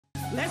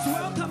Let's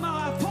welcome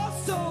our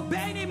apostle,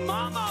 Benny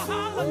Momoh.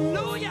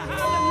 Hallelujah,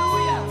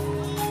 hallelujah.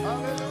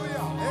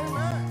 Hallelujah,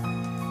 amen.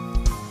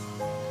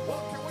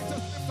 Well, can we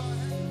just lift our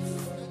hands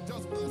and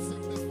just bless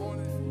him this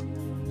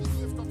morning? Just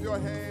lift up your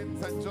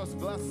hands and just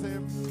bless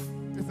him.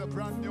 It's a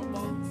brand new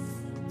month.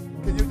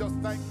 Can you just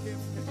thank him?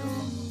 Can you just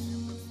thank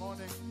him this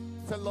morning?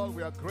 Say, Lord,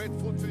 we are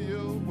grateful to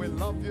you. We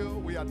love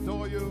you. We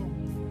adore you.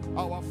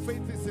 Our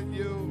faith is in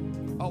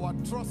you. Our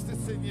trust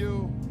is in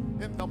you.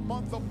 In the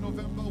month of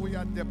November, we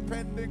are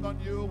depending on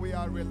you. We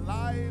are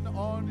relying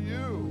on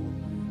you.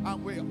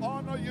 And we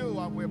honor you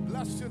and we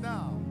bless you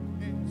now.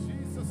 In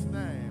Jesus'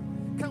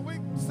 name. Can we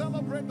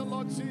celebrate the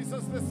Lord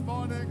Jesus this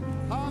morning?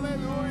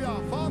 Hallelujah.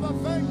 Father,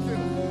 thank you.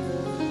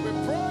 We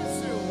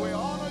praise you. We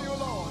honor you,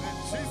 Lord. In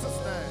Jesus'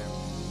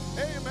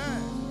 name.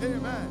 Amen.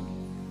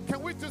 Amen.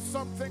 Can we do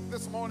something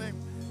this morning?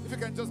 If you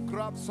can just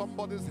grab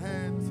somebody's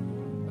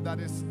hand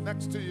that is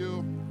next to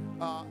you.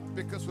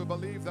 Because we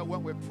believe that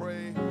when we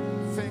pray,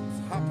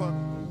 things happen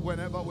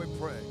whenever we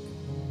pray.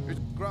 You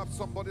grab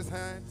somebody's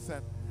hands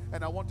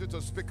and I want you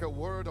to speak a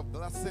word of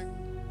blessing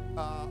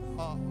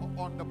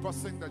on the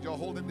person that you're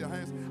holding their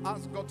hands.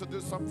 Ask God to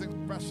do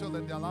something special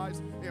in their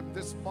lives in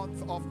this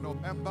month of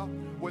November.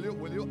 Will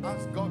you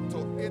ask God to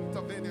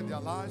intervene in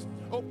their lives?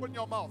 Open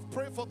your mouth.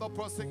 Pray for the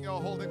person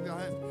you're holding their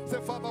hands. Say,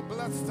 Father,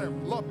 bless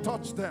them. Lord,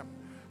 touch them.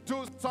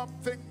 Do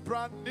something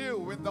brand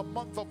new in the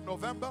month of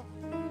November.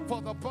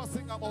 For the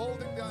person I'm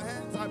holding their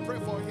hands, I pray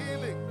for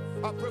healing.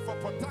 I pray for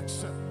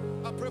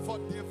protection. I pray for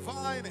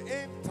divine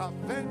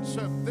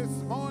intervention this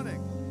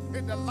morning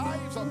in the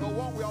lives of the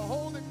one we are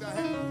holding their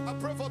hand. I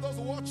pray for those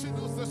watching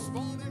us this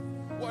morning.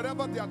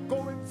 Whatever they are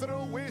going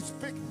through, we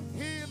speak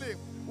healing.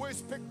 We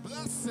speak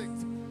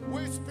blessings.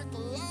 We speak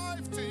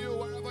life to you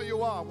wherever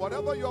you are.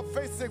 Whatever you're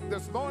facing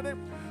this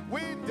morning,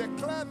 we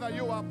declare that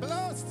you are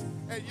blessed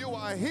and you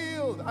are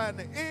healed and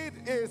it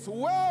is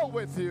well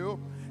with you.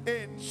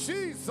 In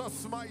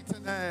Jesus' mighty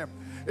name.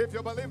 If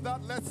you believe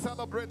that, let's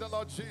celebrate the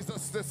Lord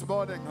Jesus this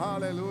morning.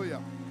 Hallelujah.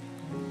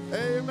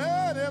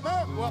 Amen.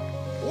 Amen. Well,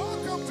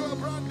 welcome to a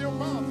brand new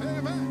month.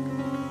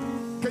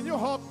 Amen. Can you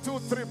hug 2,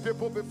 3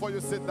 people before you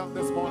sit down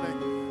this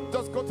morning?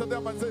 Just go to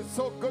them and say,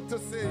 so good to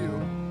see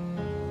you.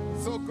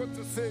 So good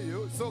to see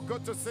you. So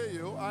good to see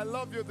you. I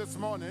love you this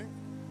morning.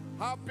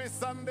 Happy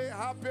Sunday.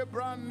 Happy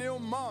brand new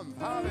month.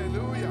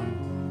 Hallelujah.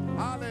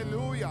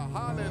 Hallelujah.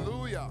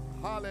 Hallelujah.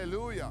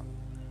 Hallelujah.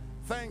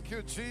 Thank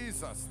you,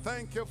 Jesus.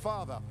 Thank you,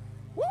 Father.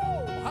 Woo!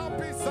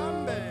 Happy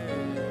Sunday.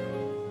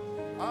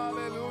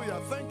 Hallelujah.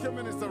 Thank you,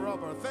 Minister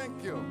Robert.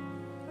 Thank you.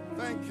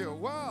 Thank you.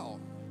 Wow.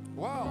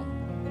 Wow.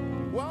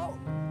 Well,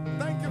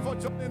 thank you for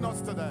joining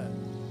us today.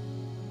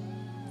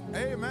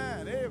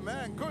 Amen.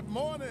 Amen. Good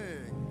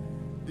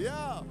morning.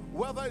 Yeah,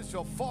 whether it's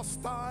your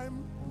first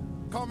time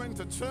coming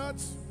to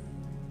church,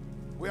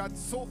 we are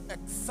so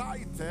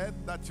excited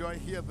that you are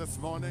here this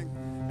morning.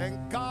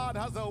 And God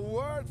has a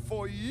word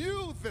for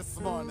you this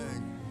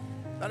morning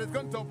that is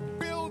going to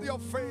build your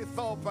faith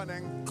up and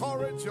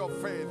encourage your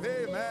faith.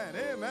 Amen.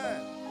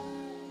 Amen.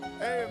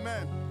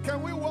 Amen.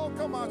 Can we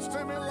welcome our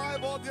streaming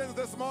live audience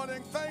this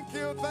morning? Thank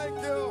you. Thank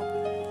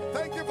you.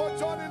 Thank you for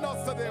joining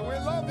us today. We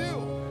love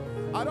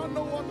you. I don't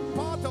know what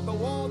part of the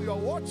world you're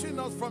watching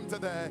us from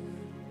today.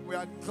 We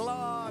are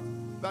glad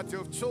that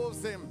you've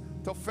chosen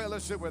to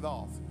fellowship with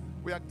us.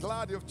 We are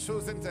glad you've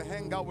chosen to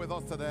hang out with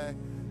us today.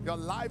 Your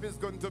life is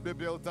going to be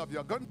built up.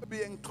 You're going to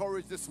be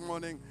encouraged this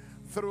morning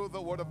through the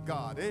Word of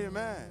God.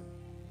 Amen.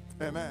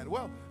 Amen.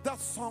 Well, that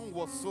song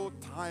was so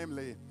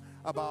timely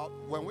about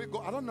when we go.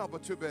 I don't know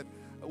about you, but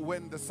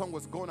when the song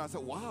was going, I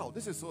said, wow,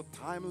 this is so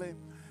timely.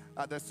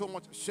 There's so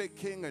much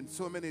shaking and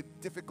so many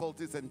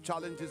difficulties and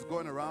challenges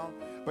going around.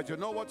 But you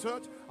know what,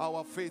 church?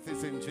 Our faith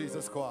is in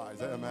Jesus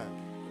Christ. Amen.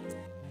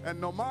 And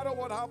no matter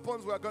what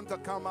happens, we're going to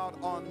come out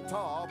on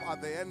top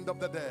at the end of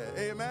the day.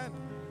 Amen.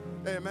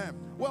 Amen.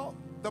 Well,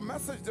 the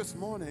message this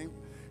morning,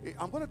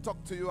 I'm going to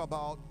talk to you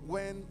about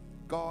when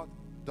God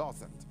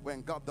doesn't.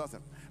 When God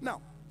doesn't.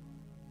 Now,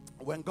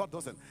 when God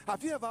doesn't.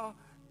 Have you ever,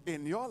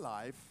 in your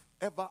life,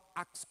 ever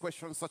asked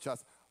questions such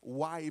as,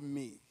 why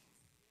me?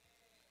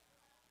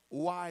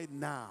 Why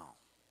now?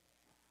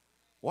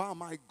 Why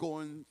am I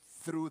going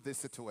through this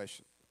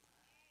situation?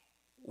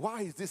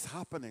 Why is this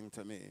happening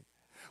to me?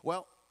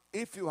 Well,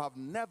 if you have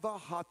never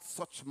had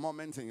such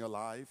moments in your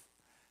life,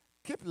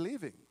 keep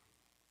living.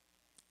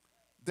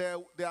 There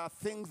are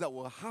things that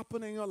will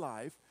happen in your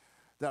life.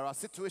 There are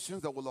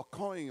situations that will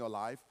occur in your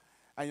life,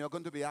 and you're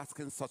going to be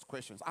asking such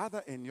questions,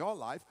 either in your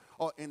life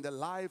or in the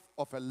life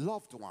of a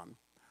loved one,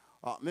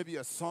 maybe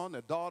a son,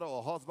 a daughter,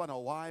 or husband,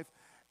 or wife,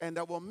 and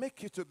that will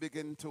make you to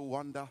begin to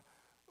wonder,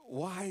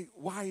 why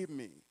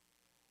me?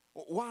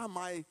 Why am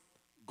I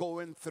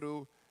going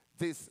through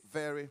this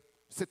very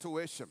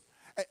situation?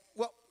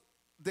 Well,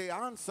 the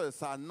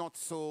answers are not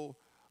so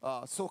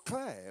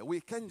clear. We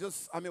can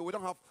just, we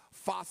don't have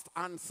fast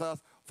answers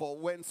for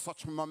when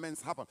such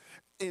moments happen.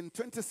 In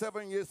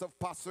 27 years of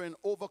pastoring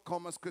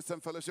Overcomers Christian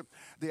Fellowship,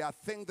 there are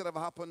things that have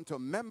happened to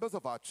members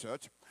of our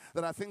church,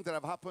 that are things that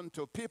have happened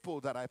to people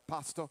that I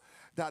pastor,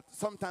 that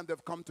sometimes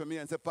they've come to me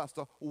and said,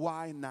 Pastor,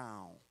 why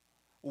now?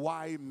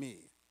 Why me?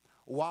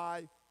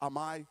 Why am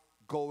I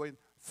going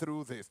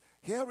through this?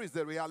 Here is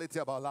the reality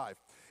about life.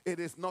 It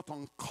is not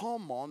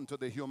uncommon to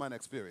the human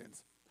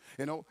experience.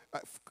 You know,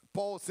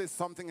 Paul says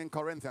something in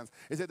Corinthians.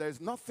 He said,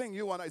 there's nothing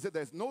you want. He said,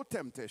 there's no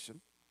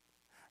temptation.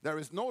 There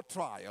is no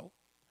trial.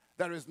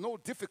 There is no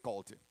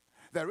difficulty.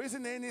 There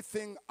isn't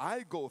anything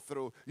I go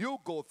through, you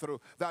go through,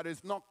 that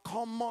is not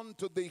common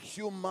to the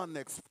human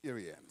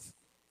experience.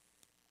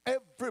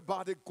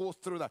 Everybody goes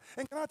through that.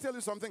 And can I tell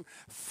you something?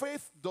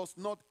 Faith does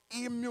not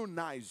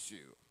immunize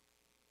you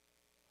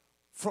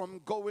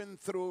from going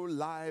through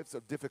lives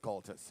of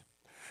difficulties.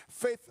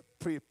 Faith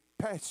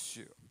prepares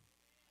you.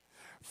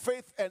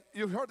 Faith, and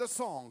you heard the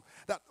song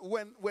that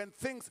when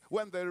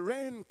the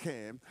rain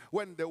came,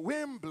 when the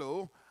wind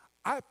blew,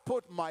 I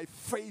put my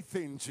faith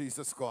in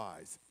Jesus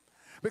Christ.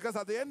 Because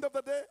at the end of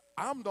the day,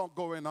 I'm not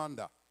going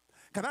under.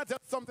 Can I tell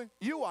you something?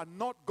 You are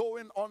not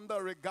going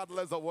under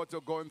regardless of what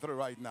you're going through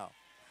right now.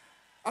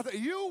 I said,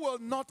 you will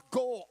not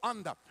go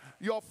under.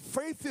 Your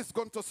faith is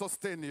going to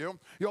sustain you.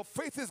 Your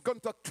faith is going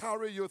to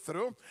carry you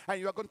through.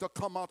 And you're going to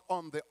come out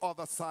on the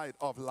other side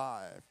of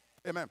life.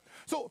 Amen.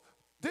 So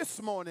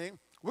this morning,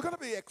 we're going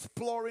to be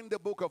exploring the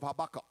book of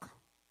Habakkuk.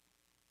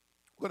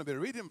 We're going to be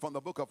reading from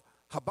the book of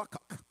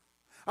Habakkuk.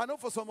 I know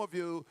for some of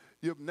you,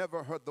 you've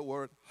never heard the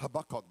word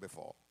Habakkuk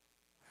before.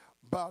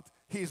 But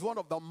he's one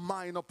of the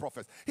minor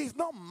prophets. He's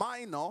not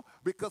minor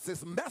because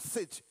his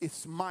message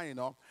is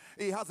minor.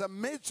 He has a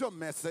major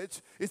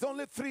message. It's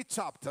only 3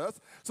 chapters.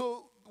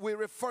 So we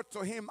refer to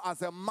him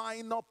as a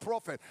minor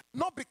prophet.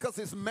 Not because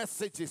his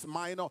message is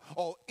minor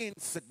or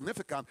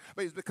insignificant,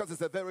 but it's because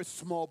it's a very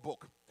small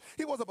book.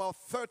 He was about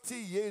 30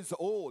 years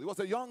old. He was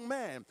a young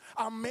man.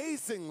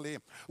 Amazingly,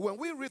 when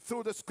we read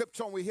through the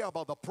scripture and we hear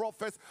about the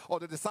prophets or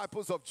the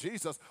disciples of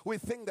Jesus, we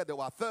think that they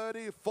were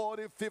 30,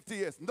 40, 50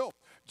 years. No,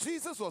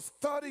 Jesus was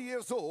 30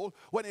 years old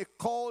when he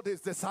called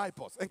his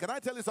disciples. And can I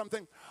tell you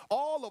something?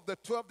 All of the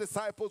 12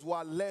 disciples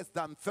were less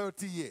than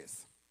 30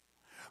 years.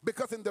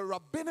 Because in the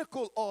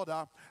rabbinical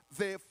order,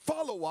 the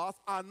followers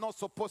are not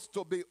supposed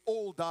to be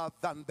older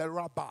than the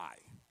rabbi.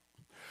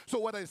 So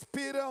whether it's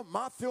Peter,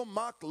 Matthew,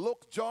 Mark,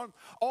 Luke, John,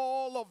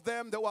 all of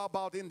them, they were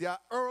about in their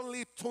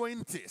early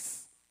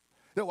 20s.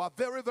 They were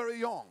very, very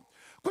young.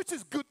 Which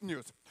is good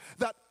news.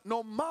 That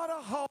no matter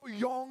how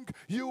young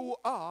you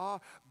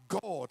are,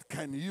 God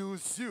can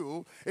use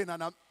you in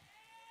an...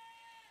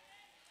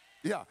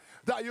 Yeah,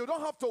 that you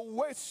don't have to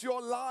waste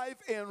your life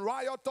in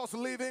riotous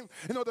living.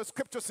 You know, the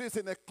scripture says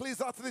in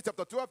Ecclesiastes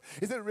chapter 12,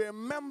 it says,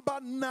 remember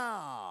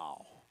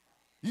now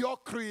your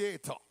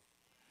Creator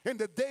in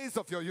the days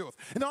of your youth.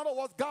 In other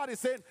words, God is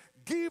saying,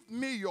 give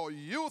me your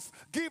youth,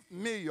 give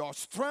me your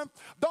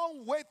strength.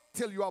 Don't wait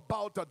till you're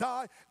about to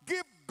die.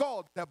 Give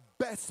God the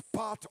best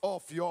part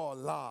of your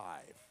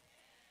life.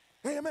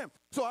 Amen.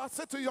 So I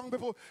say to young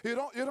people, you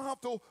don't have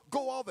to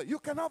go out there. You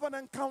can have an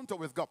encounter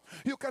with God.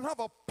 You can have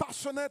a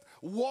passionate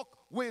walk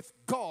with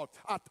God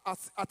at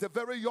a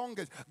very young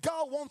age.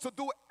 God wants to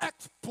do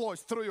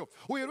exploits through you.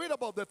 We read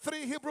about the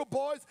 3 Hebrew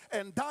boys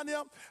and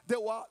Daniel. They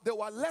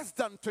were less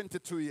than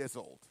 22 years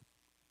old.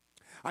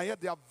 And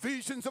yet they have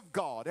visions of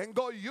God, and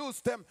God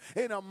used them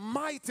in a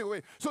mighty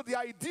way. So the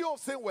idea of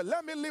saying, well,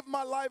 let me live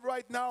my life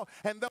right now,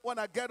 and then when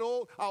I get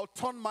old, I'll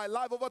turn my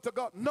life over to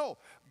God. No,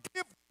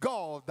 give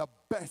God the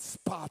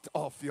best part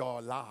of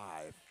your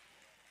life.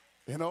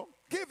 You know,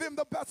 give him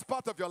the best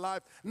part of your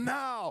life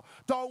now.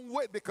 Don't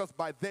wait, because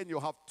by then you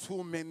have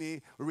too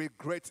many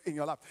regrets in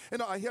your life. You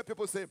know, I hear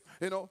people say,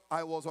 you know,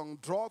 I was on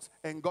drugs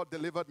and God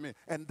delivered me.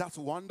 And that's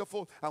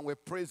wonderful, and we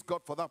praise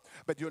God for that.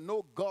 But you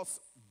know,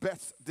 God's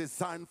best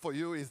design for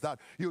you is that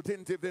you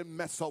didn't even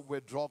mess up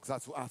with drugs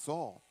at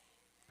all.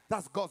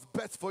 That's God's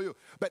best for you.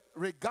 But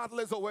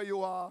regardless of where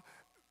you are,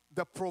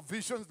 the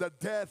provisions, the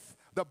death,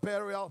 the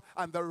burial,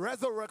 and the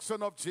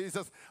resurrection of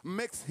Jesus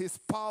makes his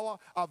power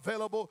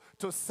available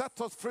to set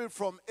us free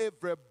from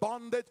every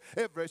bondage,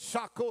 every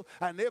shackle,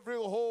 and every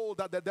hold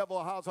that the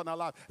devil has on our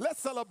life.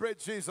 Let's celebrate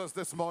Jesus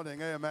this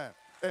morning. Amen.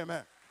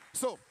 Amen.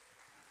 So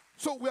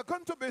we're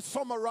going to be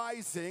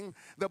summarizing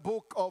the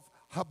book of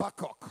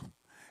Habakkuk.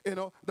 You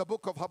know, the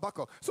book of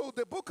Habakkuk. So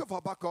the book of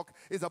Habakkuk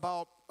is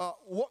about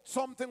what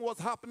something was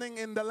happening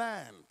in the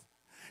land.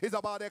 It's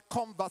about a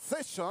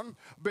conversation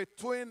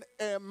between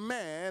a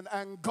man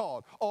and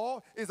God.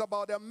 Or it's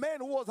about a man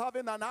who was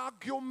having an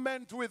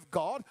argument with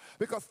God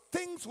because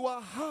things were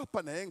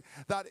happening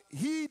that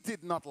he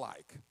did not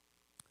like.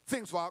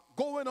 Things were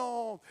going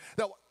on.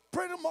 That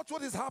pretty much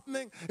what is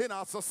happening in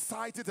our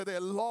society today.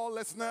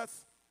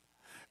 Lawlessness.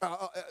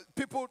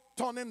 People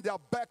turning their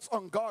backs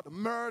on God.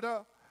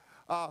 Murder.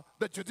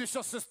 The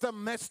judicial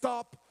system messed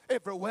up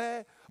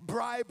everywhere,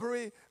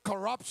 bribery,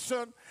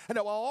 corruption, and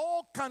there were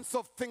all kinds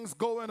of things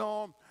going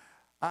on.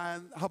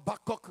 And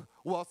Habakkuk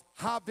was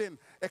having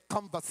a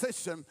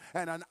conversation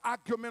and an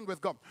argument with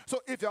God.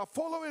 So if you are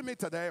following me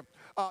today,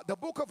 the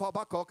book of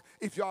Habakkuk,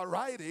 if you are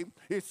writing,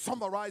 is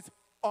summarized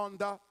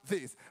under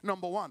this.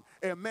 Number 1,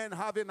 a man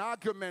having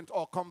argument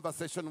or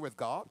conversation with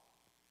God.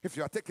 If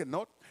you are taking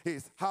note,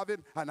 he's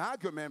having an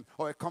argument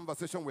or a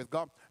conversation with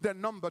God. Then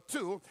number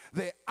 2,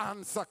 the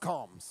answer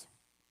comes.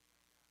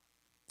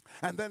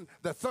 And then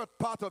the third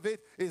part of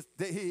it is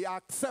that he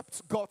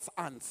accepts God's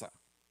answer.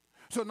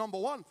 So number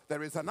one,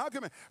 there is an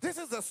argument. This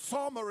is the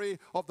summary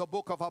of the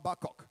book of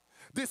Habakkuk.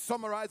 This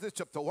summarizes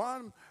chapter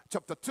 1,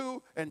 chapter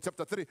 2, and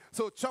chapter 3.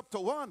 So chapter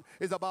 1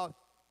 is about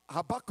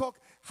Habakkuk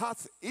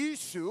has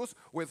issues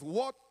with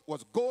what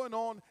was going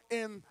on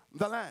in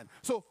the land.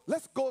 So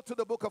let's go to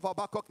the book of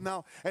Habakkuk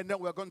now, and then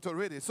we're going to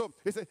read it. So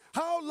he said,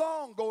 how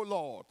long, O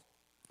Lord,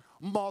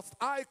 must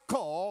I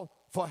call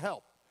for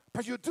help?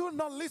 But you do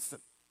not listen.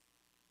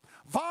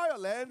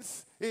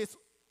 Violence is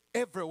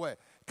everywhere.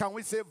 Can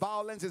we say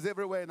violence is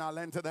everywhere in our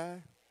land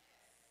today?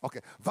 Okay,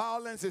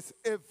 violence is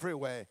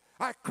everywhere.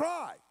 I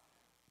cry,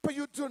 but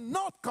you do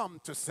not come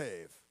to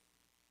save.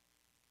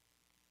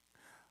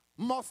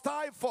 Must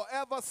I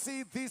forever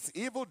see these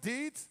evil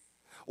deeds?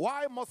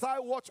 Why must I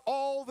watch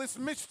all this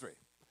mystery?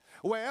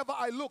 Wherever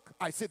I look,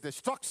 I see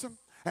destruction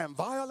and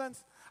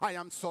violence. I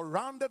am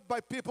surrounded by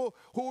people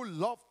who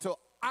love to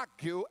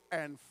argue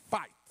and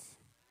fight.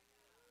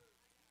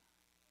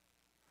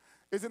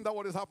 Isn't that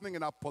what is happening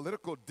in our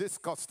political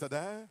discourse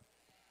today?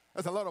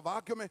 There's a lot of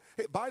argument.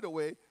 Hey, by the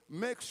way,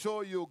 make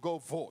sure you go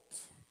vote.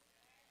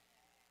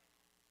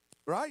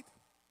 Right?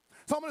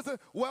 Somebody says,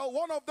 well,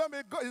 one of them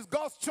is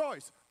God's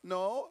choice.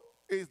 No,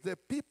 it's the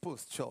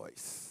people's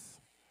choice.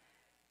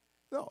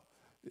 No,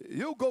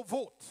 you go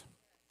vote.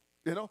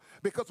 You know,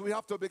 because we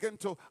have to begin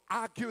to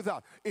argue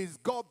that. Is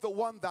God the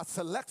one that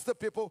selects the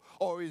people,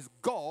 or is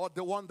God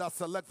the one that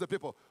selects the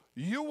people?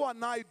 You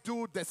and I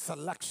do the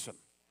selection.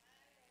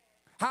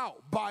 How?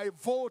 By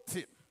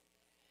voting.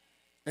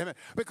 Amen.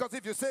 Because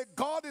if you say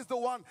God is the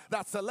one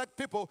that selects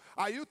people,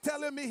 are you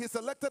telling me he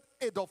selected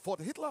Adolf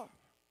Hitler?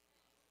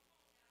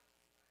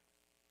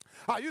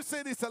 Are you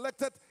saying he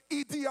selected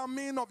Idi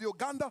Amin of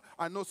Uganda?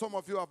 I know some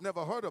of you have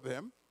never heard of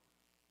him.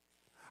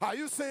 Are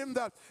you saying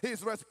that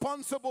he's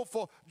responsible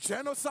for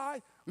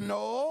genocide?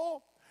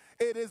 No.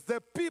 It is the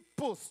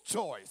people's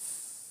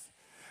choice.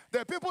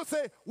 The people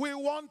say, we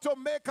want to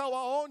make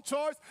our own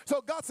choice.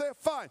 So God said,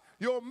 fine,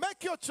 you'll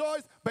make your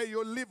choice, but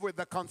you'll live with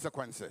the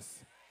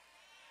consequences.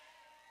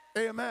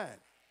 Amen.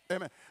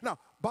 Amen. Now,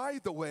 by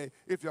the way,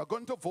 if you're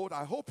going to vote,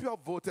 I hope you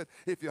have voted.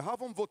 If you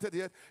haven't voted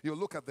yet, you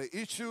look at the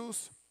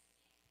issues.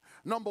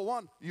 Number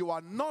one, you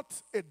are not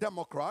a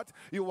Democrat.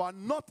 You are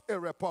not a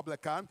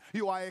Republican.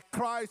 You are a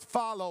Christ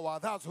follower.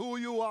 That's who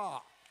you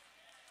are.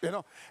 You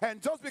know,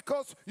 and just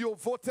because you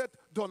voted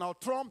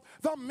Donald Trump,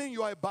 don't mean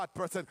you are a bad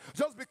person.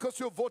 Just because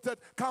you voted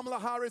Kamala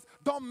Harris,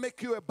 don't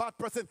make you a bad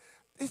person.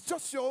 It's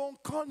just your own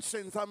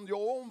conscience and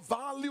your own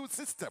value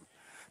system.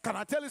 Can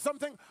I tell you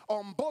something?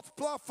 On both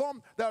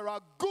platforms, there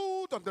are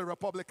good on the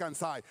Republican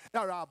side.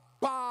 There are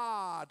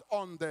bad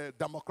on the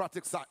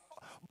Democratic side.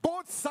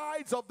 Both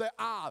sides of the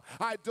aisle.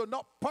 I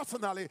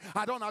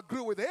don't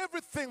agree with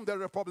everything the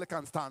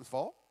Republican stands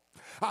for.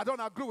 I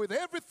don't agree with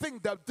everything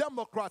the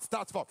Democrat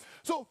stands for.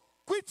 So,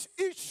 which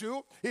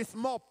issue is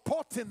more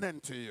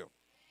pertinent to you?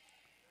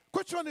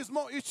 Which one is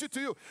more issue to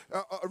you?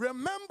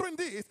 Remembering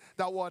this,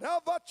 that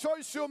whatever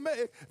choice you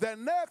make, the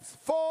next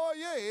 4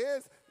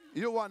 years,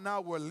 you and I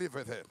will live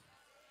with it.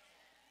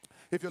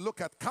 If you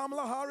look at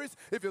Kamala Harris,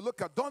 if you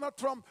look at Donald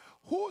Trump,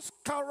 whose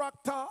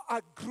character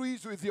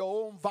agrees with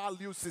your own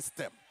value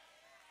system?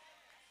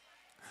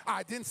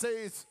 I didn't say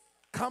it's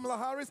Kamala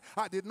Harris.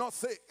 I did not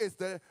say it's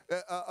the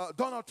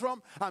Donald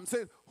Trump. I'm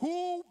saying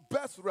who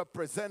best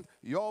represents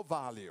your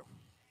value?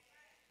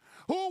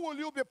 Who will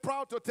you be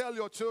proud to tell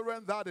your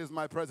children that is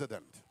my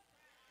president?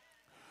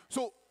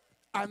 So,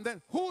 and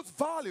then whose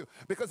value?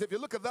 Because if you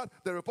look at that,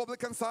 the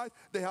Republican side,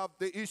 they have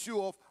the issue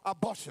of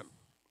abortion.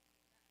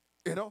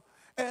 You know,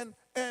 and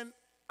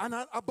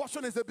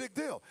abortion is a big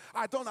deal.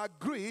 I don't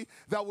agree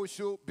that we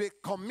should be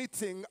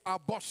committing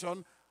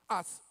abortion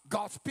as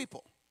God's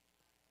people.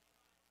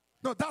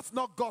 No, that's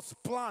not God's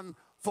plan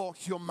for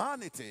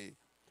humanity,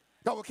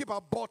 that will keep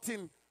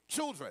aborting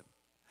children.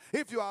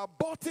 If you are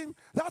aborting,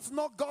 that's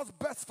not God's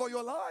best for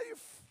your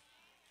life.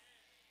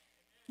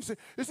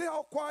 You see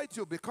how quiet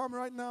you become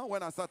right now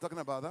when I start talking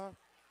about that?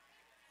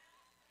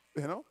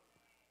 You know?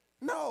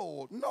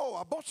 No,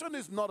 abortion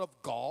is not of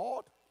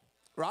God,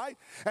 right?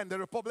 And the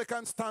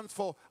Republican stands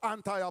for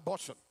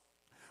anti-abortion.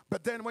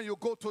 But then when you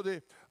go to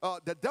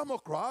the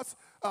Democrats,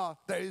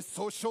 there is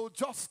social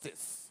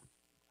justice.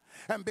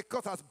 And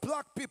because as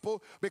black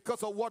people,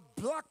 because of what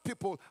black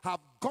people have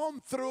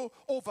gone through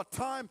over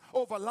time,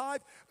 over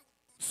life,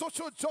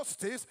 social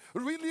justice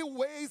really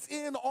weighs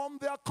in on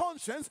their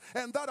conscience,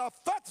 and that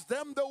affects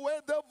them the way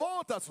they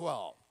vote as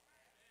well.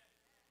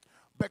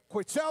 But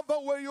whichever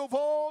way you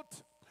vote,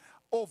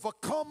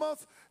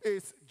 overcomers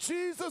is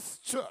Jesus'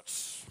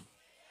 church.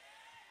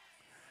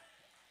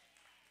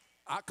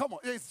 Come on,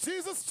 it's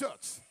Jesus'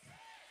 church.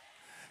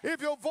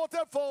 If you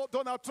voted for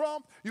Donald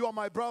Trump, you are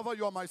my brother,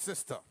 you are my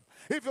sister.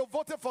 If you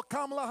voted for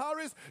Kamala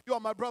Harris, you are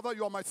my brother,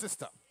 you are my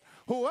sister.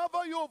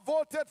 Whoever you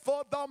voted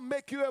for, don't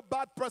make you a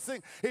bad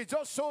person. It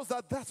just shows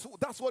that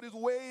that's what is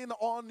weighing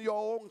on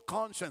your own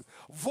conscience.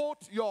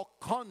 Vote your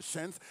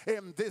conscience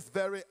in this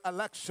very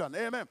election.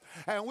 Amen.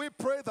 And we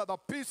pray that the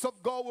peace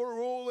of God will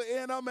rule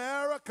in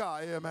America.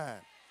 Amen.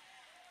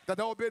 that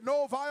there will be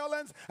no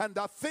violence, and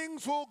that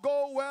things will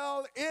go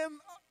well in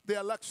the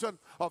election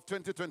of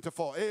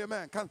 2024.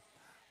 Amen.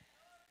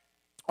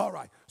 All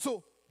right.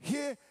 So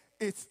here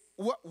is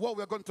what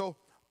we're going to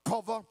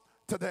cover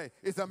today.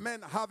 Is a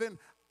man having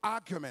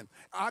argument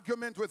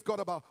with God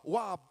about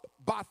why are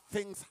bad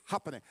things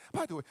happening.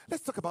 By the way,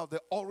 let's talk about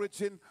the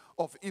origin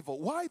of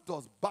evil. Why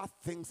does bad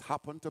things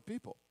happen to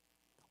people?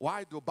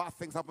 Why do bad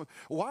things happen?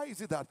 Why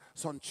is it that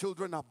some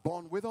children are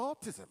born with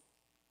autism?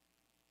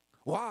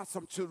 Why are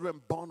some children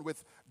born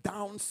with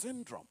Down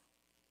syndrome?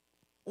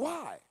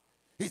 Why?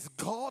 Is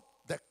God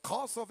the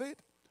cause of it?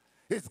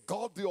 Is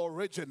God the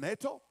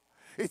originator?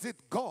 Is it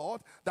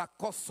God that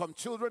caused some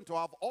children to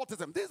have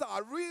autism? These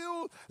are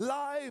real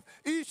life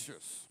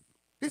issues.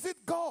 Is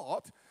it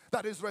God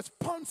that is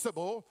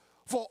responsible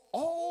for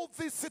all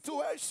these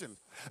situations?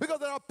 Because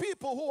there are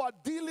people who are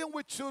dealing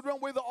with children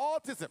with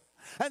autism.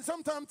 And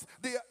sometimes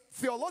they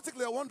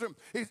theologically are wondering,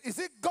 is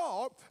it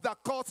God that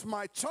caused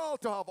my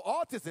child to have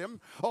autism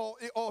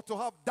or to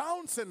have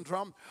Down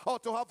syndrome or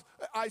to have,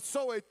 I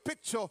saw a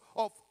picture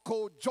of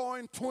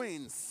conjoined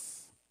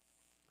twins.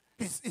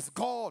 Is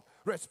God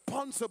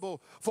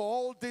responsible for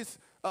all these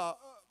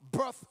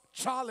birth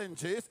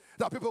challenges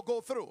that people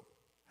go through?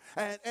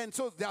 And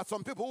so there are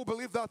some people who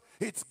believe that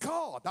it's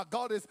God, that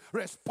God is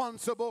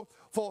responsible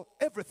for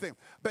everything.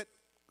 But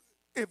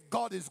if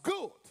God is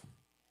good,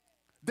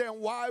 then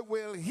why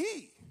will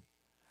he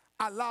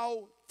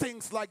allow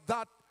things like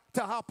that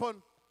to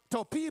happen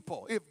to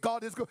people if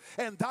God is good?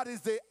 And that is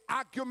the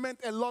argument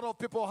a lot of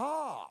people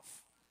have.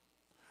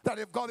 That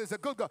if God is a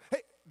good God,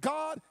 hey,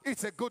 God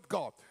is a good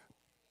God.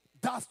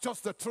 That's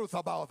just the truth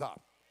about that.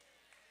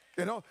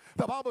 You know,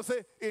 the Bible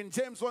says in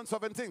James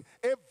 1:17,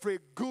 every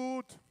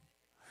good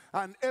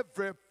and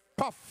every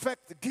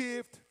perfect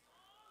gift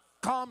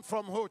comes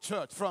from who,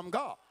 church? From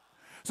God.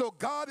 So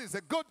God is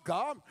a good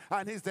God,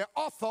 and he's the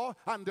author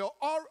and the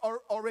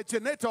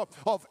originator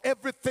of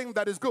everything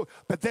that is good.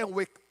 But then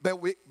we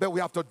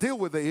have to deal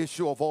with the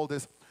issue of all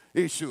these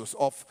issues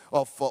of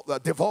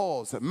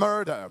divorce,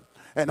 murder,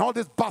 and all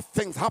these bad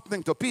things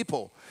happening to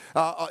people.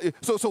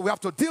 So we have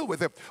to deal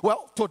with it.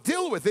 Well, to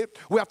deal with it,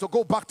 we have to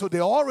go back to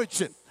the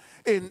origin.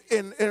 In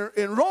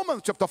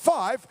Romans chapter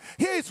 5,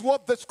 here is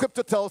what the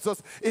scripture tells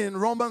us in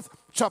Romans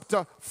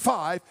chapter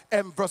 5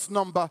 and verse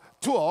number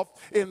 12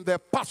 in the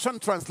Passion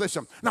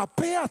Translation. Now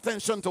pay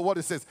attention to what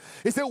it says.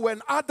 It says,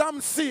 when Adam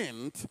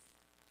sinned,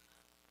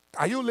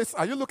 are you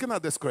looking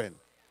at the screen?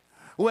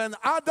 When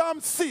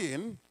Adam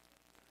sinned,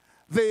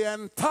 the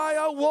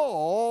entire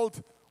world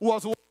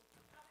was...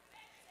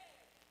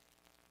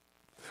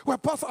 Well,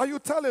 Pastor, are you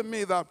telling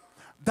me that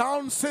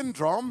Down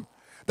syndrome,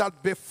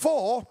 that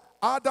before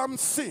Adam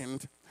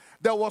sinned,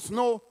 there was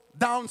no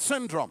Down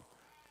syndrome?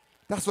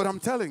 That's what I'm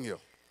telling you.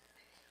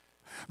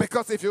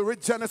 Because if you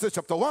read Genesis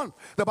chapter 1,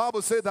 the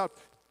Bible says that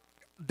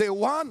day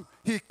one,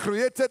 he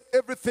created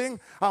everything.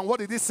 And what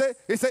did he say?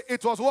 He said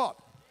it was what?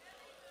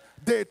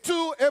 Day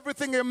 2,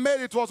 everything he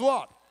made, it was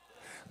what?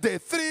 Day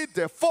 3,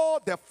 day 4,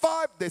 day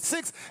 5, day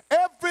 6,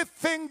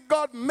 everything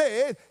God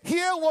made,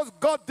 here was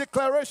God's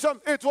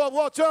declaration. It was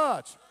what,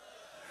 church?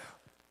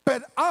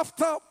 But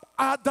after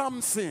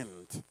Adam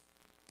sinned,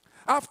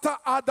 after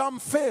Adam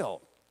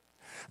failed,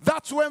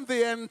 that's when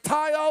the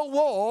entire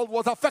world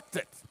was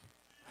affected.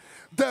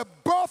 The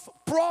birth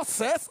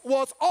process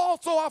was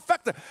also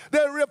affected.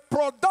 The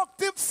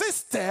reproductive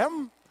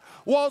system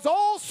was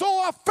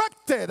also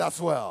affected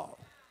as well.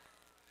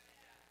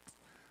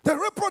 The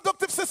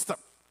reproductive system.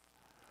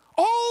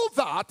 All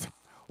that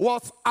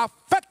was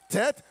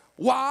affected.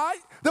 Why?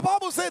 The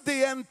Bible said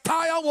the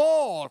entire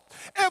world,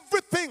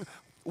 everything.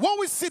 What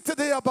we see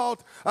today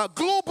about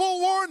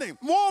global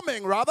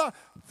warming,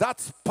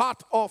 that's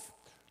part of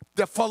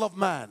the fall of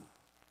man.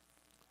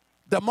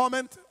 The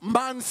moment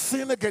man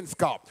sinned against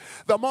God,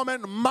 the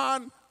moment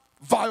man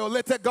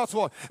violated God's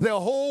word, the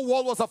whole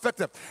world was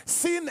affected.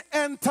 Sin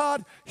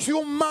entered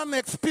human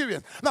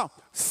experience. Now,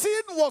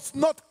 sin was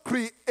not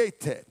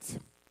created.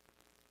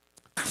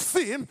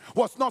 Sin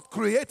was not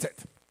created.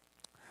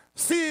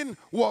 Sin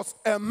was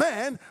a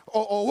man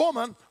or a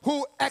woman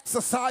who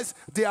exercised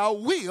their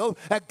will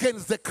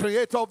against the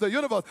creator of the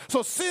universe.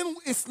 So sin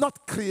is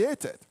not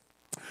created.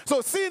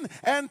 So sin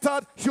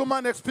entered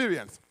human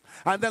experience.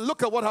 And then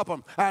look at what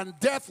happened. And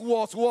death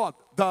was what?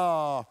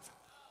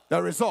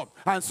 The result.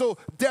 And so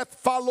death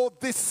followed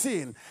this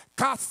sin,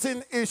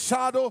 casting a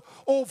shadow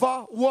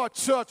over what,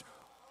 church?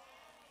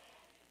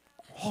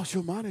 All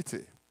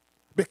humanity.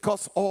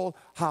 Because all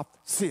have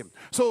sinned.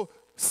 So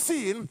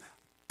sin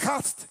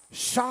cast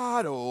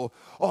shadow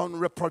on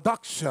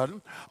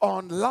reproduction,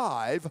 on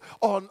life,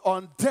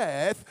 on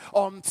death,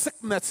 on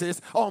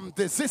sicknesses, on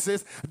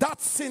diseases.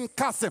 That sin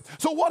cast him.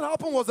 So what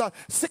happened was that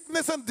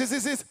sickness and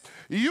diseases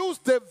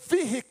used the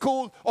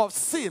vehicle of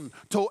sin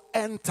to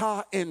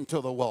enter into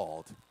the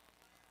world.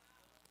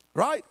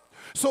 Right?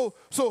 So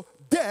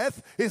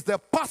death is the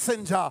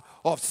passenger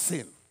of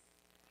sin.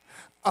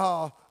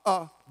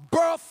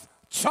 Birth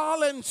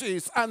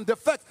challenges and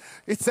defects,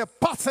 it's a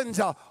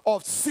passenger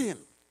of sin.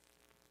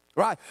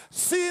 Right?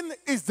 Sin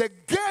is the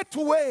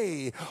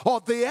gateway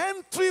or the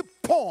entry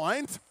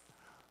point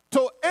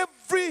to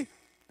every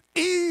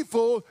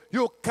evil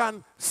you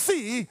can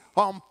see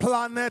on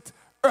planet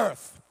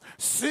Earth.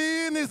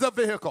 Sin is the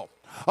vehicle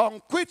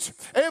on which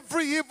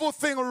every evil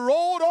thing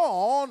rode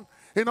on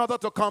in order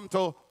to come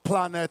to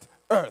planet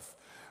Earth.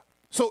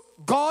 So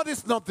God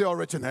is not the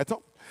originator.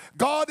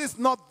 God is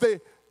not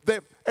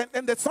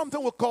and there's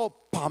something we call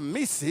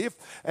permissive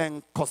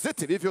and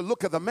causative. If you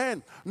look at the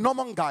man,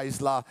 Norman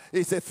Geisler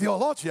is a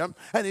theologian,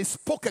 and he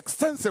spoke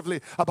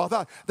extensively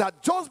about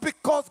that just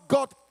because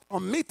God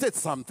permitted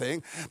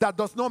something, that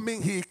does not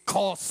mean he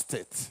caused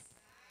it.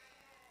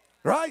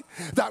 Right?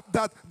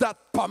 That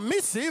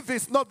permissive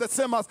is not the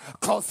same as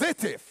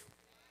causative.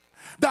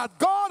 That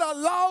God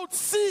allowed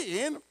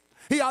sin,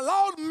 he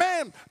allowed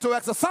man to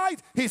exercise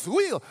his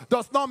will,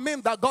 does not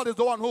mean that God is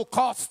the one who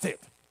caused it.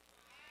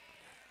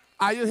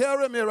 Are you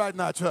hearing me right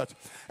now, church?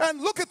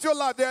 And look at your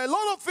life. There are a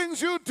lot of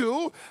things you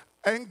do,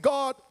 and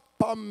God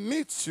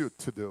permits you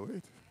to do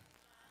it.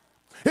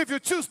 If you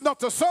choose not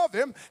to serve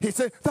him, he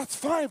says, that's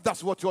fine if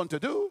that's what you want to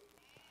do.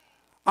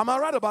 Am I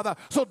right about that?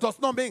 So it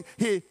does not mean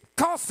he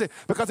caused it.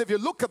 Because if you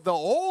look at the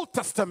Old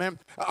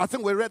Testament, I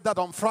think we read that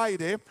on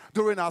Friday,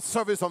 during our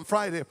service on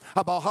Friday,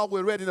 about how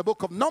we read in the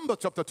book of Numbers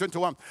chapter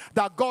 21,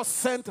 that God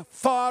sent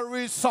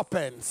fiery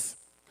serpents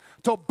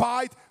to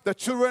bite the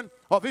children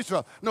of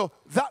Israel. No,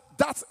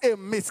 that's a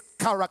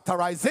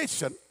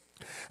mischaracterization.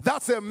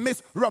 That's a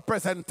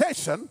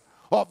misrepresentation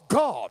of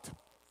God.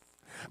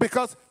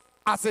 Because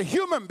as a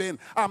human being,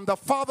 I'm the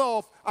father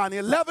of an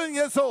 11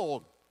 years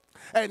old.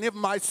 And if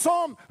my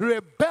son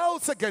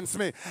rebels against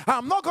me,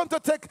 I'm not going to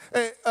take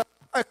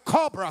a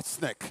cobra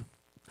snake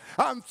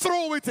and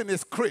throw it in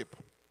his crib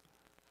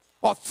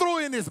or throw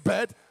in his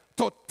bed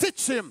to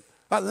teach him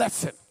a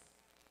lesson.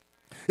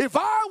 If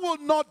I will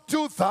not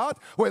do that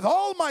with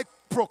all my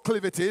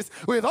proclivities,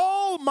 with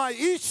all my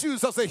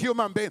issues as a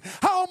human being,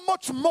 how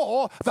much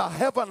more the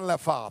Heavenly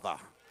Father?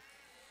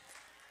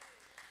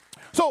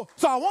 So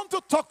I want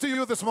to talk to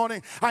you this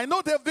morning. I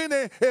know there have been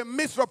a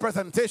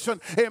misrepresentation,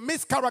 a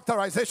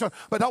mischaracterization,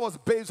 but that was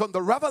based on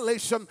the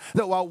revelation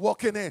that we're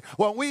walking in.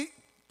 When we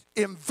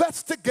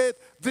investigate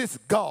this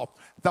God,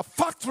 the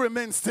fact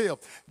remains still.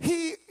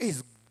 He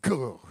is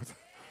good.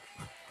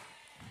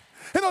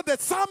 You know, the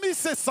psalmist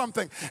says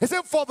something. He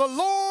said, for the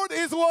Lord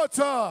is what,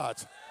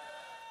 church?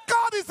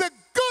 God is a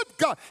good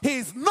God.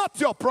 He's not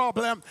your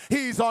problem.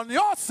 He's on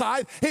your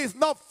side. He's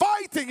not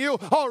fighting you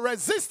or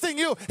resisting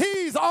you.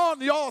 He's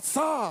on your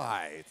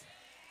side.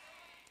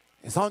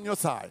 He's on your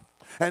side.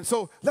 And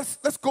so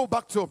let's go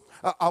back to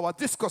our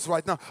discourse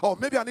right now. Or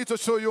maybe I need to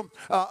show you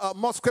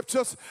more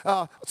scriptures.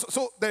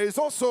 So there is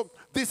also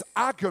this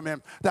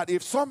argument that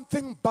if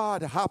something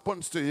bad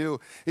happens to you,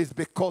 it's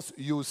because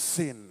you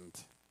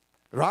sinned.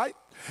 Right?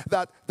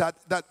 That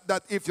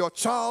if your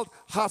child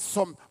has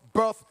some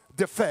birth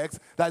defects,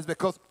 that is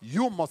because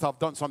you must have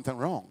done something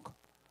wrong.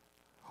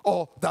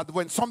 Or that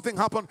when something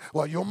happened,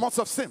 well, you must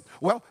have sinned.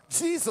 Well,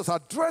 Jesus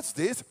addressed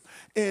this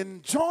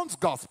in John's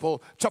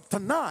Gospel, chapter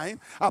 9,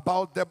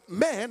 about the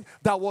man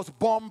that was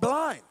born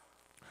blind.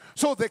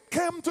 So they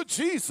came to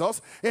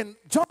Jesus in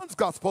John's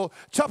Gospel,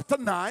 chapter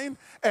 9,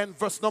 and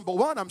verse number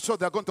 1. I'm sure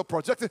they're going to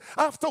project it.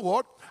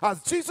 Afterward,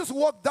 as Jesus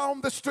walked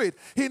down the street,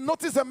 he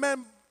noticed a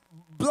man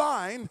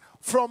blind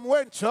from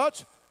when,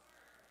 church?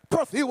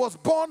 Birth. He was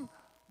born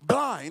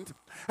blind.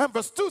 And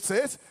verse 2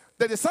 says,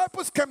 the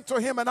disciples came to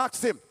him and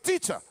asked him,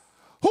 teacher,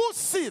 who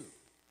sinned?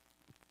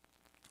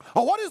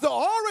 Or what is the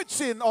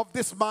origin of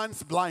this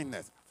man's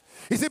blindness?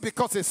 Is it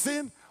because he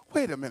sinned?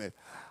 Wait a minute.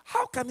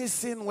 How can he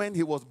sin when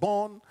he was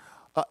born?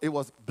 He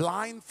was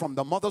blind from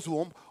the mother's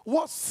womb.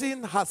 What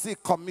sin has he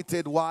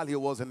committed while he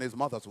was in his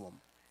mother's womb?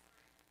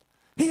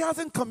 He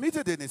hasn't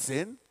committed any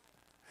sin.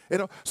 You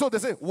know, so they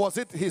say, was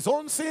it his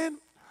own sin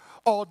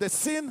or the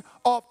sin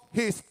of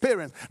his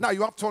parents? Now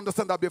you have to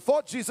understand that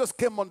before Jesus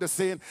came on the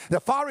scene, the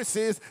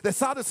Pharisees, the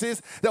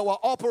Sadducees, they were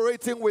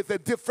operating with a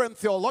different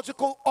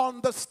theological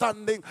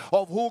understanding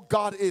of who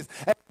God is.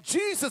 And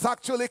Jesus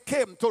actually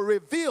came to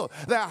reveal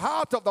the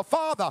heart of the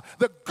Father,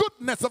 the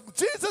goodness of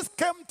Jesus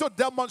came to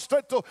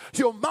demonstrate to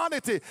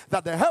humanity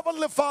that the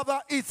Heavenly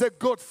Father is a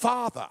good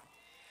Father.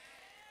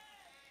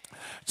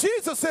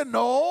 Jesus said,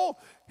 no,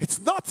 it's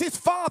not his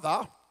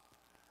father.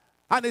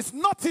 And it's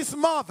not his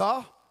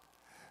mother.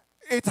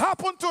 It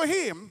happened to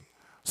him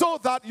so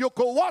that you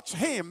could watch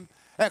him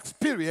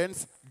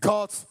experience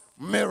God's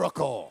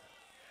miracle.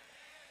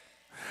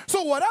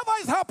 So whatever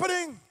is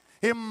happening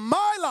in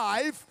my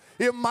life,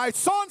 in my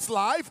son's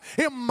life,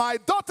 in my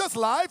daughter's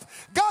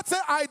life, God said,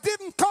 I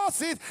didn't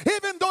cause it.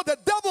 Even though the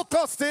devil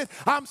caused it,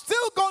 I'm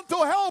still going to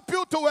help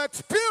you to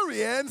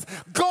experience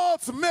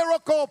God's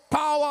miracle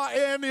power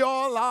in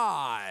your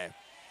life.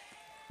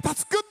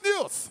 That's good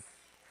news.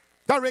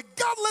 That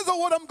regardless of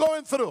what I'm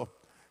going through,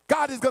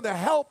 God is going to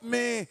help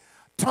me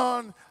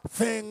turn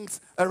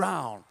things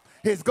around.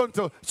 He's going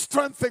to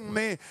strengthen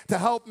me to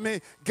help me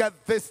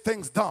get these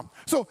things done.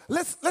 So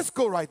let's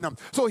go right now.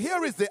 So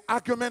here is the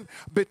argument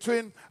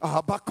between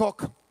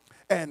Habakkuk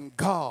and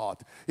God.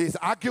 He's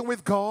arguing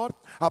with God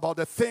about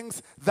the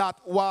things that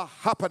were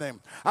happening.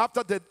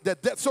 After the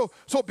death.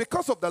 So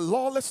because of the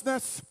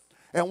lawlessness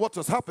and what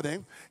was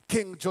happening,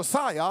 King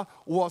Josiah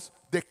was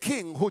the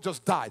king who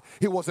just died.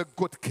 He was a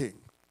good king.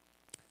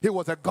 He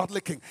was a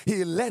godly king.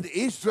 He led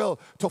Israel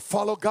to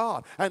follow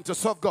God and to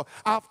serve God.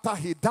 After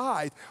he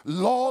died,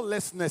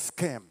 lawlessness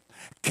came.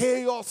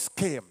 Chaos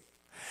came.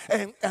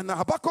 And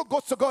Habakkuk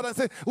goes to God and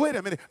says, wait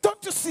a minute,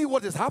 don't you see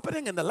what is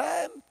happening in the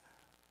land?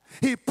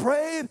 He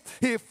prayed,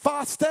 he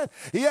fasted,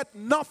 yet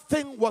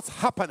nothing was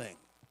happening.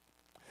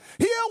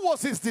 Here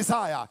was his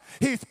desire.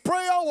 His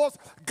prayer was,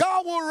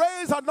 God will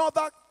raise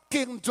another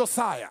King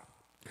Josiah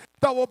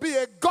that will be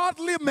a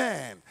godly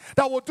man,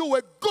 that will do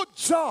a good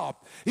job.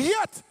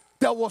 Yet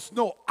there was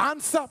no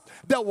answer.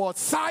 There was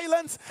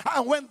silence.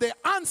 And when the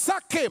answer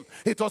came,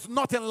 it was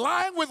not in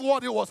line with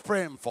what he was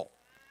praying for.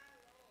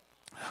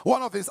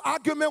 One of his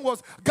arguments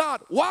was,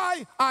 God,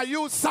 why are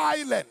you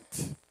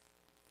silent?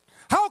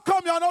 How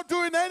come you're not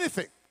doing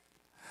anything?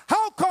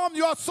 How come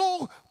you are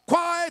so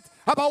quiet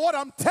about what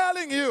I'm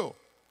telling you?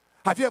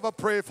 Have you ever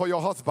prayed for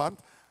your husband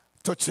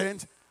to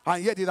change,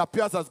 and yet it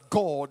appears as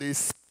God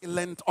is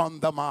silent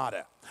on the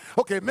matter?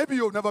 Okay, maybe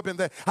you've never been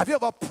there. Have you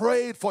ever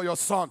prayed for your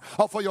son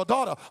or for your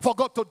daughter for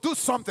God to do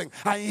something,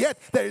 and yet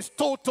there is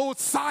total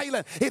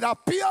silence? It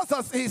appears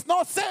as he's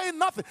not saying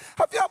nothing.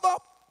 Have you ever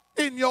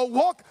in your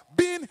walk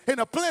been in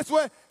a place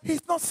where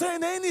he's not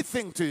saying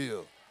anything to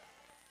you?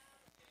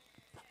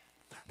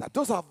 That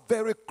those are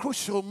very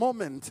crucial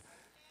moments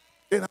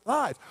in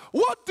life.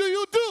 What do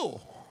you do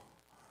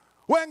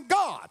when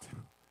God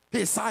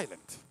is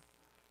silent?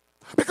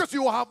 Because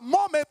you have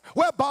moments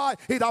whereby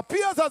it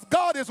appears as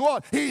God is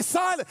what? He's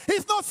silent.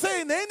 He's not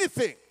saying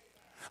anything.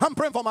 I'm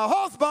praying for my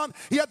husband,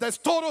 yet there's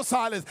total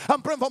silence.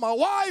 I'm praying for my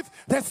wife,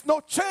 there's no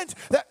change.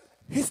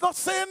 He's not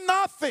saying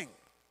nothing.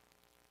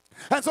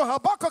 And so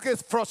Habakkuk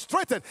is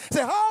frustrated. He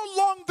says, how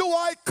long do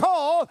I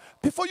call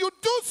before you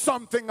do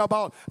something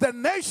about the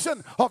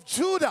nation of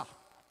Judah?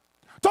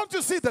 Don't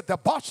you see the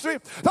debauchery?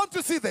 Don't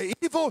you see the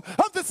evil?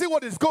 Don't you see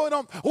what is going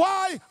on?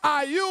 Why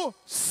are you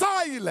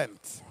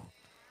silent?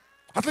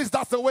 At least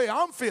that's the way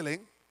I'm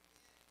feeling.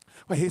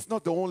 But he's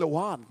not the only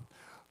one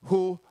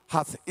who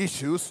has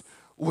issues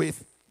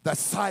with the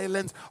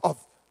silence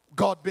of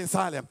God being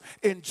silent.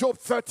 In Job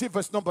 30,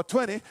 verse number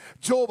 20,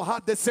 Job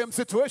had the same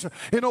situation.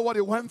 You know what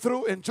he went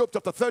through in Job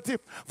chapter 30,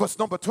 verse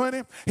number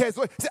 20? He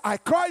said, I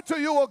cried to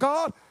you, O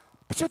God,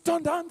 but you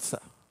don't answer.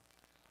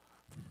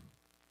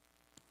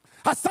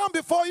 I stand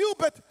before you,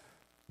 but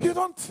you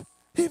don't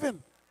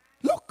even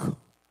look.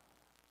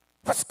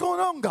 What's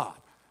going on, God?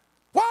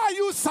 Why are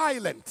you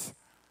silent?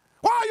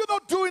 Why are you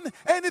not doing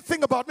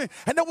anything about me?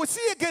 And then we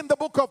see again the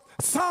book of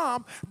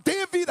Psalm.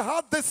 David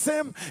had the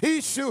same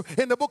issue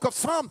in the book of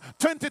Psalm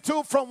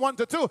 22 from 1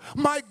 to 2.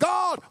 My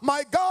God,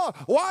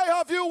 why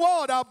have you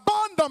what?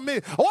 Abandoned me?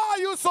 Why are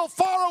you so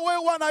far away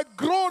when I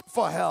groaned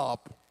for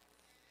help?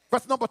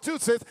 Verse number 2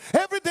 says,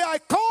 every day I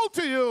call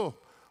to you,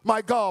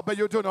 my God, but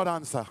you do not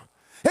answer.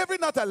 Every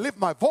night I lift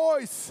my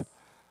voice,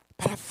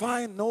 but I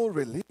find no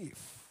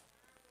relief.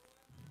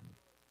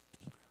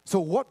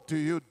 So what do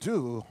you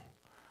do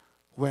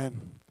when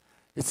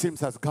it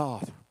seems as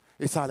God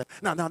is silent?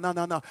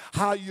 Now.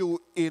 How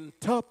you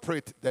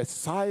interpret the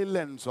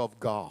silence of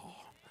God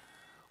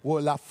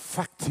will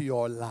affect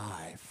your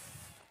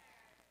life.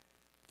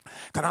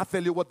 Can I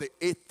tell you what the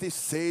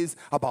atheist says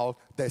about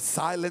the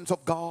silence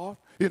of God?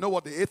 You know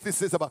what the atheist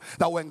says about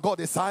that when God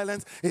is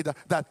silent,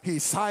 that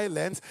his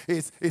silence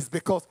is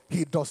because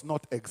he does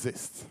not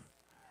exist.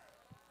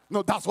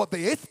 No, that's what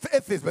the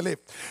atheists believe.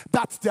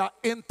 That's their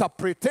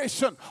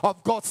interpretation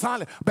of God's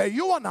silence. But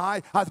you and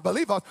I, as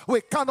believers,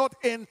 we cannot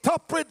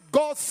interpret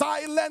God's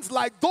silence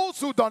like those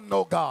who don't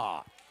know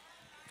God.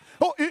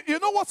 Oh, you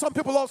know what some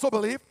people also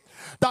believe?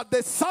 That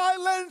the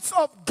silence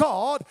of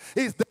God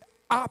is the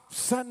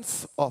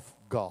absence of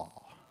God.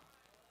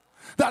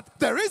 That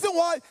the reason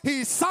why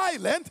he is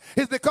silent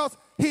is because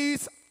he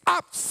is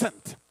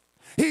absent.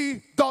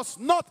 He does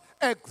not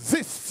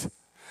exist.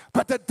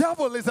 But the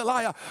devil is a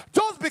liar.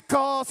 Just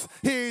because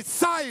he is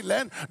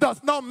silent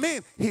does not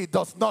mean he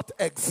does not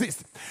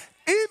exist.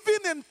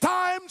 Even in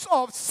times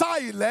of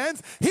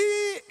silence, he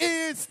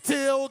is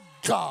still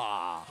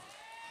God.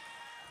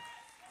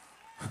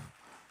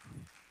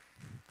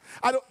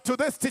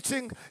 Today's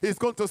teaching is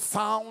going to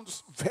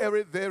sound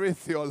very, very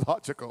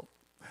theological.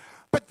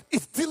 But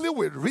it's dealing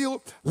with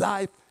real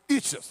life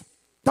issues.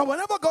 Now,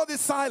 whenever God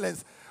is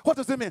silent, what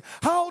does it mean?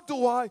 How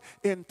do I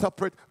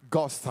interpret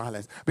God's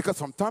silence? Because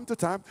from time to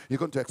time, you're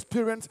going to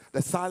experience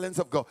the silence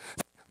of God.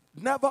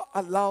 Never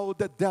allow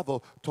the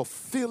devil to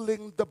fill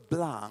in the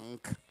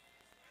blank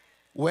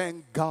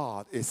when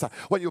God is silent.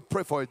 When you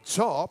pray for a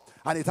job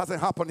and it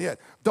hasn't happened yet,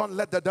 don't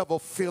let the devil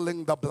fill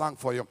in the blank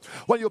for you.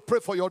 When you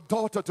pray for your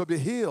daughter to be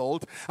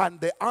healed and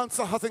the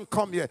answer hasn't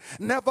come yet,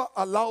 never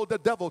allow the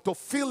devil to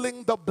fill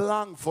in the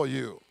blank for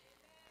you.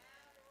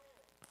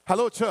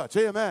 Hello, church.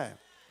 Amen.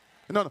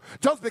 No.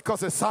 Just because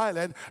he's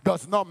silent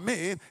does not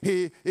mean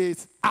he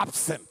is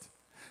absent.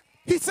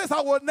 He says,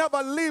 I will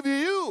never leave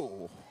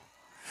you,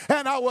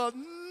 and I will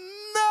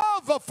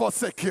never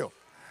forsake you.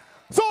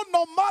 So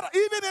no matter,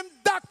 even in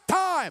that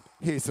time,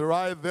 he's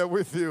right there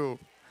with you.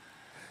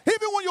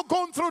 Even when you're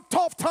going through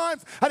tough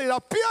times and it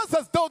appears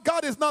as though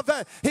God is not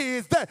there, he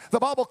is there. The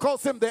Bible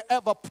calls him the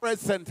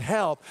ever-present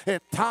help in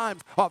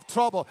times of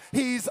trouble.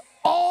 He's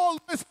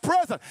always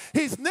present.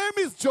 His name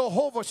is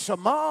Jehovah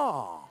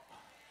Shammah.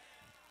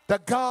 The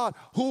God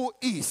who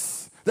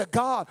is. The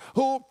God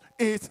who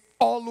is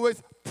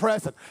always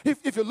present.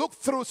 If you look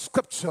through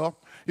scripture,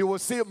 you will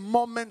see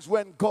moments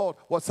when God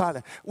was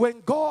silent. When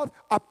God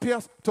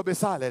appears to be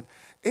silent,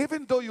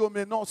 even though you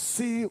may not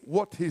see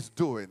what he's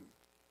doing,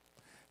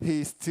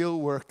 he's still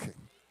working.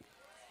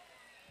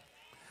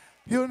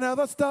 You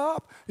never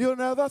stop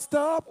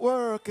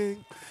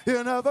working.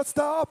 You never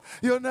stop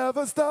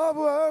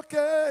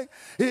working.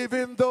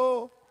 Even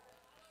though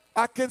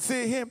I can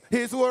see him,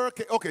 he's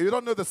working. Okay, you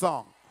don't know the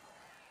song.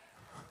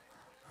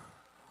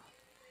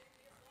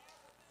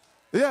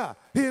 Yeah,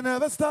 he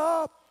never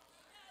stopped.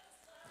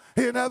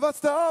 He never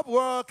stopped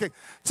working.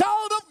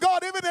 Child of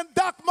God, even in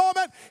that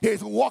moment,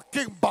 he's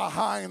walking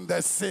behind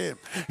the scene.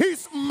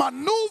 He's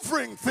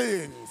maneuvering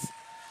things.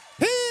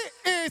 He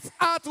is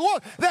at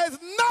work. There's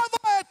never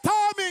a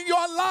time in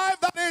your life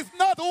that is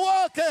not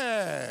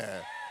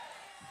working.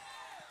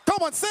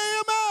 Come on, say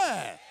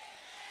amen.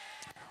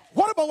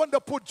 What about when they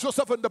put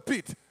Joseph in the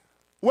pit?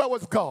 Where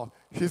was God?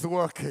 He's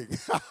working.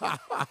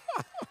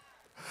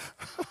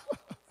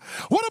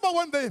 What about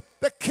when they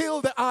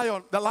killed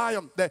the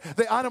lion,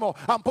 the animal,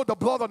 and put the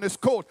blood on his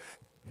coat?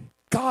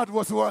 God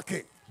was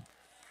working.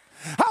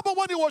 How about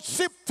when he was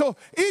shipped to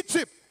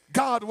Egypt?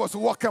 God was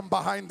walking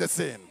behind the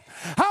scene.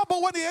 How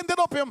about when he ended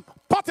up in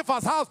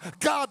Potiphar's house?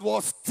 God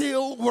was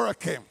still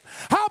working.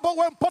 How about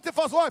when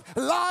Potiphar's wife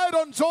lied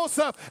on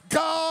Joseph?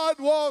 God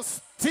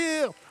was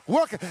still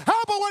working.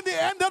 How about when he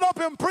ended up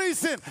in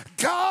prison?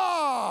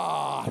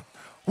 God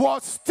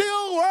was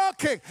still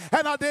working.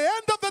 And at the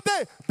end of the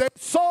day, they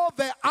saw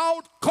the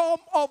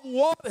outcome of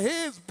what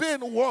he's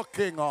been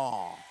working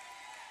on.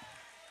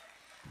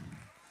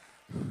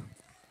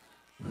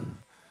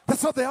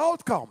 That's not the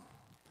outcome.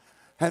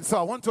 And so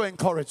I want to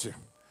encourage you.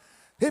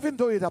 Even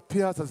though it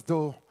appears as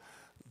though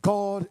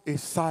God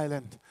is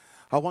silent,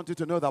 I want you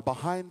to know that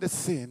behind the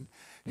scene,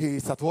 he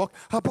is at work.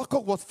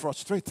 Habakkuk was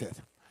frustrated.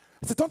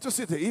 He said, don't you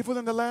see the evil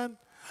in the land?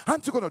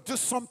 Aren't you going to do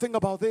something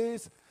about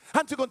this?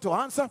 Aren't you going to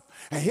answer?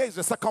 And here's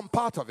the second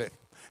part of it.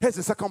 Here's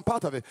the second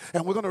part of it.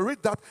 And we're going to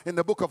read that in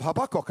the book of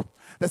Habakkuk.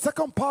 The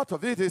second part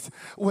of it is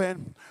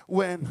when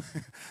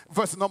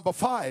verse number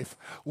 5,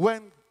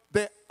 when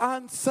the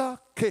answer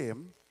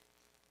came,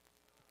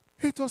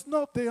 it was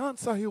not the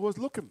answer he was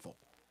looking for.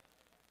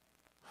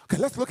 Okay,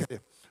 let's look at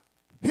it.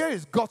 Here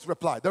is God's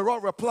reply. The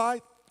Lord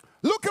replied,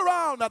 look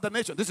around at the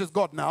nation. This is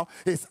God now.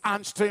 He's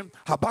answering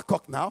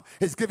Habakkuk now.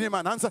 He's giving him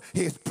an answer.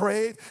 He's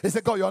prayed. He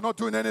said, God, you're not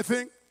doing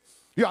anything.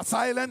 You are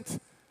silent.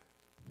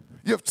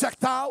 You've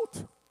checked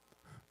out.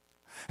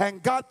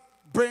 And God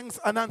brings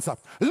an answer.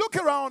 Look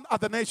around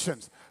at the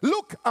nations.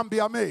 Look and be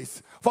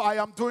amazed. For I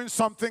am doing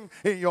something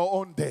in your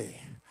own day.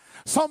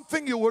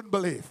 Something you wouldn't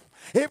believe.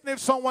 Even if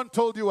someone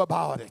told you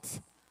about it.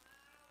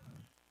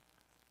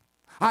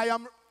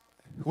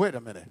 Wait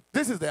a minute.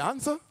 This is the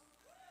answer?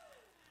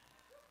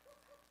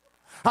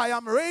 I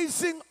am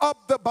raising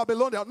up the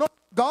Babylonian. No,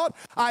 God,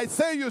 I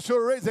say you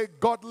should raise a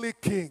godly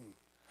king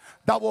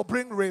that will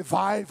bring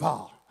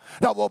revival,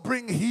 that will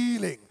bring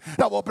healing,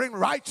 that will bring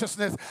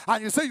righteousness.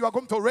 And you say you are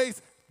going to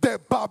raise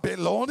the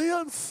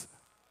Babylonians?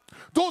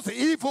 Those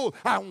evil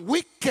and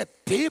wicked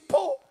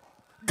people?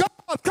 God,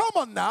 come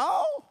on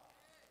now.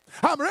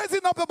 I'm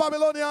raising up the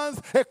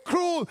Babylonians, a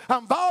cruel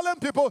and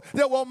violent people.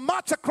 They will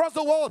march across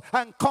the world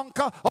and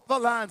conquer other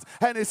lands.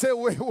 And he said,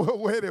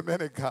 wait a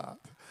minute, God.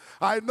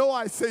 I know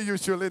I say you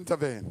should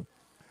intervene,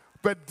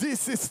 but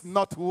this is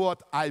not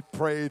what I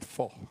prayed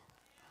for.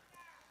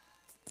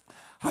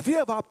 Have you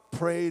ever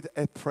prayed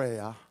a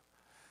prayer,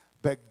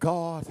 but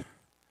God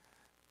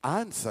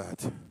answered,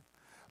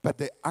 but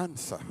the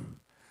answer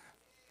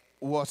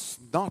was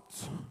not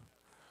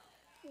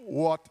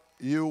what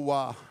you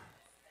were?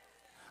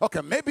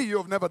 Okay, maybe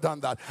you've never done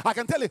that. I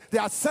can tell you,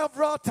 there are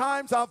several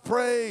times I've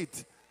prayed,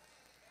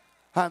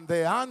 and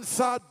the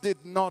answer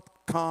did not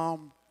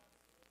come.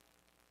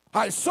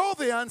 I saw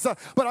the answer,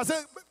 but I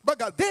said, but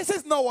God, this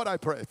is not what I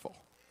prayed for.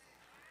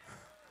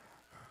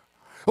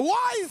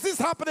 Why is this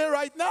happening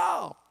right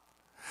now?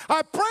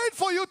 I prayed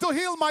for you to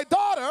heal my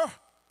daughter,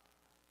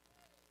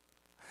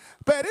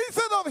 but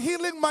instead of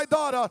healing my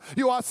daughter,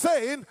 you are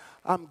saying,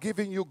 I'm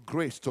giving you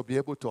grace to be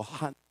able to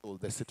handle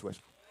the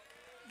situation.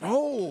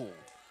 No.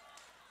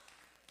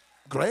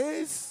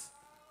 Grace?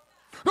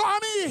 No, I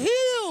mean,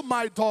 heal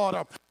my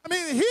daughter. I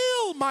mean,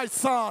 heal my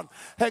son.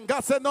 And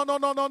God said, no.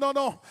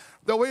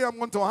 The way I'm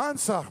going to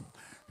answer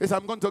is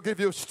I'm going to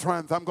give you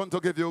strength. I'm going to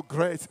give you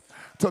grace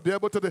to be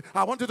able to do.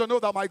 I want you to know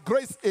that my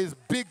grace is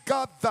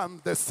bigger than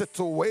the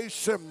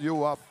situation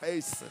you are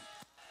facing.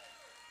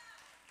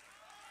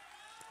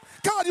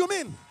 God, you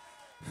mean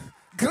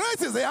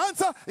grace is the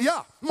answer?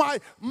 Yeah.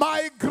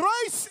 My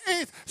grace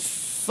is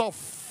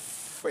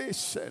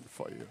sufficient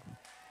for you.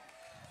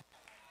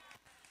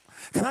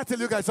 Can I tell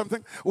you guys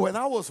something? When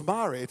I was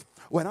married,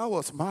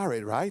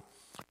 right?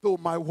 So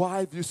my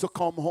wife used to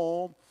come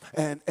home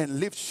and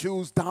lift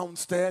shoes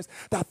downstairs.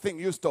 That thing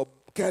used to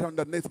get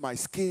underneath my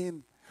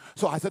skin.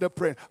 So I started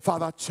praying,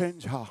 Father,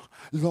 change her.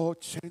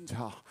 Lord, change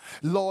her.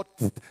 Lord,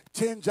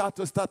 change her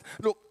to start.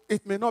 Look,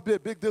 it may not be a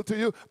big deal to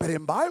you, but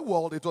in my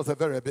world, it was a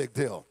very big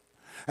deal.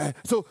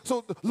 So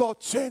Lord,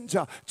 change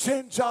her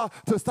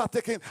to start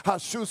taking her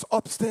shoes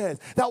upstairs.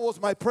 That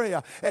was my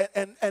prayer.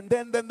 And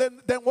then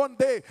one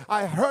day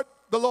I heard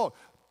the Lord.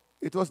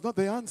 It was not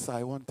the answer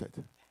I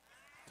wanted.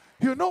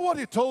 You know what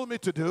he told me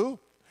to do?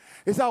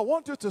 He said, I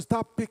want you to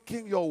start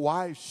picking your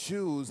wife's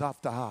shoes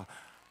after her.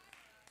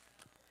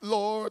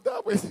 Lord,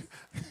 that was...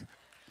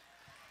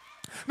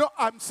 No,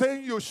 I'm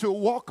saying you should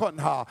walk on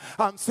her.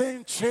 I'm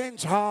saying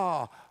change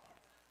her.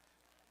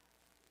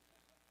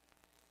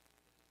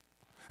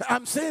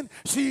 I'm saying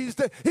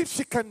if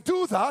she can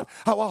do that,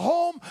 our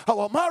home,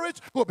 our marriage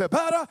will be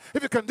better.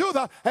 If you can do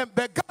that.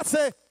 But God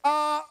said,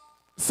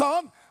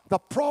 son, the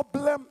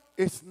problem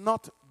is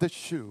not the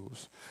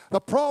shoes. The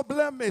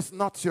problem is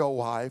not your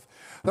wife.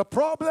 The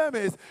problem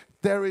is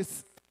there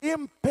is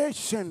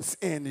impatience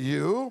in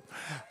you.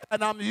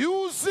 And I'm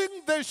using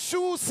the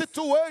shoe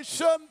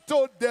situation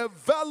to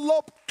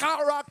develop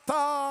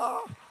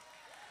character.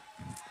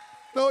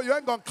 No, you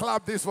ain't going to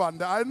clap this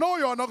one. I know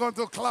you're not going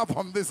to clap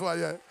on this one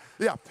yet.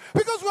 Yeah,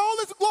 because we're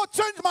always, Lord,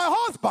 change my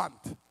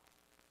husband.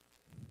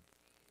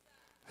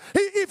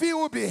 If he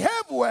will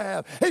behave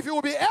well, if he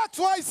will be X,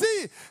 Y,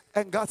 Z.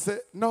 And God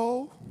said,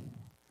 no.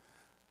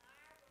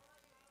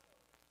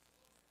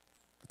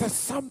 There's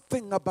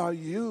something about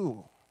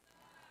you.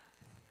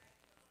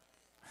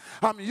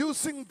 I'm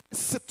using this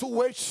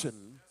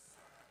situation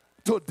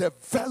to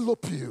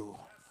develop you.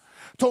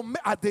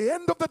 At the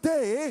end of the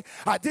day,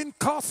 I didn't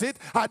cause it,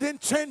 I didn't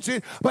change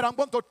it, but I'm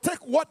going to take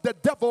what the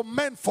devil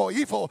meant for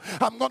evil.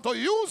 I'm going to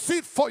use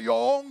it for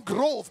your own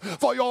growth,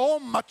 for your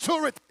own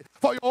maturity,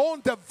 for your own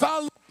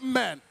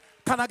development.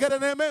 Can I get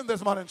an amen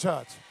this morning,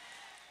 church?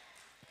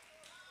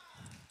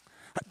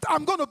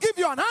 I'm going to give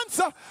you an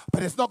answer,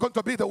 but it's not going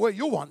to be the way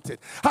you want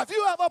it. Have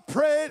you ever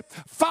prayed,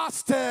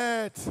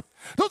 fasted?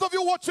 Those of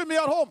you watching me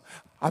at home,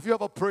 have you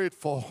ever prayed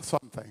for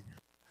something?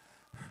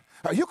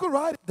 You could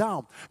write it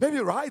down. Maybe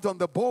write on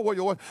the board where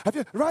you want.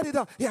 Write it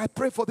down. Yeah, I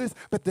pray for this,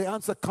 but the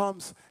answer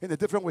comes in a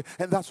different way.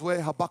 And that's where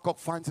Habakkuk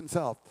finds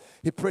himself.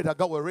 He prayed that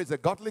God will raise a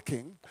godly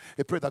king.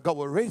 He prayed that God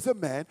will raise a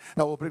man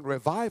that will bring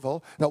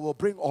revival, that will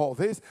bring all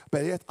this.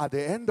 But yet, at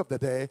the end of the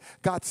day,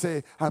 God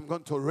said, I'm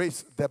going to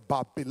raise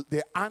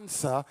the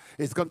answer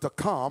is going to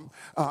come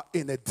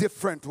in a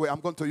different way. I'm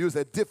going to use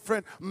a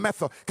different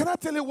method. Can I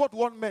tell you what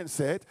one man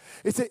said?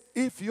 He said,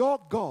 if your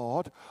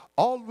God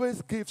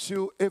always gives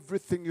you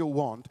everything you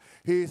want,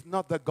 he is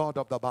not the God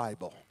of the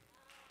Bible.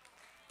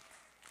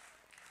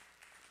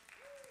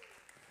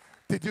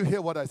 Did you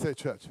hear what I said,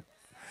 church?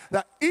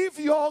 That if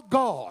your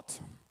God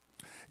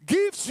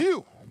gives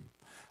you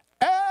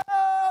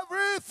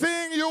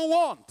everything you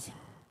want,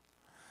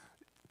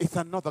 it's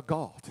another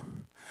God.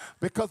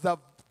 Because the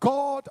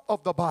God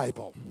of the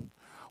Bible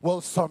will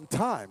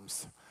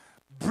sometimes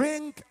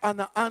bring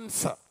an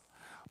answer,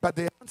 but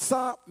the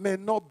answer may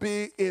not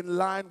be in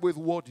line with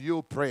what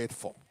you prayed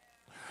for.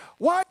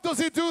 Why does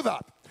he do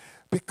that?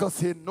 Because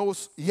he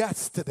knows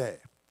yesterday.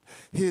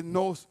 He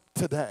knows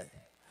today.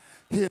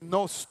 He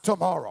knows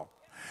tomorrow.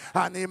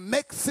 And he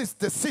makes his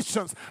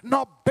decisions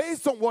not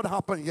based on what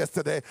happened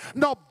yesterday,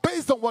 not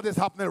based on what is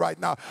happening right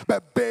now,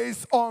 but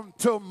based on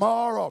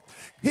tomorrow.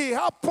 He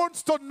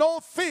happens to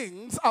know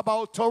things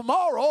about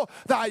tomorrow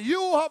that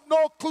you have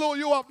no clue,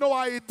 you have no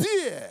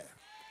idea.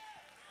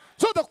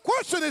 So the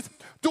question is,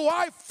 do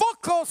I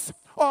focus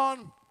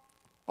on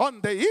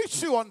the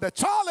issue, on the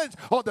challenge,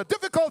 or the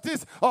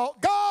difficulties? Oh,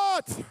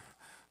 God,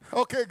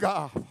 okay,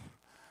 God,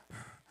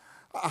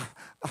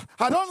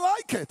 I don't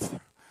like it.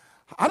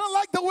 I don't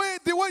like the way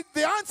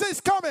the answer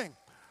is coming,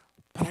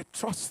 but I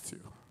trust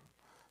you.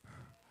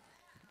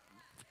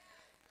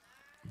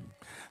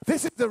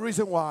 This is the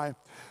reason why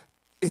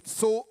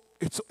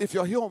if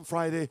you're here on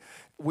Friday,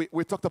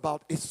 we talked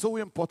about it's so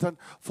important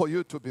for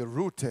you to be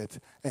rooted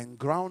and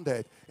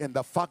grounded in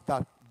the fact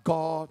that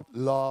God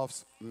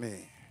loves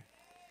me.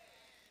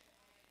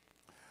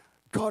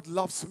 God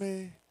loves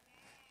me.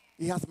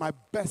 He has my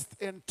best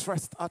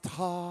interest at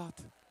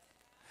heart.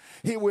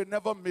 He will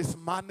never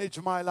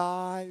mismanage my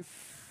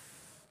life.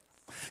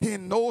 He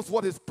knows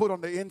what is put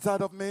on the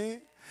inside of me.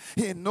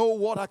 He knows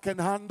what I can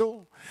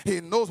handle.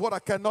 He knows what I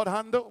cannot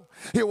handle.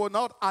 He will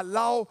not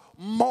allow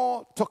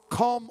more to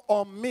come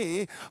on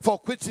me for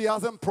which he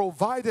hasn't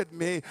provided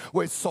me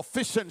with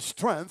sufficient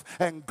strength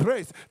and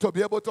grace to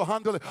be able to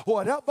handle it.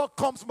 Whatever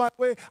comes my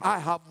way, I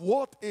have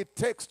what it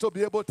takes to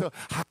be able to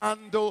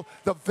handle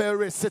the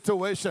very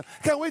situation.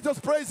 Can we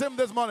just praise him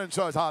this morning,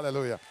 church?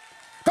 Hallelujah.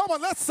 Come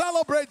on, let's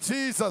celebrate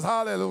Jesus.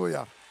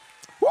 Hallelujah.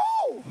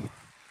 Woo!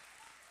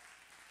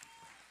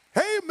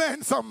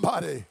 Amen,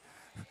 somebody.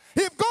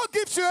 If God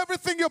gives you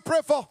everything you pray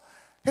for,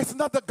 it's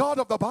not the God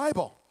of the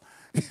Bible.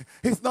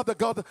 He's not the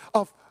God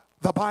of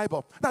the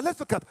Bible. Now let's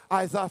look at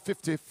Isaiah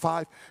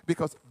 55,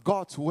 because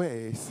God's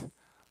ways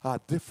are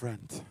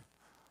different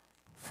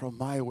from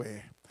my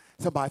way.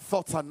 So my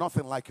thoughts are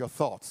nothing like your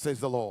thoughts, says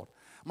the Lord.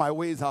 My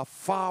ways are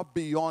far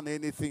beyond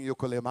anything you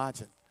could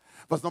imagine.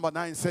 Verse number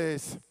 9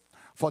 says,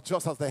 for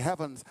just as the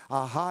heavens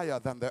are higher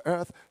than the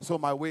earth, so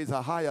my ways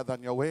are higher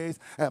than your ways,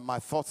 and my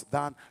thoughts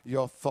than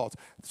your thoughts.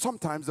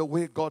 Sometimes the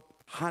way God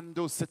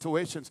handles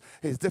situations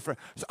is different.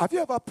 So have you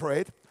ever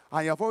prayed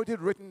and you have already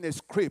written a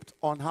script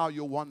on how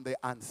you want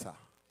the answer?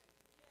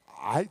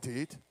 I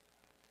did.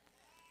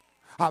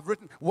 I've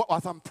written,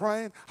 as I'm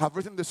praying, I've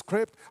written the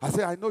script. I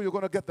say, I know you're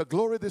going to get the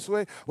glory this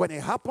way. When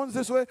it happens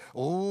this way,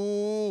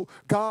 oh,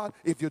 God,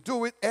 if you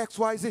do it X,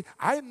 Y, Z,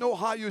 I know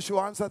how you should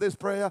answer this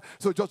prayer,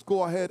 so just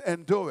go ahead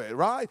and do it,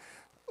 right?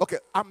 Okay,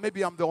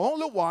 maybe I'm the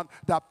only one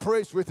that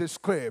prays with a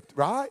script,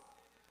 right?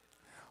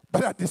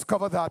 But I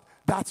discovered that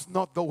that's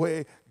not the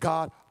way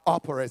God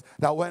operates.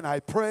 That when I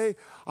pray,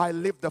 I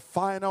leave the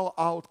final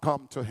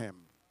outcome to Him.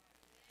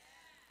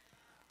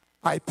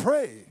 I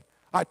pray,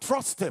 I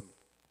trust Him.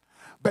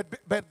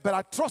 But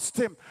I trust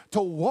Him to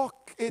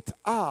work it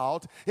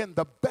out in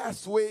the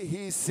best way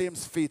He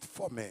seems fit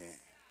for me.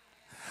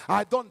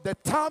 I don't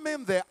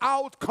determine the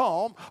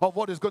outcome of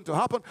what is going to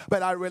happen,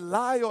 but I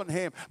rely on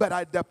Him, but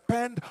I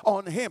depend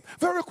on Him.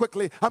 Very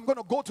quickly, I'm going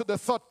to go to the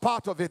third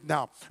part of it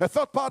now. The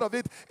third part of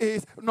it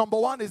is, number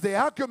one is the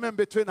argument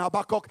between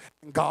Habakkuk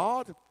and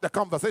God, the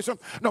conversation.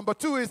 Number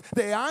two is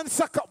the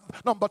answer.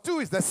 Number two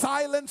is the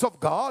silence of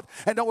God.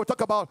 And then we'll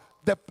talk about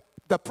the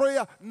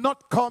prayer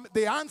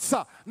the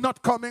answer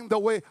not coming the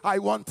way I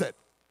wanted.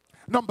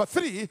 Number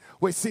three,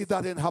 we see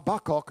that in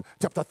Habakkuk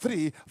chapter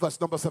 3,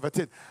 verse number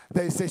 17.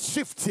 There is a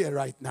shift here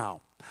right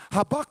now.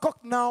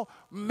 Habakkuk now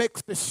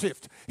makes the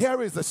shift. Here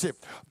is the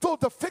shift. Though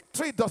the fig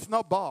tree does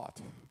not bud.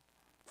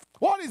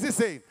 What is he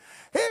saying?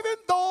 Even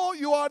though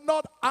you are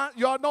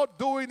not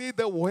doing it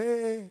the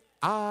way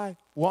I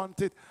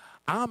want it,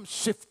 I'm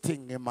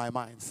shifting in my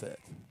mindset.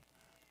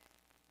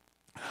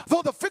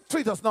 Though the fig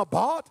tree does not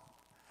bud,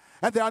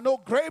 and there are no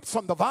grapes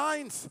from the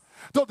vines,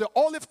 though the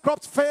olive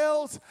crops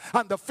fails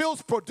and the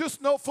fields produce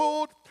no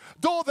food,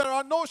 though there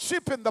are no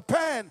sheep in the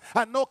pen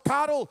and no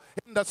cattle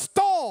in the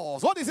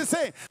stalls. What is he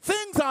saying?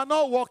 Things are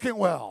not working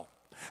well.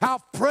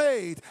 I've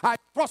prayed, I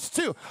trust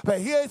you, but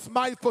here's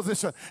my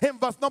position. In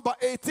verse number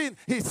 18,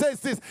 he says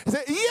this. He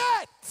says,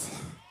 yet,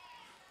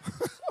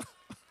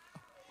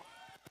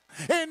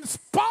 in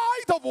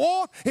spite of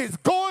what is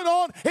going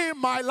on in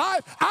my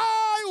life,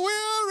 I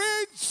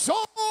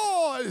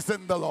will rejoice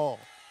in the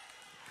Lord.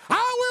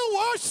 I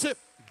will worship.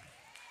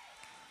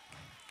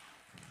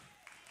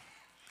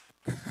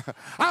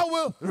 I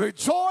will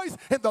rejoice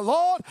in the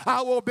Lord.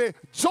 I will be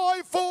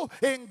joyful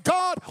in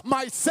God,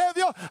 my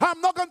Savior.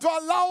 I'm not going to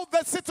allow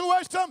the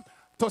situation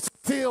to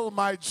steal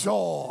my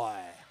joy.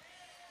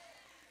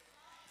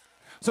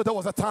 So there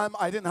was a time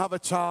I didn't have a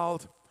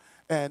child,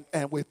 and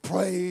we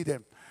prayed,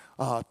 and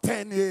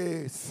 10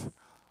 years.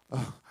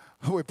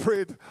 We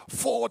prayed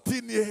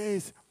 14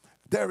 years.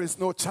 There is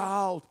no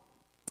child.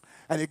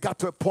 And it got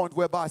to a point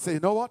whereby I said, you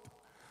know what?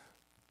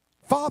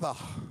 Father,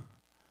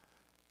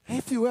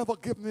 if you ever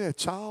give me a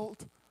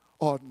child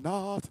or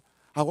not,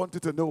 I want you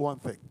to know one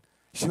thing.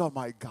 You're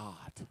my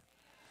God.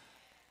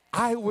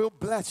 I will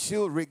bless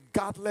you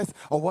regardless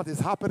of what is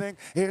happening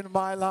in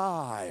my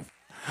life.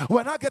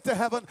 When I get to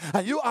heaven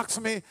and you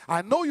ask me,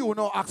 I know you will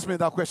not ask me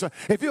that question.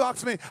 If you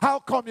ask me, how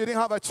come you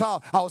didn't have a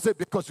child? I will say,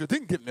 because you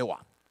didn't give me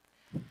one.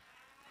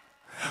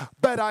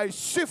 But I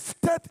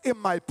shifted in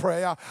my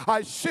prayer,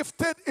 I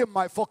shifted in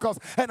my focus,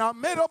 and I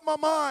made up my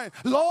mind,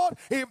 Lord,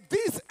 if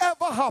this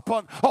ever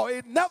happens or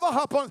it never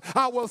happens,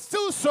 I will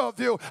still serve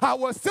you, I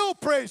will still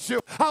praise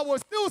you, I will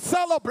still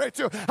celebrate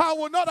you. I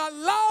will not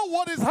allow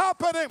what is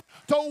happening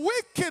to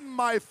weaken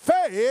my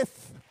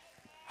faith.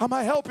 Am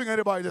I helping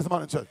anybody this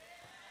morning, church?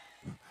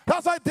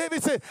 That's why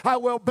David said, I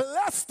will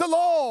bless the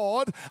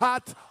Lord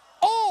at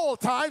all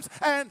times,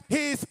 and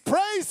His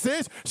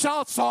praises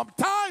shall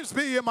sometimes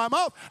be in my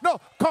mouth. No,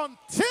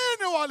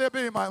 continually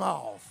be in my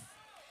mouth.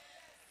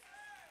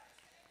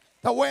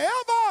 Now, wherever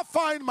I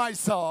find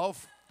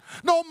myself,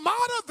 no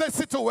matter the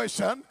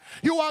situation,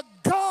 you are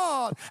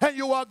God, and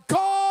you are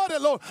God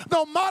alone.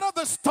 No matter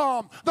the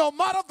storm, no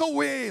matter the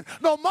wind,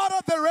 no matter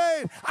the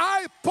rain,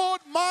 I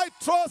put my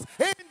trust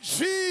in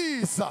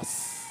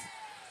Jesus.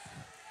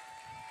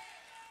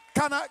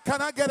 Can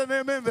I get an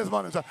amen this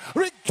morning, sir?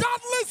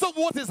 Regardless of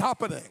what is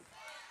happening,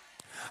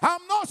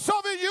 I'm not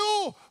serving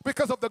you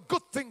because of the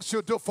good things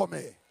you do for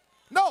me.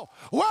 No,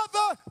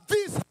 whether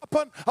this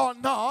happen or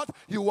not,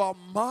 you are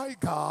my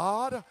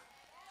God.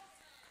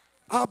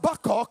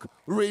 Habakkuk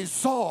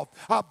resolved.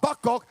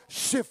 Habakkuk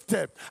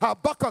shifted.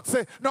 Habakkuk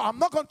said, no, I'm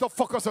not going to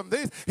focus on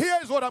this.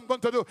 Here's what I'm going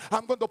to do.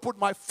 I'm going to put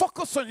my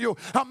focus on you.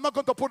 I'm not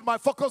going to put my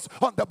focus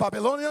on the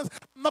Babylonians.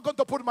 I'm not going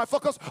to put my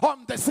focus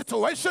on the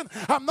situation.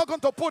 I'm not going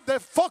to put the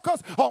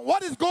focus on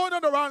what is going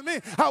on around me.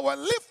 I will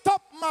lift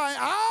up my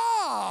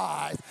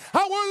eyes.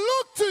 I will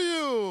look to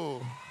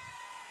you.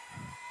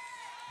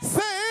 Say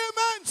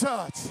amen,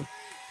 church.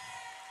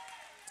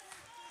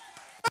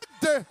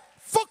 The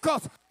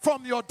focus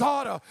from your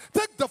daughter.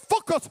 Take the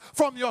focus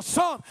from your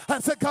son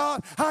and say,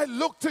 God, I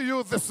look to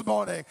you this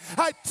morning.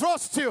 I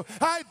trust you.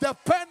 I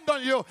depend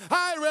on you.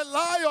 I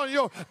rely on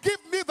you. Give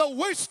me the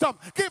wisdom.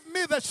 Give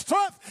me the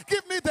strength.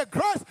 Give me the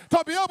grace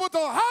to be able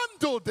to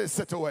handle this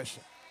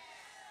situation.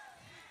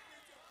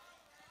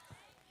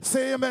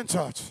 Say amen,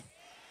 church.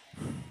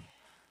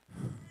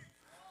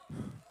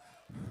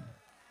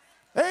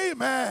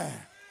 Amen.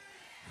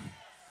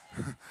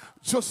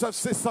 Joseph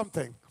says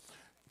something.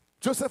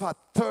 Joseph had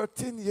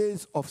 13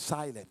 years of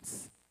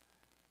silence.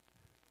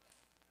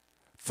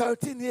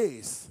 13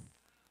 years.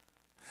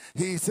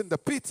 He's in the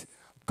pit.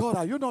 God,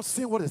 are you not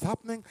seeing what is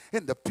happening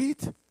in the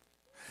pit?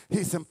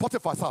 He's in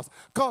Potiphar's house.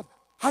 God,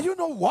 are you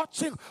not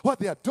watching what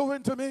they are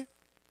doing to me?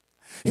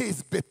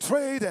 He's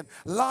betrayed and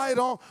lied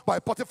on by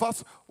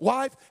Potiphar's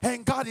wife,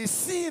 and God is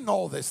seeing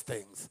all these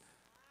things.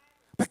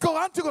 But God,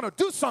 aren't you going to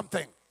do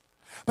something?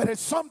 But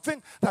it's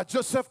something that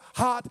Joseph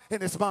had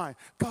in his mind.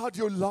 God,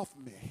 you love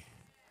me.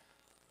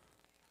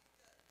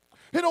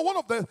 You know, one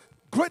of the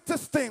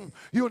greatest things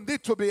you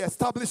need to be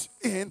established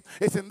in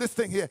is in this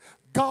thing here.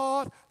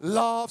 God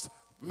loves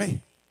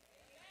me.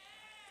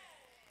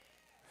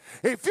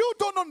 If you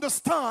don't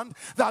understand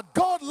that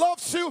God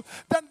loves you,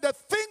 then the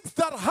things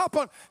that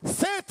happen,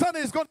 Satan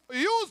is going to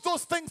use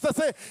those things to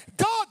say,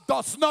 God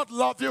does not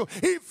love you.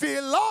 If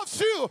he loves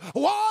you,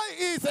 why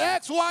is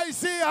X, Y,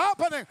 Z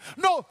happening?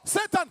 No,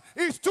 Satan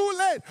is too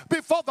late.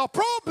 Before the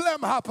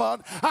problem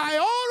happened, I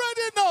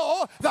already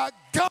know that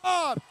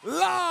God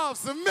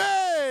loves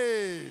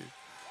me.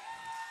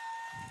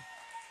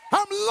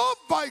 I'm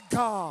loved by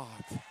God.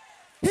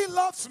 He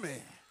loves me.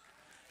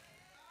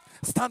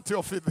 Stand to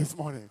your feet this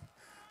morning.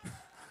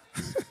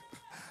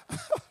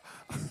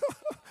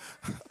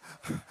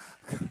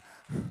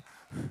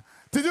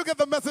 Did you get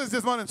the message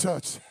this morning,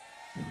 church?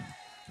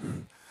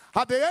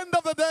 At the end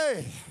of the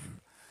day,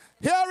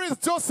 here is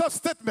Joseph's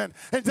statement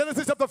in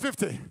Genesis chapter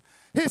 50.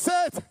 He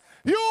said,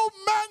 you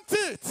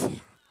meant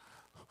it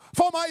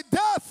for my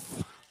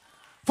death,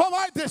 for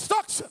my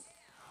destruction,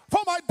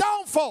 for my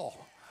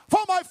downfall, for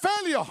my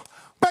failure,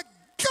 but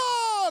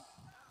God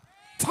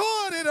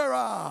turned it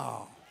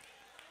around.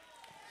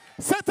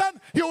 Satan,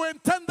 you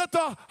intended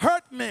to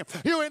hurt me.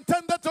 You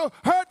intended to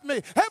hurt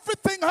me.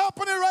 Everything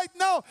happening right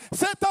now,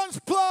 Satan's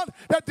plan,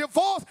 the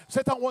divorce,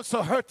 Satan wants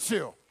to hurt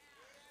you.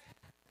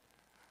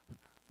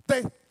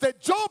 The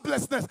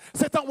joblessness,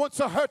 Satan wants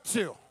to hurt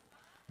you.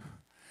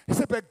 He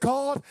said, but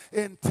God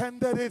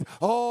intended it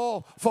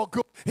all for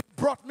good. He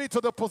brought me to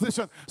the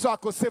position so I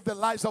could save the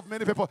lives of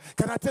many people.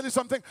 Can I tell you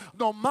something?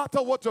 No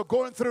matter what you're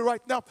going through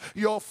right now,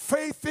 your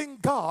faith in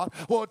God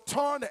will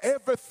turn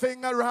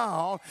everything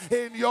around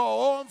in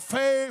your own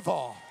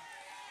favor.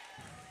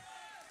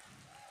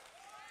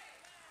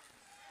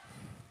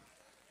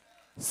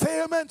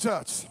 Say amen,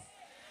 church.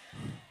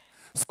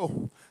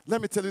 So,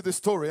 let me tell you this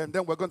story and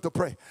then we're going to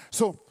pray.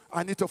 So,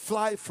 I need to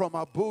fly from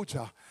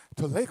Abuja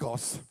to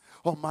Lagos.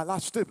 On my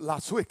last trip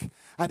last week,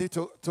 I need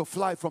to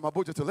fly from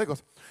Abuja to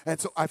Lagos. And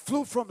so I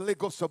flew from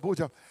Lagos to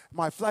Abuja.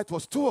 My flight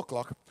was 2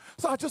 o'clock.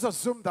 So I just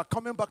assumed that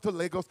coming back to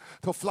Lagos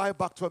to fly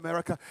back to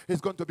America is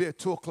going to be a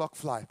 2 o'clock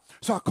flight.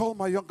 So I called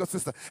my younger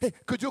sister. Hey,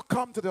 could you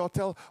come to the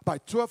hotel by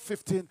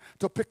 12:15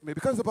 to pick me?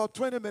 Because it's about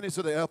 20 minutes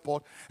to the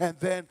airport. And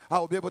then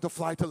I'll be able to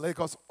fly to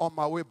Lagos on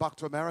my way back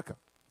to America.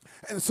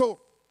 And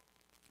so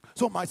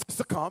my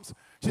sister comes.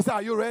 She said,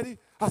 are you ready?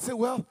 I said,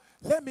 well,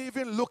 let me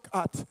even look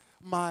at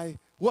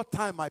what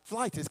time my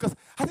flight is, because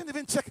I didn't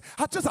even check.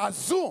 I just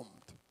assumed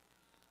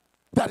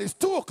that it's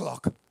 2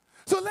 o'clock.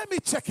 So let me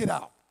check it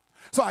out.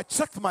 So I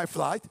checked my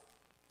flight.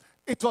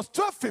 It was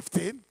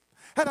 12:15,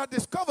 and I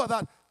discovered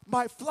that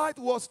my flight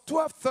was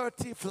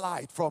 12:30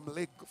 flight from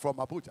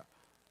Abuja.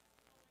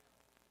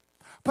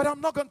 But I'm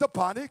not going to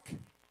panic,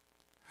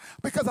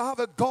 because I have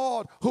a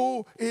God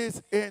who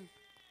is in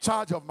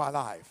charge of my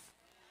life,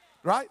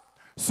 right?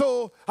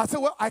 So I said,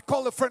 well, I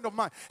called a friend of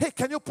mine. Hey,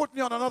 can you put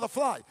me on another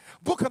flight?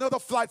 Book another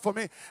flight for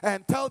me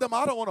and tell them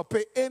I don't want to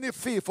pay any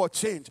fee for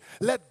change.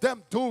 Let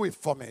them do it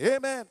for me.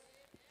 Amen.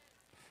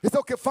 He said,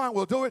 okay, fine,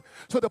 we'll do it.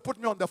 So they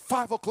put me on the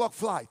 5 o'clock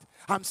flight.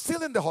 I'm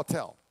still in the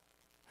hotel.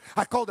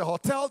 I called the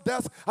hotel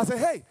desk. I said,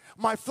 hey,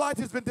 my flight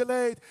has been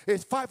delayed.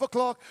 It's 5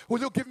 o'clock.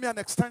 Will you give me an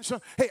extension?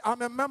 Hey,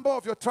 I'm a member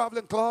of your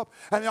traveling club,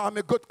 and I'm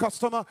a good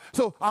customer,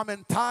 so I'm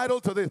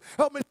entitled to this.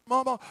 Help me,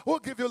 Momoh. We'll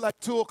give you like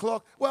 2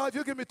 o'clock. Well, if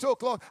you give me 2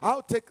 o'clock,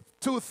 I'll take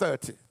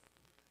 2:30.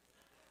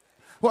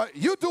 Well,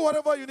 you do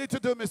whatever you need to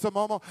do, Mr.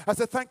 Momoh. I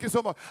said, thank you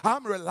so much.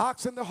 I'm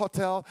relaxed in the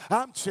hotel.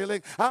 I'm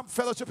chilling. I'm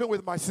fellowshipping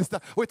with my sister.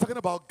 We're talking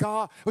about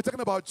God. We're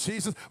talking about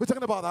Jesus. We're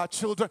talking about our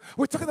children.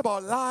 We're talking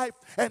about life.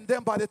 And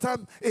then by the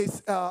time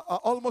it's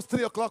almost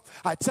 3 o'clock,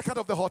 I check out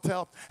of the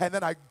hotel, and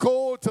then I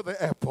go to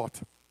the airport.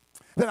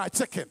 Then I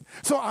check in.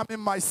 So I'm in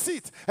my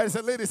seat, and there's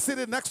a lady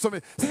sitting next to me.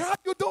 I say, how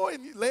you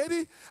doing,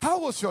 lady? How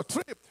was your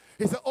trip?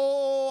 He said,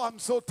 oh, I'm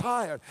so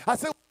tired. I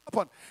said, what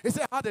happened? He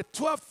said, I had a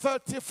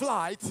 12:30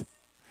 flight.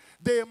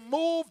 They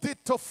moved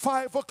it to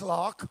 5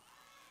 o'clock.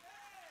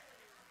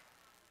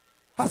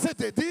 I said,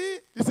 they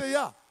did? He said,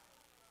 yeah.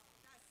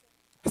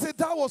 I said,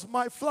 that was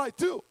my flight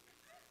too.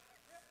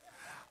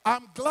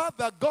 I'm glad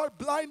that God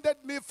blinded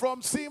me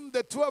from seeing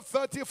the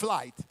 12:30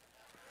 flight.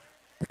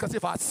 Because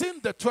if I'd seen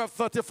the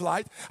 12:30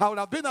 flight, I would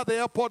have been at the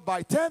airport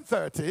by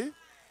 10:30.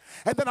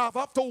 And then I'd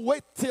have to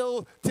wait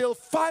till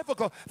 5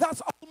 o'clock.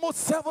 That's almost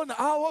 7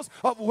 hours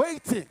of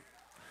waiting.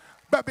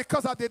 But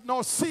because I did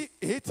not see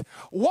it,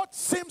 what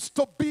seems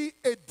to be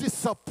a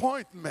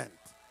disappointment,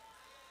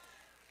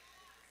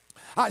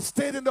 I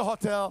stayed in the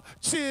hotel,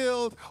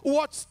 chilled,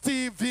 watched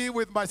TV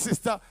with my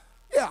sister.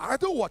 Yeah, I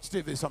do watch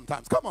TV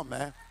sometimes. Come on,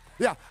 man.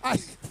 Yeah, I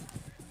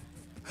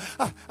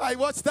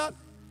watched that,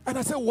 and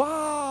I said,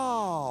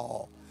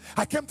 wow.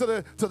 I came to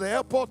the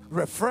airport,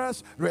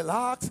 refreshed,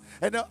 relaxed,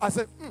 and I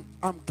said,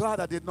 I'm glad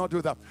I did not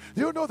do that.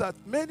 You know that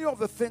many of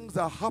the things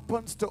that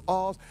happens to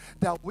us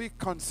that we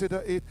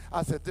consider it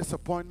as a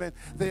disappointment,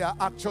 they are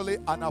actually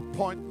an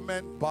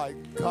appointment by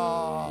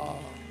God.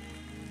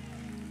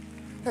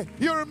 Hey,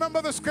 you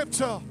remember the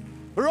scripture,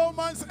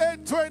 Romans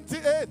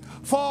 8:28,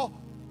 for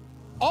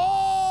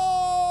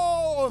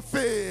all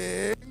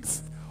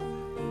things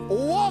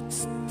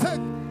works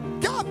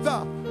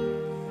together.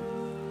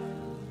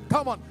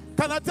 Come on.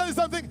 Can I tell you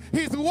something?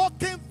 He's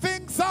working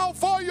things out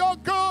for your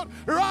good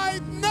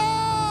right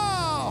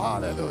now.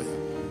 Hallelujah.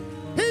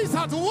 He's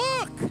at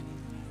work.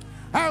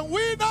 And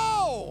we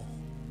know,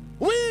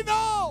 we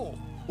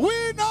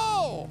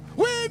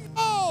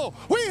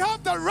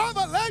have the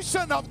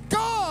revelation of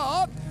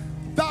God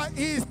that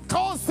is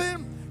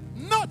causing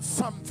not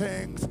some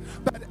things,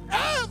 but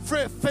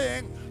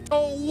everything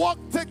to work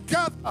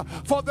together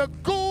for the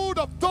good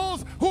of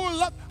those who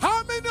love.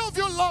 How many of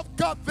you love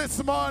God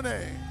this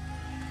morning?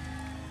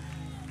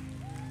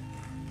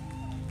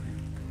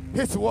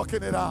 He's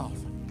working it out.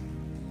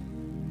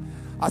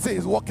 I say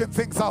he's working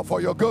things out for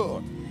your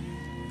good.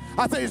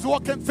 I say he's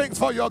working things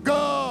for your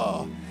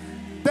good.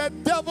 The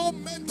devil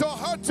meant to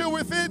hurt you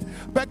with it,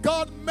 but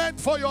God meant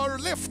for your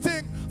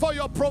lifting, for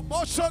your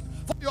promotion,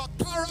 for your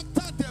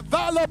character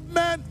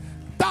development.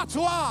 That's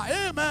why,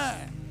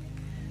 amen.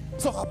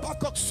 So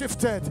Habakkuk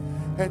shifted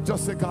and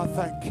just said, God,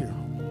 thank you.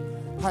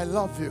 I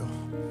love you.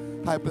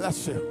 I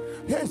bless you.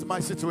 Here's my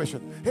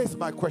situation. Here's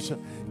my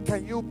question.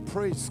 Can you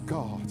praise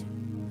God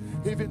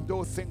even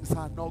though things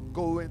are not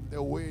going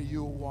the way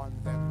you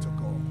want them to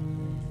go?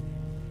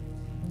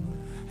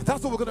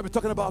 That's what we're going to be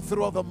talking about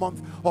throughout the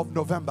month of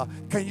November.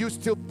 Can you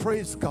still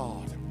praise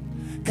God?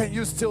 Can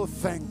you still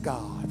thank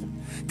God?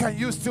 Can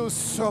you still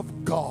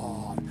serve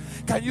God?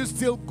 Can you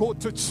still go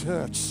to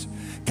church?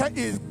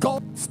 Is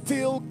God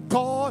still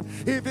God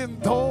even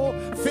though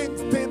things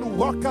didn't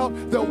work out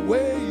the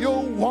way you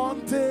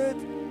wanted?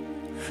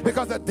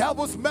 Because the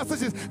devil's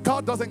message is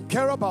God doesn't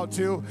care about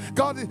you.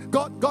 God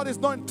is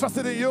not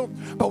interested in you.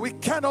 But we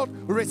cannot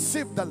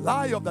receive the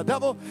lie of the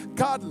devil.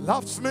 God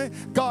loves me.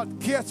 God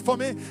cares for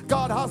me.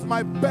 God has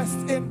my best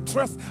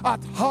interest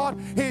at heart.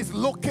 He's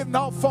looking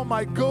out for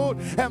my good.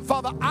 And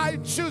Father, I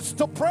choose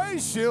to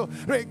praise you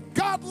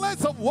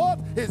regardless of what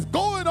is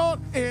going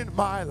on in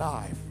my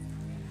life.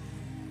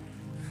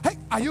 Hey,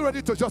 are you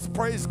ready to just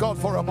praise God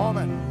for a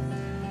moment?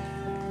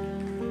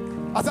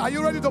 I said, are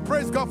you ready to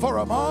praise God for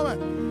a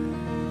moment?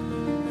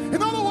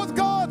 In other words,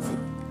 God,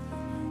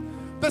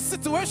 the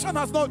situation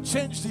has not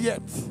changed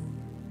yet.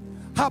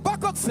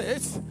 Habakkuk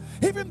says,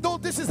 even though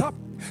this is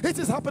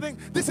happening,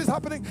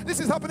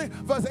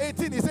 verse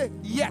 18, he said,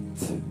 yet.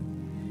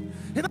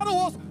 In other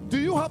words, do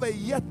you have a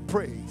yet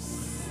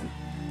praise?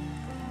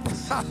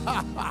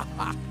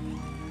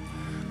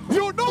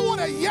 You know what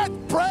a yet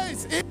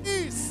praise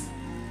is?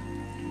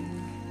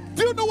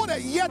 Do you know what a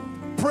yet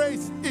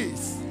praise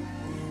is?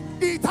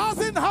 It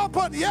hasn't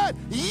happened yet.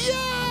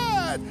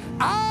 Yet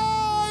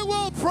I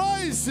will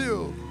praise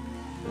you.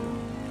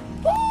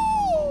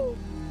 Woo!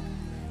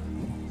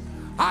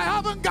 I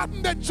haven't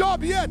gotten the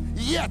job yet.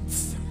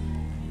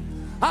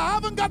 I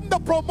haven't gotten the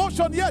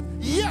promotion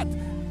yet.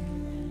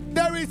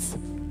 There is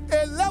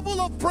a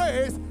level of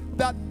praise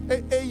that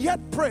a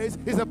yet praise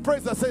is a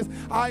praise that says,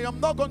 I am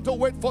not going to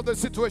wait for the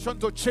situation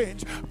to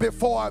change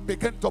before I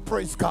begin to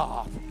praise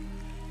God.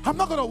 I'm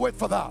not going to wait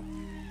for that.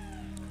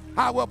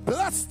 I will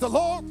bless the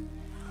Lord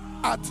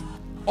at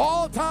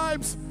all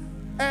times,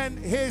 and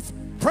his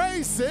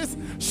praises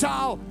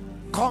shall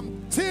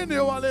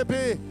continually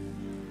be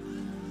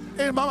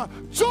in my mouth.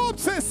 Job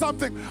says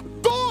something,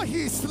 though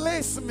he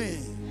slays me,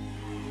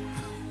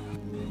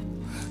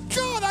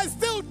 God, I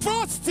still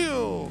trust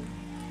you.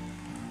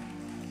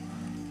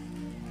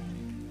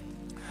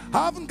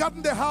 I haven't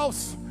gotten the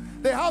house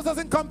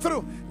hasn't come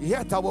through,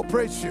 yet I will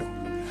praise you.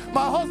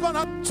 My husband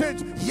hasn't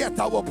changed, yet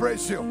I will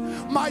praise you.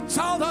 My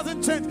child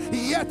hasn't changed,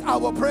 yet I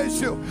will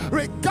praise you.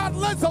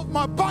 Regardless of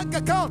my bank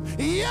account,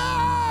 yet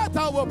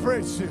I will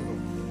praise you.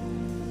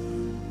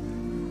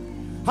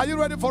 Are you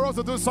ready for us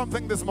to do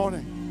something this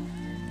morning?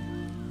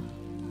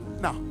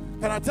 Now,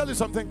 can I tell you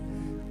something?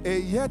 A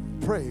yet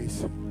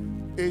praise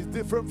is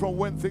different from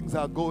when things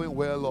are going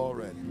well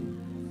already.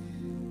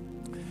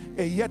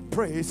 A yet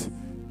praise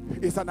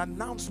is an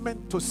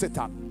announcement to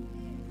Satan.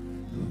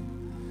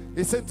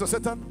 He's saying to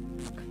Satan,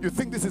 you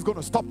think this is going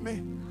to stop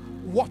me?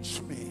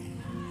 Watch me.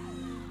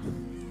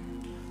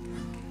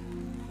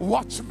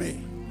 Watch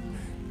me.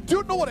 Do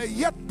you know what a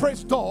yet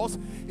praise does?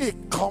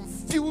 It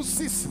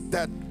confuses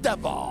the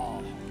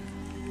devil.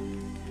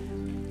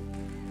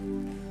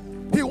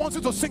 He wants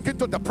you to sink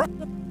into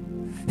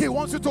depression. He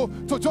wants you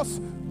to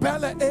just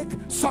belly ache,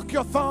 suck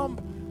your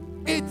thumb,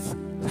 eat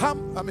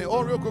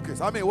Oreo cookies,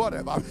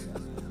 whatever.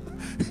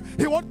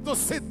 He wants to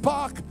sit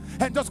back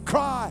and just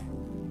cry.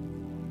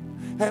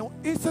 And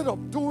instead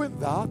of doing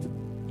that,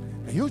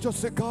 you just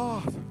say,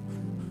 God,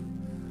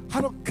 I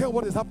don't care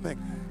what is happening.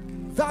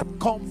 That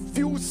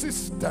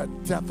confuses the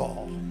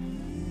devil.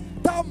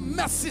 That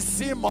messes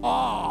him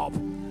up.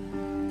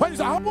 When you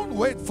say, I won't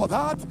wait for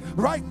that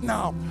right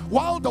now.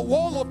 While the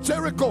wall of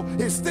Jericho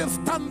is still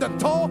standing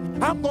tall,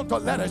 I'm going to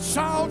let it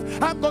shout.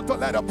 I'm going to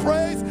let it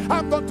praise.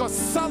 I'm going to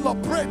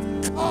celebrate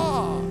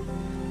God.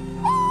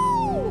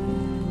 Woo!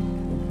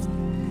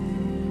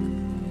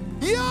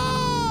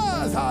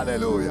 Yes,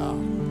 hallelujah.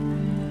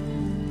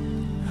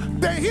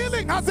 The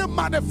healing hasn't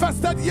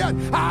manifested yet.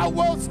 I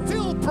will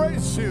still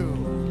praise you.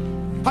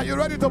 Are you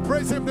ready to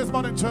praise him this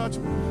morning, church?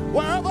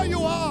 Wherever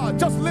you are,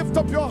 just lift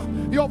up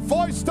your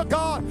voice to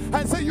God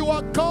and say, you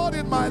are God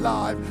in my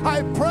life.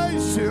 I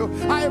praise you.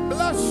 I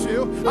bless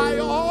you. I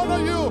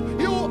honor you.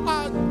 You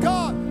are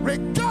God,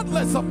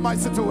 regardless of my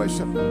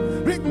situation,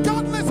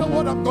 regardless of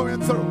what I'm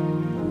going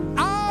through.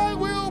 I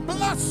will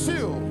bless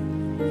you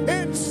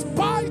in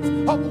spite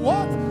of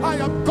what I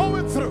am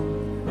going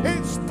through,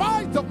 in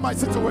spite of my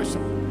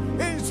situation,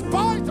 in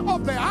spite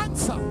of the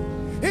answer.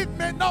 It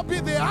may not be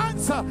the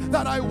answer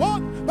that I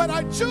want, but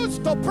I choose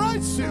to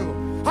praise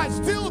you. I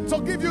still to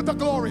give you the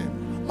glory.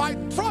 My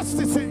trust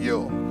is in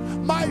you.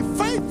 My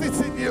faith is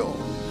in you.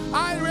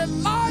 I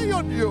rely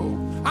on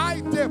you.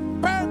 I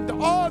depend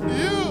on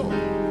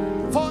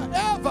you.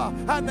 Forever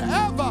and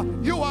ever,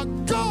 you are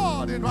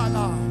God in my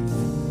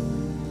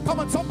life.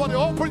 Come on, somebody,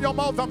 open your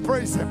mouth and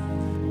praise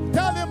him.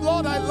 Tell him,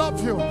 Lord, I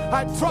love you.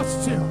 I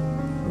trust you.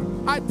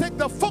 I take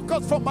the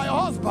focus from my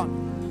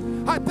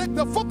husband. I take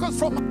the focus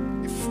from my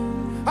wife.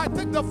 I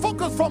take the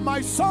focus from my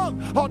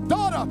son or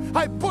daughter.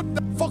 I put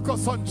the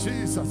focus on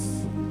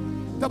Jesus.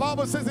 The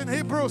Bible says in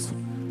Hebrews,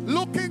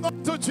 looking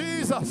unto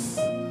Jesus.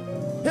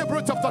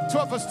 Hebrews chapter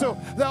 12 verse 2.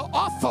 The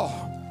author,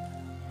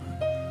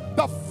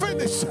 the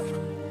finisher,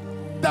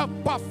 the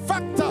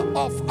perfecter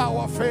of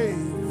our faith.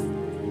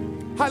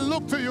 I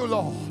look to you,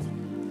 Lord.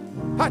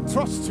 I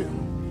trust you.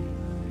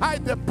 I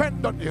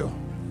depend on you.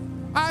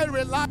 I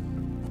rely.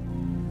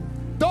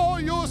 Though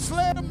you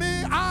slay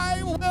me,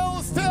 I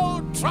will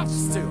still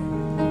trust you.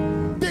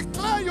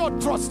 Declare your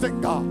trust in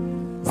God.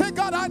 Say,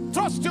 God, I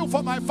trust you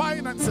for my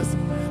finances.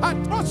 I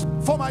trust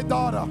you for my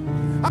daughter.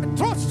 I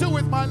trust you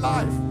with my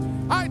life.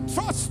 I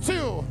trust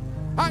you.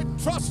 I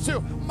trust you.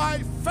 My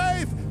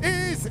faith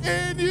is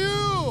in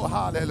you.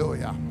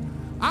 Hallelujah.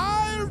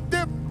 I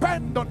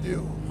depend on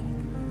you.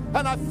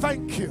 And I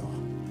thank you.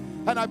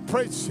 And I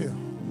praise you.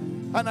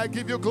 And I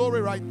give you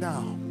glory right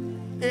now.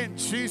 In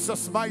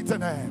Jesus' mighty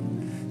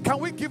name. Can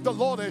we give the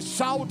Lord a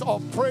shout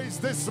of praise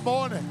this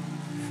morning?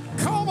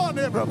 Come on,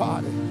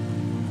 everybody.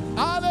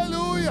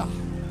 Hallelujah.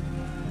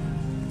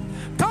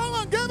 Come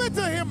on, give it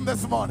to him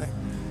this morning.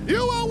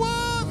 You are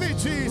worthy,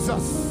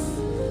 Jesus.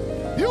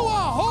 You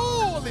are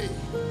holy.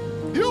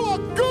 You are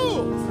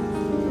good.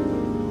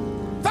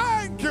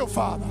 Thank you,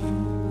 Father.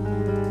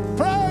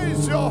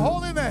 Praise your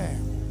holy name.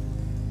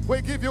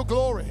 We give you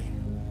glory.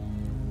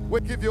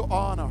 We give you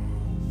honor.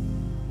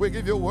 We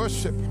give you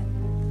worship.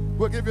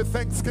 We give you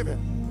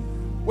thanksgiving.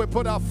 We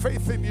put our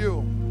faith in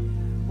you.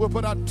 We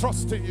put our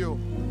trust in you.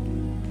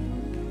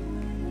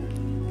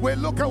 We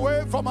look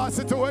away from our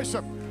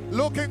situation,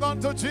 looking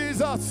unto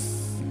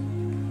Jesus.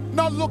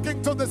 Not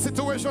looking to the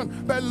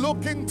situation, but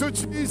looking to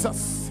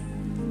Jesus,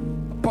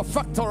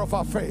 perfecter of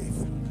our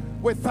faith.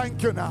 We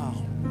thank you now.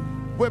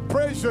 We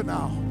praise you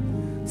now.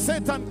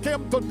 Satan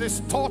came to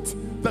distort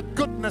the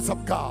goodness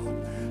of God.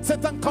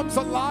 Satan comes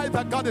to lie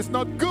that God is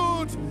not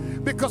good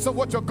because of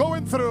what you're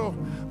going through.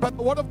 But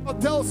the word of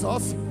God tells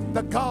us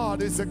that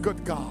God is a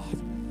good God.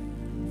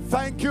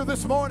 Thank you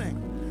this morning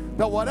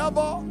that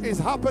whatever is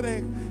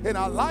happening in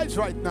our lives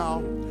right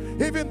now,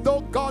 even though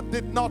God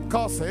did not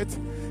cause it,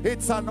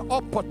 it's an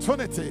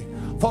opportunity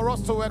for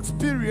us to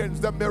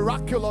experience the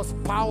miraculous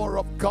power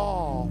of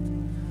God.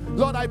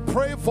 Lord, I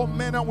pray for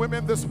men and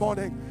women this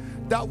morning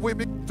that we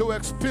begin to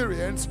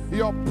experience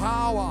your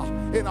power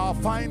in our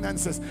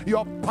finances,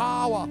 your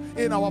power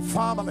in our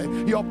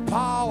family, your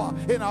power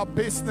in our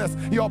business,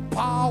 your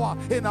power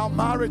in our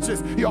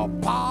marriages, your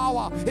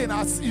power in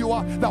us.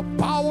 The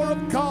power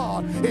of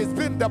God is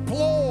being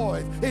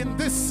deployed in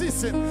this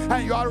season,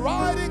 and you are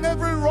righting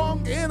every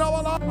wrong in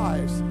our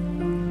lives.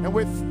 And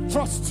we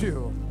trust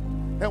you,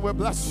 and we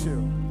bless you,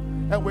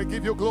 and we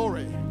give you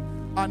glory,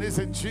 and it's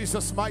in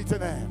Jesus' mighty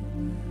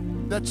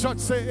name. The church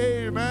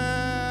say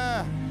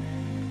amen.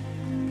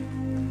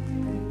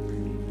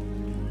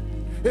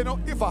 You know,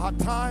 if I had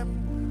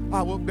time,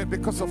 I would,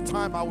 because of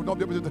time, I would not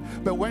be able to do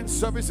it. But when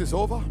service is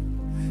over,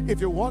 If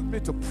you want me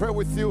to pray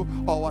with you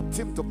or our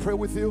team to pray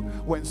with you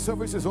when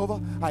service is over,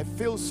 I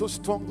feel so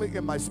strongly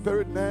in my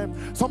spirit,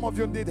 man. Some of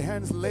you need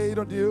hands laid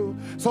on you.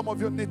 Some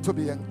of you need to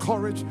be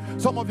encouraged.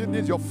 Some of you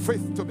need your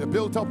faith to be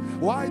built up.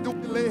 Why do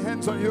we lay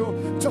hands on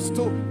you? Just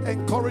to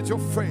encourage your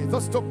faith,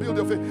 just to build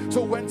your faith.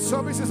 So when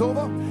service is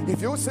over,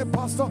 if you say,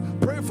 Pastor,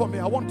 pray for me,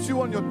 I want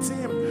you on your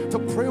team to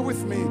pray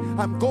with me.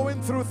 I'm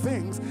going through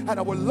things and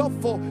I would love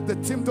for the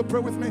team to pray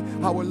with me.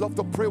 I would love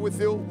to pray with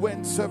you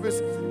when service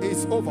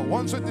is over.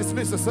 Once we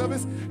dismiss the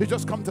service, you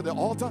just come to the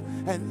altar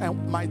and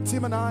my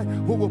team and I,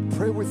 who will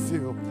pray with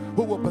you,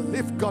 who will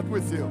believe God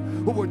with you,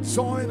 who will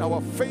join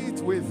our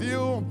faith with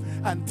you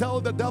and tell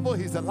the devil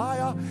he's a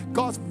liar.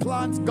 God's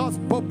plans, God's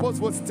purpose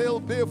will still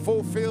be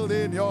fulfilled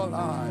in your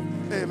life.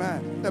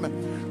 Amen.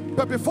 Amen.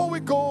 But before we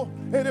go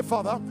any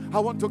further, I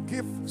want to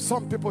give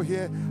some people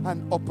here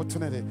an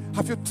opportunity.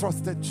 Have you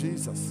trusted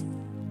Jesus?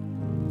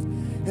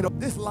 You know,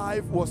 this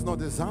life was not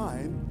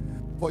designed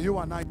for you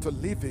and I to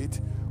live it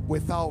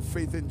without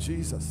faith in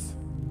Jesus.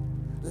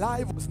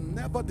 Life was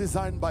never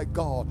designed by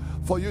God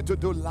for you to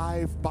do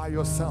life by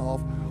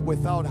yourself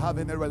without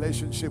having a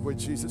relationship with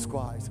Jesus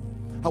Christ.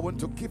 I want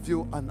to give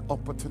you an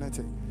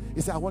opportunity.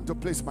 You say, I want to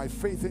place my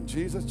faith in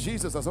Jesus.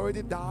 Jesus has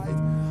already died.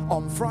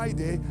 On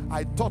Friday,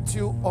 I taught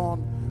you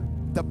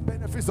on the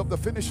benefits of the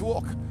finished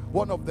work.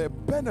 One of the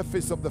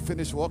benefits of the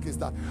finished work is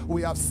that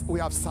we have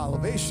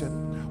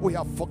salvation, we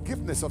have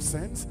forgiveness of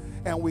sins,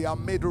 and we are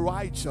made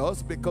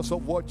righteous because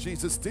of what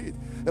Jesus did.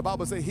 The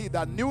Bible says, he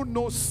that knew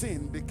no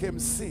sin became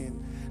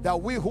sin, that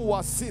we who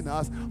are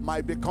sinners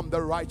might become the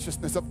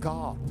righteousness of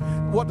God.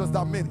 What does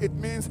that mean? It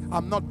means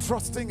I'm not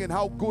trusting in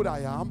how good I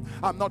am.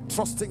 I'm not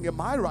trusting in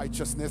my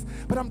righteousness,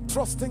 but I'm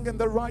trusting in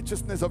the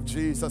righteousness of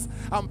Jesus.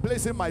 I'm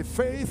placing my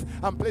faith,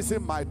 I'm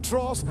placing my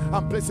trust,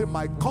 I'm placing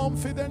my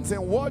confidence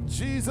in what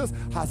Jesus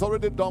has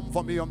already done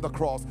for me on the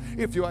cross.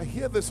 If you are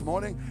here this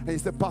morning and you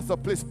say, Pastor,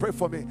 please pray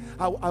for me.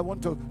 I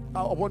want to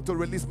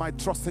release my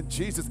trust in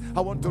Jesus.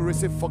 I want to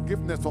receive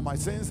forgiveness for my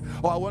sins,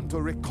 or I want to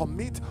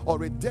recommit or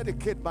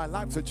rededicate my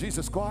life to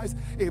Jesus Christ.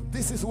 If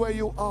this is where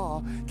you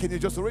are, can you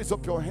just raise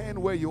up your hand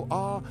where you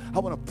are? I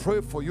want to pray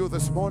for you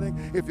this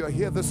morning. If you're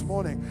here this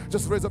morning,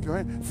 just raise up your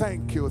hand.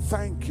 Thank you,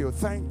 thank you,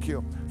 thank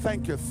you,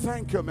 thank you,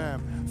 thank you,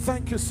 ma'am.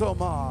 Thank you so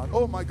much.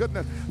 Oh my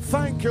goodness.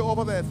 Thank you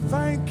over there.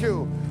 Thank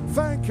you,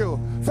 thank you,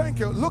 thank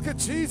you. Look at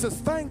Jesus.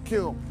 Thank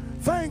you,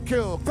 thank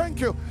you,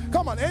 thank you.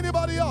 Come on,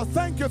 anybody else?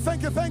 Thank you,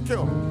 thank you, thank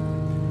you.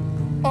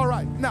 All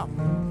right, now,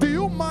 do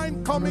you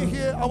mind coming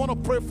here? I want to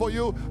pray for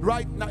you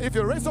right now. If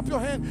you raise up your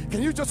hand,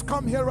 can you just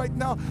come here right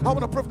now? I want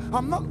to pray.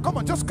 Come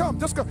on, just come,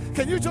 just come.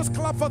 Can you just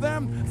clap for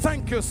them?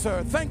 Thank you,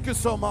 sir. Thank you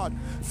so much.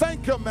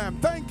 Thank you, ma'am.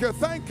 Thank you,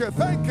 thank you,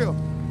 thank you.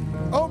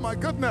 Oh my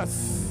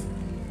goodness.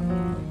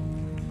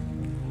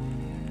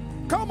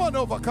 Come on,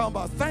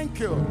 overcomers.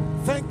 Thank you.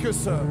 Thank you,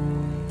 sir.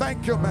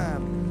 Thank you,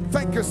 ma'am.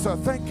 Thank you, sir.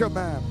 Thank you,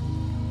 ma'am.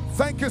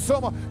 Thank you so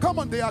much. Come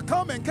on, they are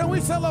coming. Can we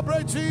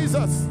celebrate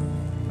Jesus?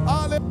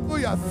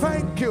 Hallelujah.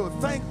 Thank you,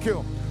 thank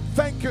you,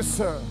 thank you,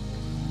 sir.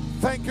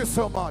 Thank you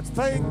so much.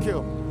 Thank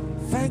you,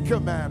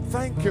 ma'am.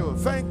 Thank you,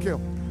 thank you.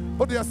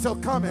 Oh, they are still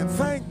coming.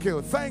 Thank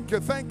you, thank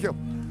you, thank you,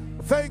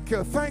 thank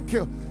you, thank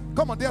you.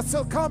 Come on, they are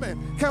still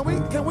coming.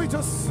 Can we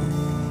just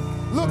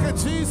look at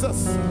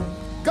Jesus?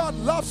 God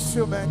loves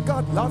you, man.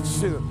 God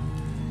loves you.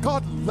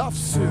 God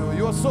loves you.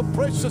 You are so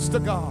precious to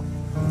God.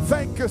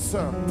 Thank you,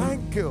 sir.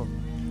 Thank you,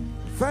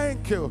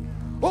 thank you.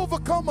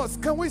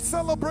 Overcomers, can we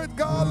celebrate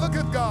God? Look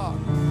at God.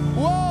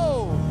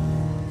 Whoa.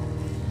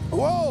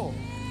 Whoa.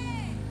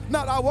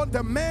 Now I want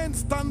a man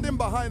standing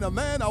behind a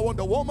man. I want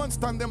a woman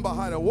standing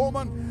behind a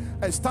woman,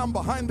 and stand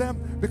behind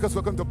them, because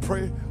we're going to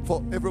pray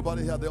for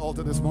everybody here at the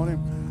altar this morning.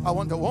 I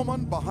want a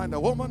woman behind a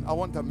woman. I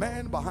want a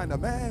man behind a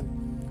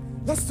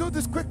man. Let's do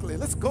this quickly.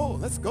 Let's go.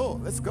 Let's go.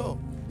 Let's go.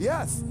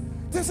 Yes.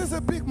 This is a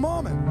big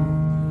moment.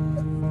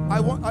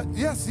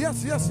 Yes.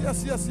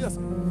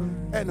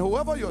 And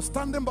whoever you're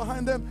standing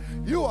behind them,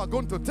 you are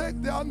going to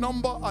take their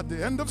number at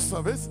the end of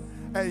service,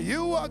 and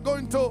you are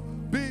going to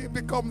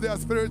become their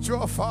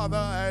spiritual father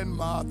and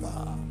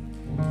mother.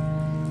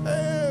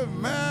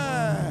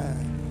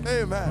 Amen.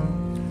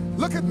 Amen.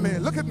 Look at me.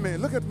 Look at me.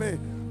 Look at me.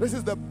 This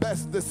is the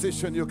best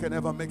decision you can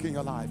ever make in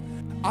your life.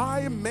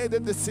 I made a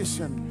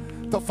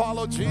decision to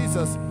follow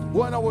Jesus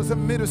when I was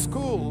in middle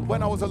school,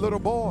 when I was a little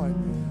boy.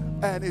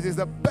 And it is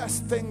the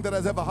best thing that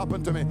has ever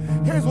happened to me.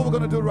 Here's what we're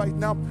going to do right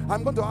now.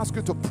 I'm going to ask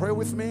you to pray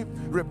with me.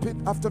 Repeat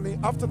after me.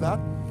 After that,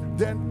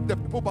 then the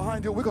people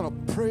behind you, we're going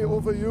to pray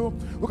over you.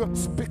 We're going to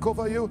speak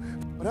over you.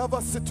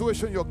 Whatever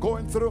situation you're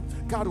going through,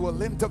 God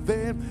will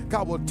intervene.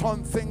 God will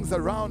turn things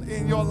around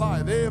in your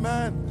life.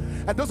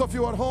 Amen. And those of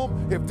you at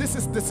home, if this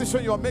is the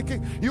decision you're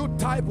making, you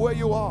type where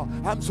you are.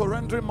 I'm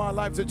surrendering my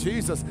life to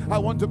Jesus. I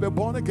want to be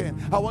born again.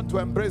 I want to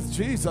embrace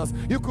Jesus.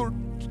 You could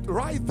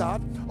write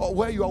that, or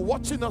where you are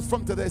watching us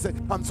from today, say,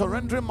 I'm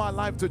surrendering my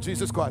life to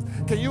Jesus Christ.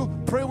 Can you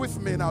pray with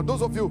me now?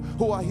 Those of you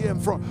who are here in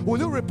front, will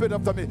you repeat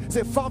after me?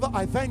 Say, Father,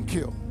 I thank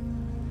you.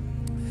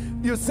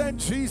 You sent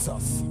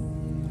Jesus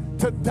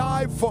to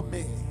die for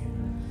me,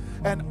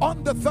 and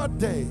on the third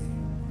day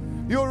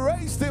you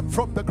raised him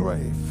from the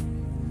grave.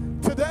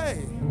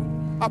 today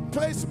I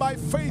place my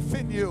faith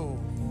in you.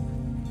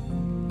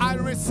 I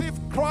receive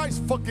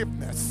Christ's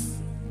forgiveness.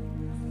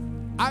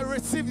 I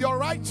receive your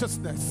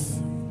righteousness.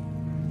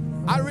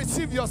 I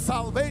receive your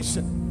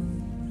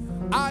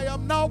salvation. I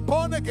am now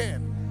born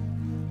again.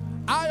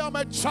 I am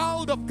a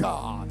child of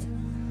God.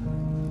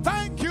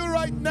 Thank you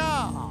right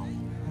now.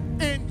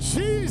 In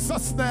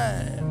Jesus'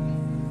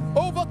 name.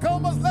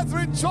 Overcomers, let's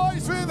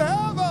rejoice with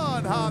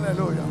heaven.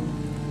 Hallelujah.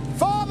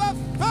 Father,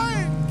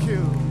 thank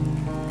you.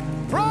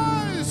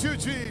 Praise you,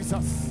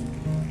 Jesus.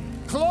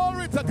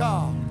 Glory to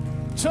God.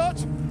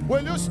 Church,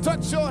 will you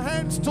stretch your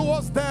hands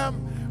towards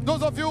them?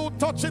 Those of you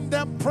touching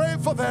them, pray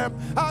for them.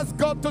 Ask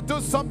God to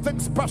do something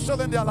special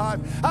in their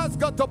life. Ask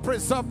God to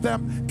preserve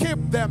them, keep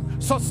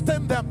them,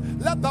 sustain them.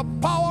 Let the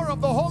power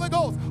of the Holy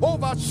Ghost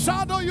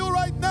overshadow you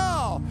right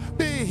now.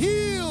 Be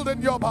healed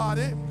in your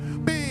body.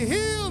 Be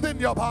healed in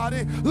your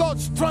body. Lord,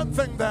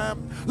 strengthen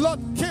them. Lord,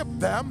 keep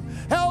them.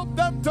 Help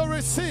them to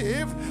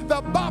receive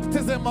the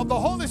baptism of the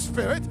Holy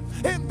Spirit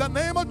in the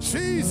name of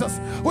Jesus,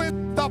 with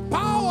the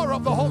power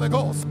of the Holy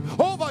Ghost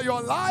over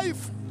your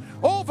life.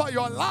 Over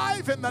your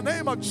life in the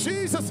name of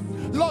Jesus.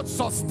 Lord,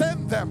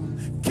 sustain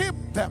them, keep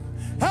them,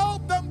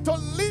 help them to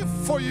live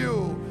for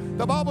you.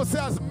 The Bible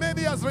says,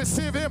 many as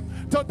receive him,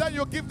 today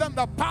you give them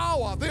the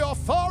power, the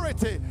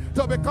authority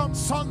to become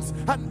sons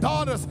and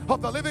daughters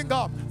of the living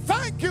God.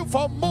 Thank you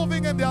for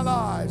moving in their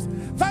lives.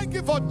 Thank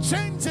you for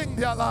changing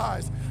their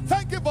lives.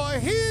 Thank you for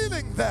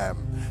healing them.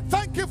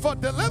 Thank you for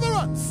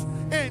deliverance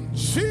in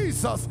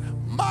Jesus'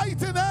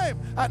 mighty name.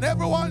 And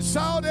everyone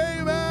shout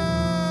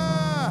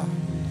amen.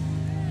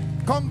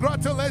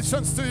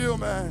 Congratulations to you,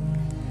 man.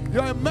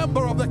 You're a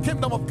member of the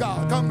kingdom of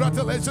God.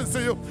 Congratulations to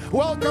you.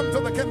 Welcome to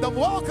the kingdom.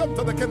 Welcome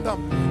to the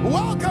kingdom.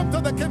 Welcome to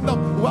the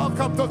kingdom.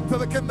 Welcome to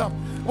the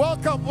kingdom.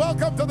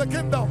 Welcome to the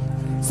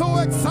kingdom. So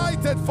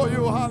excited for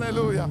you.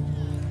 Hallelujah.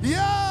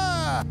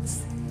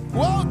 Yes.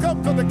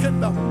 Welcome to the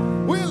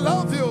kingdom. We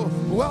love you.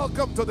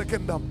 Welcome to the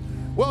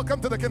kingdom.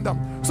 Welcome to the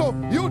kingdom. So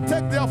you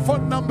take their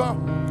phone number.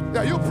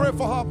 Yeah, you pray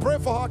for her. Pray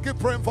for her. Keep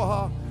praying for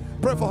her.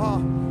 Pray for her.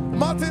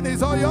 Martin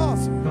is all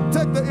yours.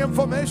 Take the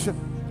information.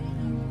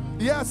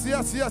 Yes.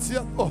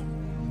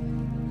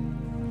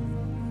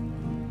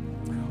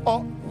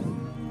 Oh.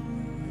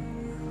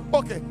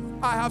 Okay.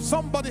 I have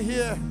somebody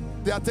here.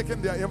 They are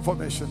taking their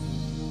information.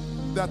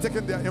 They are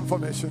taking their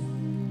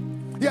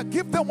information. Yeah,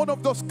 give them one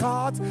of those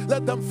cards.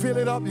 Let them fill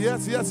it up.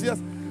 Yes.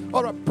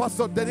 All right,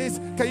 Pastor Denise,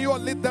 can you all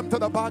lead them to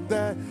the back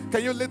there?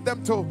 Can you lead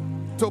them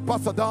to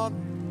Pastor Don?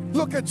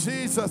 Look at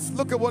Jesus.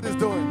 Look at what he's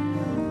doing.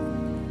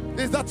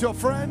 Is that your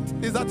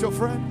friend? Is that your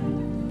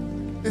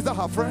friend? Is that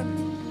her friend?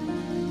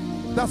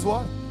 That's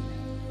what?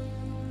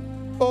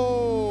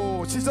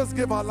 Oh, she just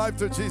gave her life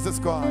to Jesus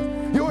Christ.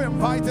 You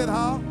invited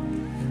her,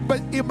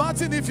 but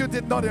imagine if you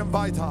did not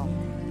invite her.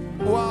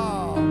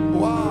 Wow.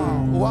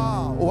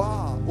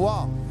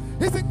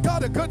 Isn't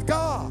God a good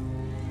God?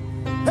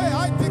 Hey,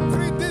 I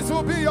decree this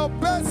will be your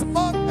best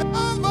month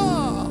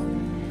ever.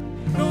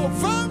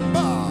 November.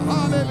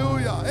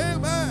 Hallelujah.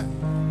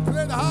 Amen.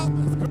 Great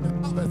harvest. Great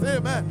harvest.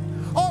 Amen.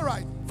 All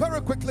right, very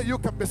quickly, you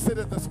can be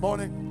seated this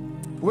morning.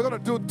 We're going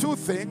to do two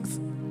things.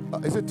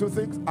 Is it two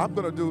things? I'm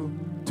going to do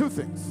two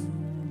things.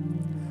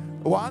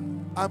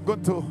 One, we're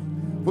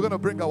going to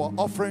bring our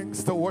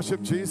offerings to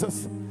worship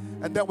Jesus,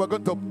 and then we're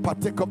going to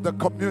partake of the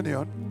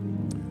communion.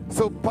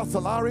 So, Pastor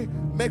Larry,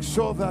 make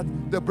sure that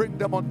they bring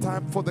them on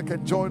time so they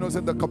can join us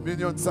in the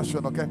communion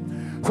session, okay?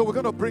 So we're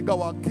going to bring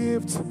our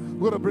gifts,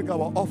 we're going to bring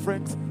our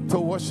offerings to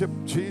worship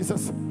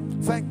Jesus.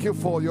 Thank you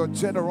for your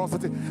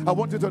generosity. I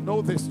want you to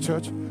know this,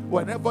 church.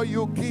 Whenever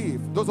you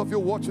give, those of you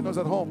watching us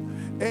at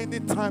home,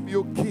 anytime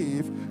you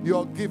give,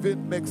 your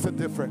giving makes a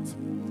difference.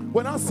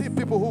 When I see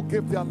people who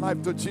give their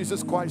life to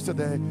Jesus Christ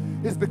today,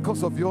 it's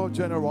because of your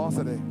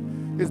generosity.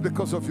 It's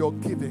because of your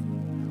giving.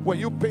 When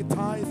you pay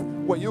tithe,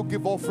 when you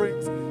give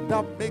offerings,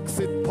 that makes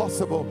it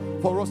possible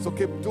for us to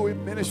keep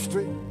doing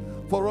ministry,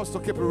 for us to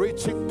keep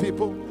reaching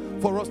people,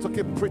 for us to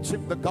keep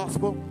preaching the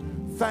gospel.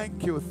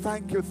 Thank you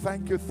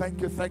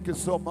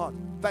so much.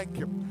 Thank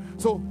you.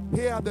 So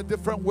here are the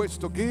different ways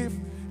to give.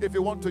 If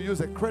you want to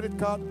use a credit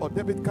card or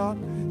debit card,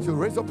 you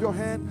raise up your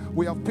hand.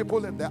 We have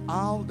people in the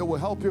aisle that will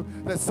help you.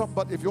 There's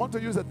somebody, if you want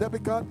to use a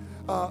debit card,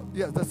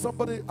 yes, there's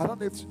somebody, I don't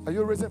know, are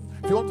you raising?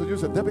 If you want to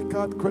use a debit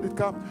card, credit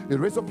card, you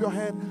raise up your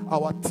hand.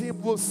 Our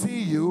team will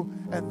see you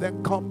and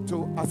then come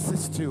to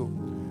assist you.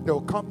 They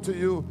will come to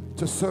you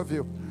to serve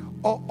you.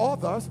 Or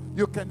others,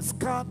 you can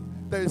scan.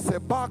 There is a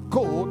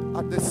barcode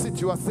at the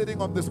seat you are sitting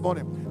on this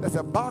morning. There's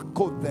a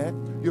barcode there.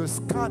 You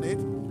scan it.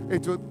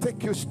 It will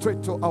take you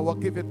straight to our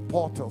giving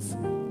portals.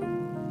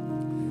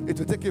 It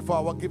will take you for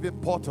our giving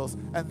portals,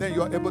 and then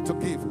you are able to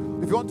give.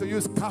 If you want to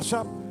use Cash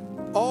App,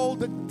 all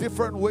the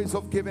different ways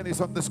of giving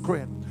is on the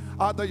screen.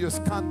 Either you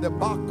scan the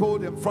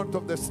barcode in front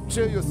of the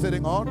chair you're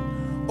sitting on,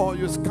 or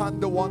you scan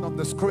the one on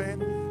the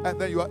screen, and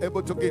then you are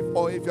able to give.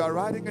 Or if you are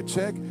writing a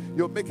check,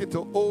 you'll make it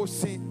to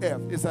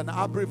OCF. It's an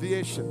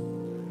abbreviation.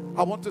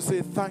 I want to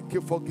say thank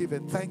you for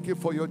giving. Thank you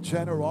for your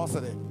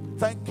generosity.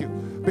 Thank you.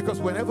 Because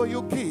whenever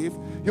you give,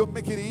 you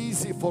make it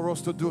easy for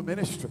us to do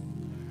ministry.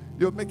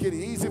 You make it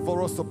easy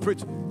for us to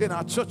preach. In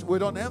our church, we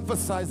don't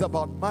emphasize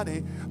about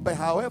money, but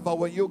however,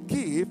 when you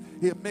give,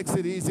 it makes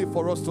it easy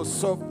for us to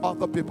serve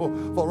other people,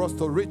 for us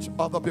to reach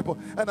other people.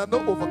 And I know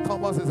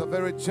Overcomers is a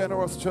very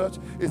generous church,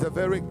 it's a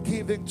very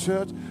giving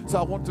church. So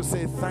I want to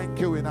say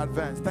thank you in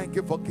advance. Thank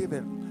you for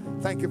giving.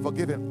 Thank you for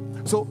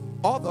giving. So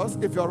others,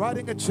 if you're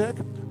writing a check,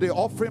 the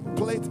offering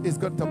plate is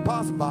going to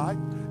pass by,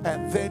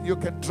 and then you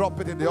can drop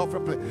it in the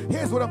offering plate.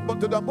 Here's what I'm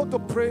going to do. I'm going to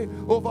pray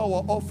over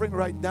our offering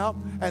right now,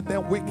 and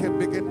then we can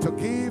begin to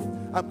give.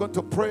 I'm going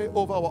to pray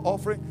over our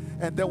offering,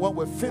 and then when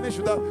we finish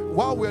with that,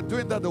 while we're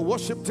doing that, the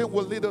worship team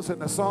will lead us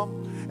in a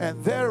song,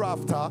 and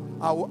thereafter,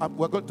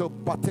 we're going to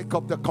partake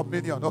of the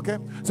communion, okay?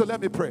 So let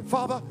me pray.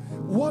 Father,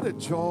 what a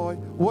joy,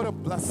 what a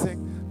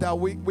blessing that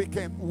we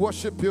can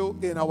worship you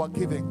in our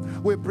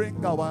giving. We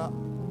bring our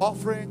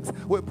offerings,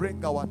 we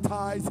bring our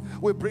tithes,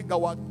 we bring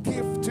our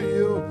gift to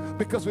you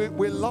because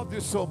we love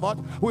you so much.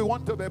 We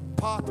want to be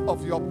part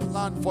of your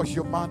plan for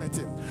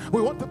humanity.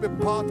 We want to be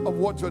part of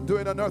what you're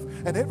doing on earth.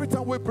 And every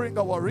time we bring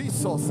our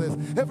resources,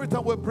 every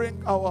time we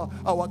bring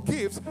our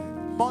gifts,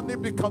 money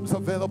becomes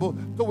available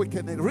so we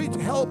can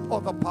help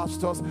other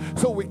pastors,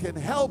 so we can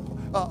help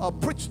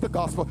preach the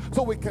gospel,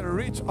 so we can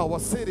reach our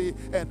city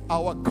and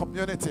our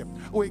community.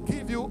 We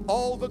give you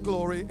all the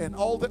glory and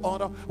all the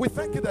honor. We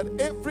thank you that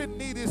every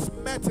need is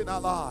met in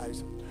our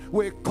lives.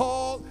 We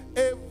call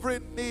every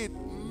need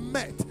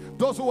met.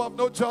 Those who have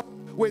no job,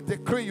 we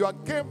decree you are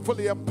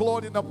gainfully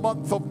employed in the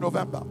month of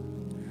November.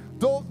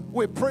 Those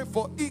we pray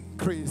for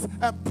increase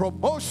and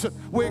promotion.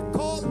 We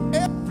call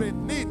every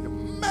need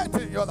met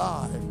in your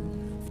life.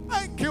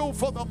 Thank you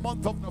for the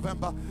month of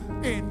November.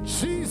 In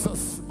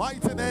Jesus'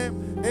 mighty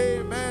name,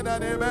 amen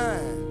and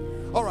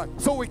amen. All right,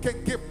 so we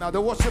can give now.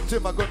 The worship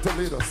team are going to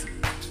lead us.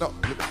 No,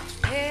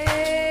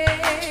 hey,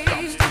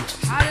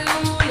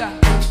 hallelujah.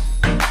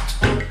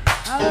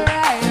 All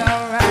right,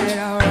 all right,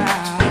 all right.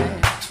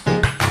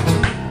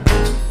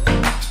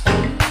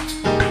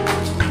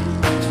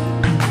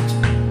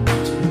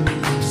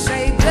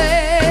 Say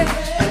bless,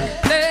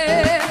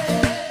 bless,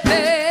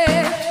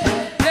 bless,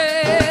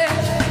 bless.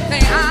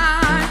 Say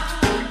I'm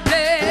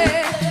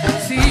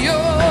blessed. See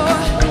you're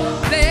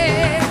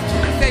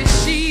blessed. Say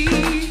she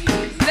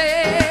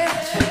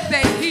blessed.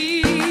 Say he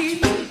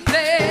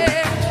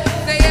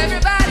blessed. Say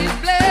everybody's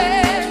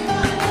blessed.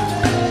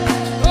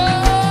 Oh,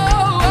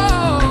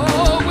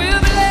 we're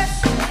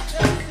blessed.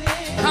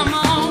 Come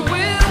on,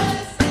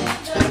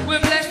 we're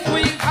blessed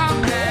when you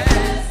come back.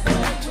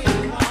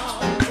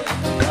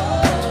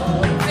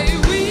 Say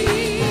we,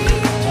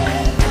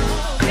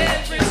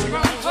 every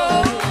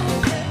stronghold,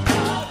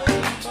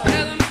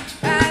 tell them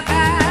bye,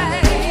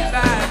 bye,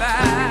 bye,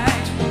 bye.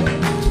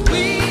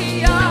 We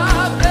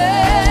are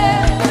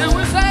blessed, and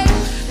we say,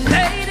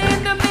 late in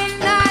the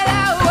midnight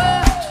hour,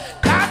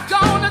 God's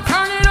gonna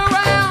turn it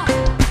around,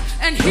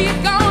 and He's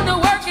gonna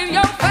work in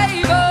your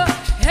favor.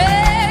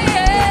 Hey,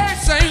 yeah,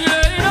 sing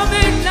late in the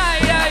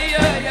midnight, yeah,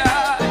 yeah,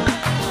 yeah.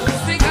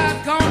 Say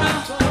God's gonna,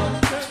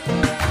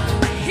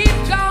 He's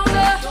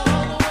gonna,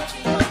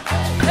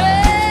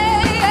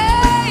 hey,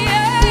 yeah,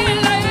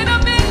 yeah, late in the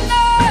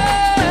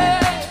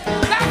midnight,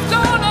 God's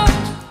gonna,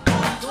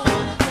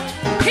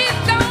 He's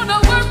gonna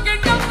work in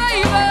your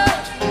favor.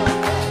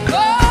 Oh,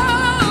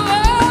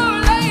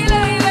 lay,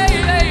 lay, lay,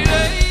 lay,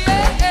 lay,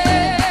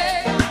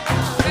 yeah.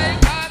 Say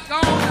God's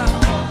gonna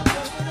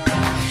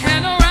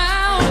hand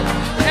around,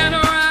 hand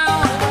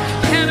around,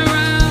 hand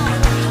around,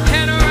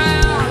 hand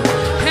around,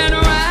 hand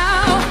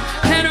around,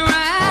 hand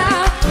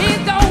around.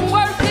 He's gonna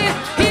work it,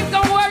 He's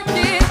gonna work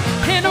it,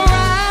 hand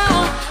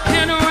around,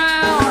 hand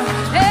around.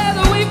 As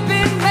we've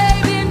been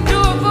maybe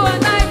endure for a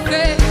night,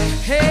 say,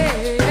 hey,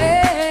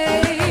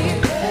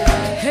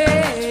 hey, hey,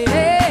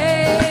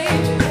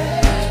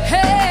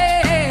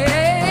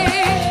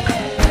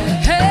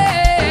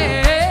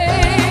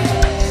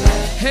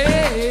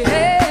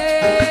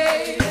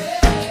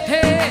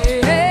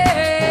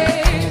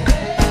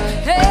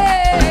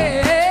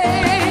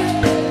 hey,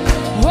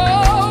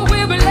 oh,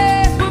 we're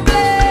blessed, we're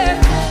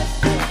blessed.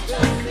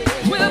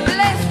 We're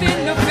blessed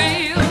in the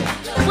field.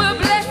 We're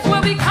blessed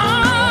where we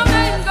come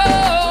and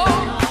go.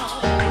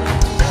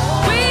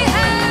 We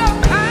have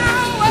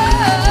power.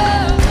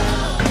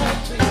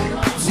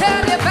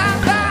 Tell you bye,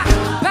 bye,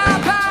 bye,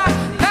 bye,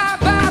 bye,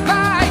 bye,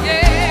 bye,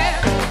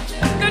 yeah.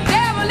 The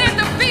devil is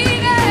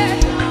defeated.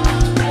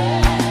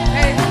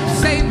 Hey,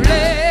 say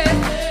bless,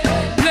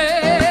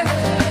 bless,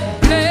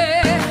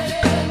 bless,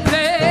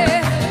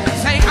 bless.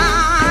 Say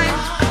I'm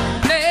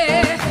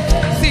blessed.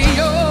 See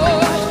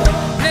you're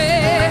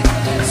blessed.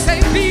 Say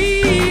be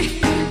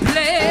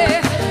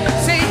blessed.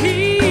 Say he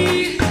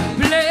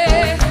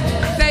blessed.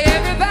 Say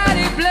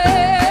everybody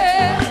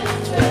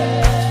blessed.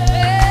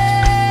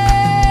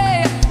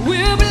 Hey,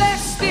 we're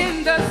blessed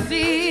in the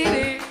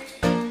city.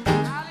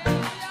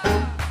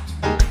 Hallelujah.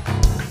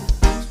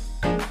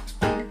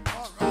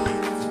 all right.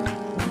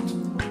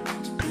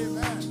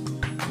 Amen.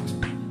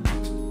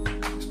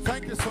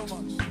 Thank you so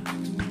much.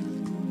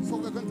 So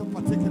we're going to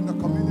partake in the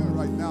communion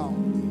right now.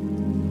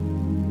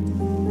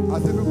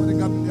 Has everybody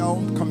gotten their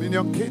own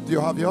communion kit? Do you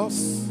have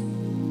yours?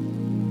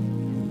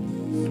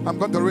 I'm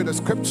going to read a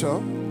scripture,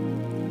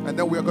 and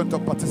then we are going to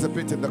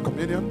participate in the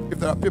communion. If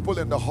there are people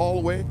in the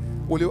hallway,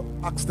 will you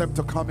ask them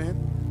to come in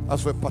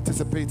as we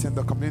participate in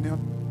the communion?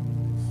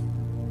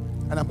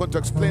 And I'm going to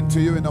explain to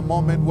you in a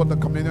moment what the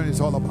communion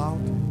is all about.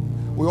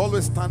 We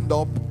always stand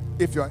up,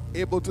 if you are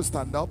able to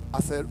stand up,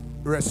 as a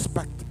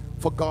respect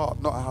for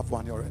God. No, I have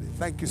one already.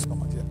 Thank you so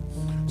much. Yeah.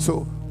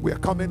 So we are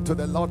coming to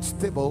the Lord's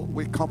table.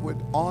 We come with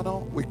honor.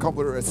 We come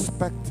with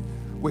respect.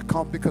 We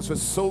come because we're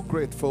so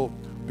grateful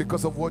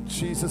because of what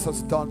Jesus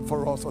has done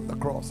for us on the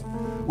cross.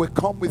 We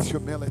come with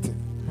humility.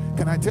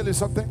 Can I tell you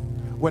something?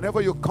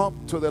 Whenever you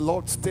come to the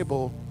Lord's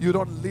table, you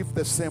don't live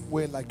the same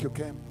way like you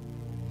came.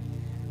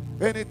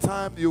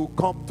 Anytime you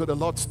come to the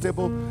Lord's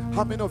table,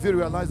 how many of you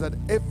realize that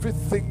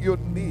everything you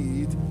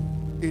need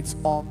is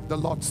on the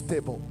Lord's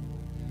table?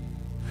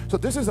 So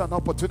this is an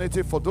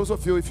opportunity for those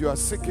of you, if you are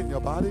sick in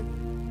your body,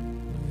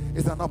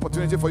 it's an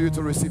opportunity for you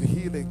to receive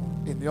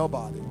healing in your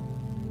body.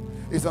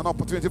 It's an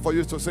opportunity for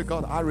you to say,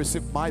 God, I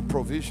receive my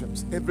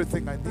provisions,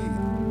 everything I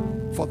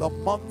need for the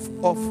month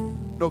of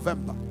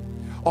November.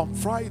 On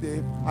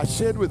Friday, I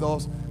shared with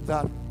us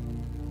that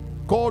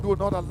God will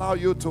not allow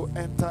you to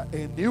enter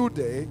a new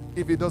day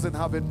if He doesn't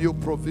have a new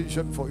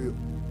provision for you.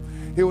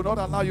 He will not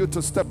allow you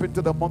to step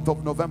into the month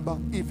of November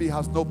if He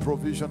has no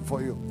provision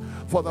for you.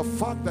 For the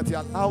fact that He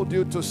allowed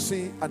you to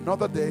see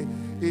another day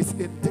is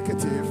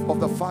indicative of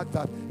the fact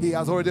that He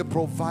has already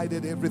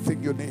provided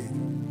everything you need.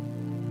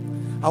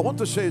 I want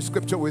to share a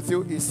scripture with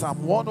you. It's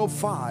Psalm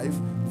 105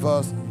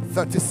 verse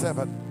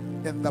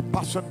 37 in the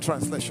Passion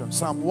Translation.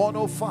 Psalm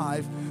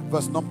 105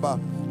 verse number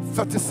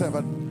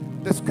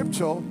 37. The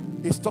scripture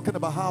is talking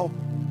about how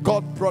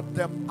God brought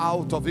them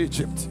out of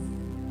Egypt.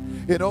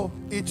 You know,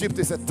 Egypt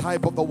is a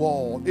type of the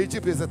world.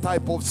 Egypt is a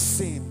type of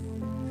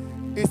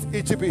sin.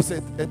 Egypt is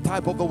a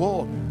type of the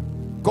world.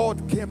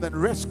 God came and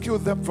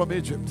rescued them from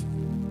Egypt.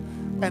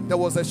 And there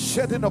was a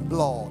shedding of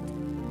blood.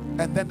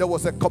 And then there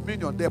was a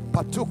communion. They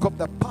partook of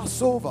the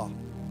Passover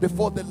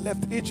before they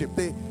left Egypt.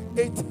 They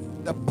ate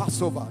the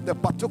Passover. They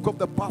partook of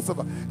the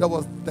Passover. There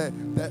was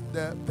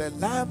the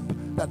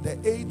lamb that they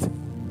ate.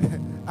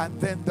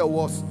 And then there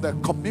was the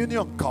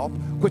communion cup,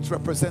 which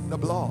represents the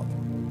blood.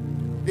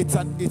 It's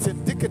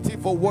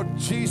indicative of what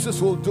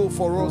Jesus will do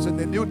for us in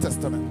the New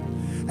Testament.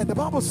 And the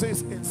Bible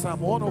says in Psalm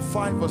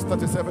 105 verse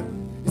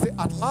 37, it says,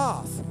 at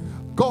last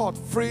God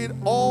freed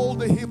all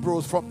the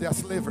Hebrews from their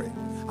slavery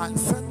and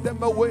sent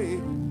them away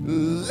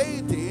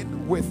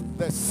laden with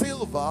the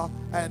silver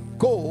and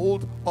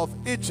gold of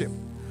Egypt,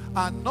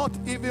 and not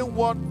even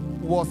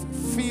one was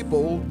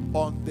feeble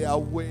on their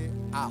way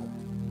out.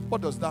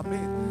 What does that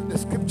mean? The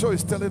scripture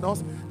is telling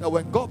us that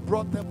when God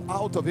brought them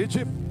out of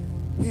Egypt,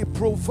 He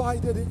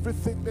provided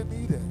everything they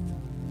needed.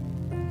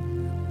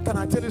 Can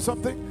I tell you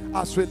something?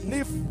 As we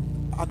live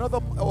another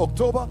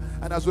October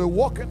and as we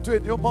walk into a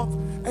new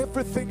month,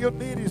 everything you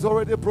need is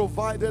already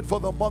provided for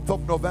the month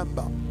of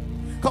November.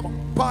 Come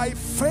on, by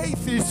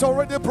faith it's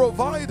already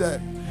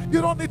provided.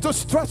 You don't need to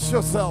stretch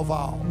yourself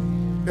out.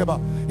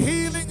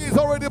 Healing is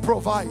already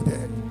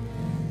provided.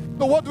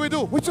 So what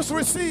do? We just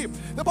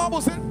receive. The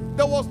Bible said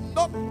there was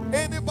not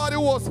anybody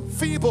who was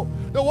feeble.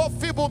 The word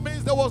feeble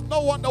means there was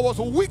no one that was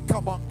weak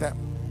among them.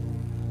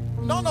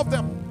 None of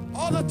them.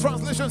 Other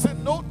translations say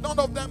no, none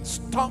of them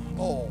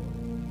stumbled.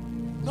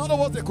 None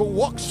of us, they could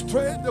walk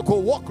straight, they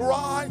could walk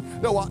right,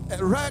 they were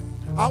erect.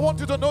 I want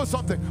you to know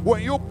something.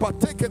 When you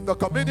partake in the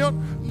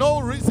communion, no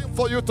reason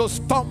for you to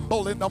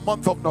stumble in the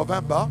month of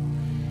November.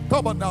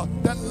 Come on now.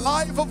 The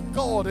life of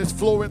God is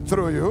flowing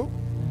through you.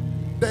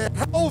 The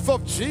health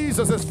of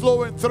Jesus is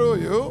flowing through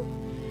you.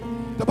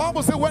 The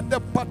Bible says when they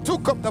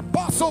partook of the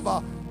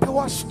Passover, they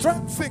were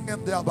strengthening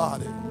in their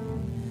body.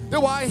 They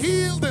were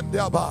healed in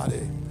their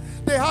body.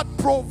 They had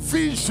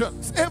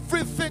provisions,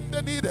 everything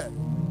they needed.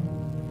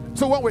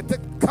 So when we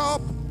take the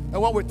cup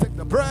and when we take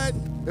the bread,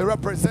 it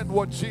represents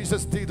what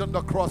Jesus did on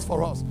the cross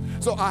for us.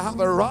 So I have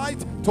a right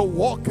to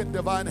walk in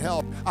divine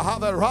health. I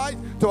have a right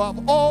to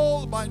have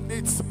all my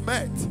needs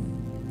met.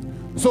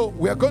 So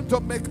we are going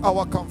to make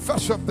our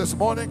confession this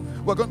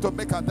morning. We're going to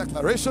make our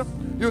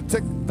declaration. You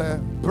take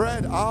the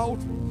bread out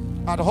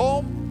at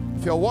home.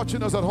 If you're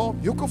watching us at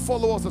home, you can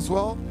follow us as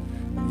well.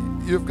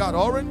 You've got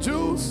orange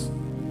juice.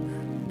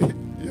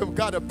 You've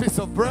got a piece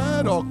of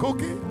bread or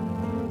cookie.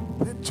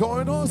 Then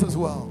join us as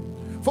well.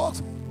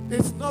 Folks,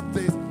 it's not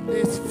this,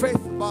 it's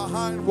faith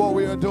behind what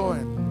we are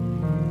doing.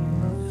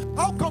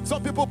 How come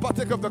some people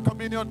partake of the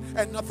communion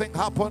and nothing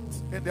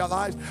happens in their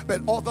lives,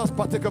 but others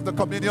partake of the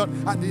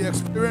communion and they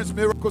experience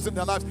miracles in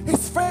their lives?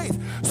 It's faith.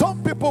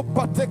 Some people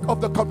partake of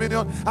the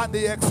communion and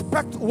they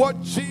expect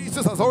what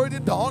Jesus has already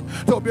done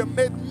to be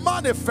made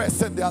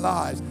manifest in their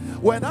lives.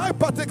 When I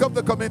partake of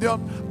the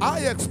communion,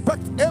 I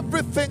expect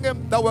everything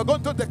that we're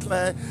going to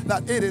declare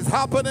that it is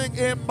happening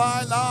in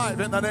my life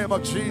in the name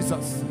of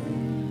Jesus.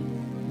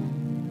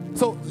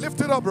 So lift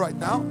it up right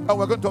now and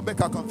we're going to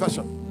make our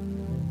confession.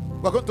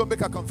 We're going to make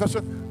a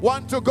confession.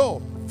 1 to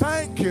go.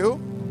 Thank you,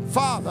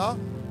 Father,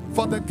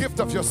 for the gift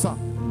of your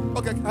Son.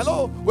 Okay,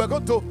 hello. We're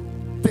going to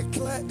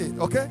declare it,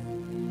 okay?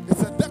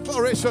 It's a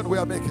declaration we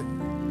are making.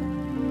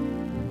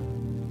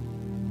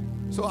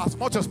 So as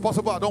much as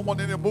possible, I don't want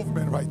any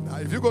movement right now.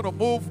 If you're going to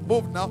move,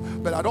 move now.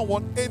 But I don't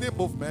want any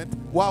movement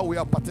while we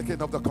are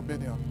partaking of the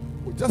communion.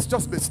 We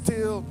just be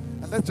still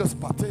and let's just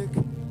partake.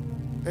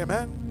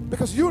 Amen.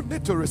 Because you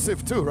need to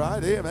receive too,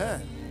 right?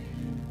 Amen.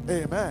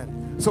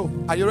 Amen. So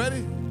are you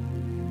ready?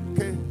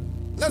 Okay.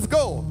 Let's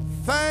go.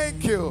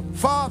 Thank you,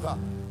 Father,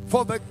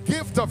 for the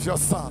gift of your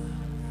Son.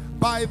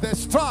 By the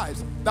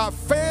stripes that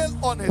fell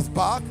on his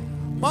back,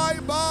 my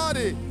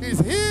body is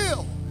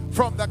healed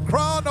from the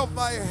crown of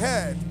my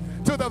head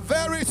to the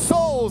very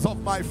soles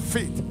of my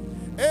feet.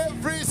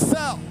 Every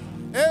cell,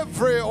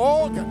 every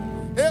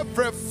organ,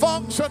 every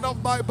function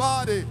of my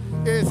body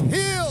is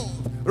healed,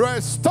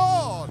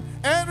 restored,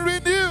 and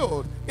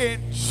renewed.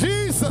 In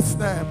Jesus'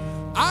 name,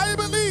 I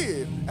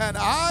believe and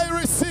I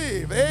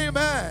receive.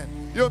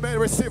 Amen. You may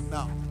receive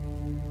now.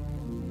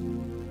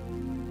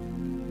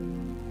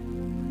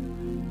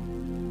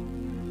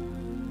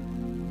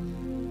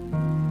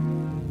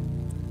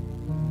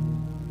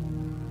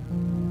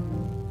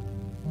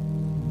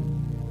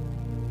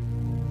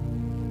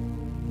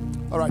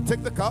 All right,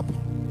 take the cup.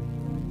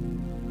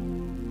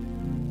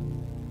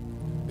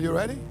 Are you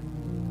ready?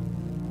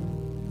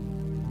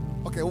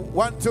 Okay,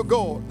 1, 2,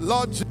 go.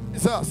 Lord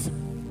Jesus,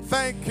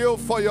 thank you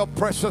for your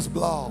precious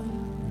blood.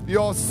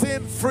 Your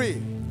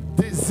sin-free,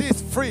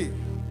 disease-free,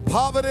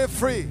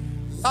 poverty-free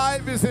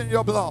life is in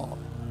your blood.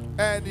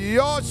 And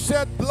your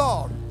shed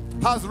blood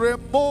has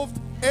removed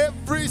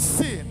every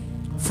sin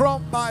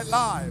from my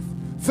life.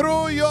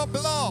 Through your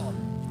blood,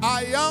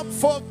 I am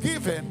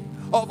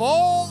forgiven of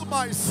all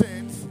my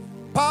sins,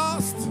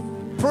 past,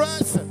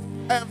 present,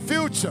 and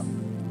future,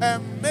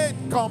 and made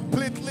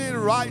completely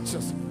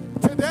righteous.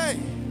 Today,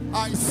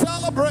 I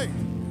celebrate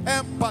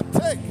and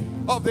partake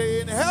of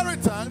the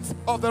inheritance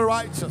of the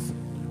righteous,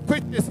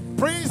 which is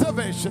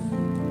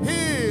preservation,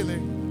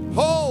 healing,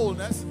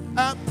 wholeness,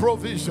 and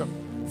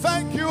provision.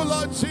 Thank you,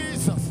 Lord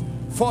Jesus,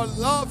 for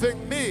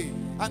loving me.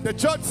 And the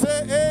church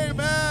say,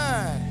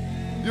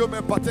 amen. You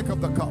may partake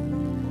of the cup.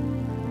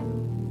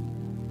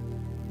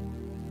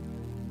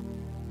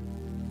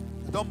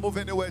 Don't move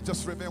anywhere,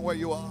 just remain where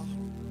you are.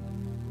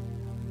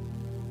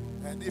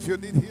 And if you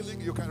need healing,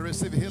 you can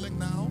receive healing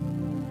now.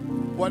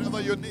 Whatever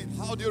you need,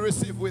 how do you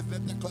receive? With the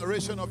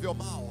declaration of your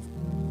mouth.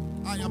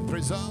 I am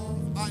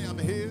preserved, I am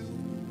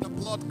healed. The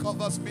blood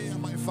covers me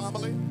and my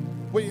family.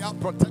 We are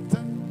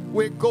protected.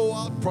 We go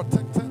out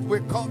protected. We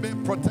come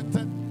in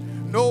protected.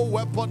 No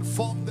weapon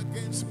formed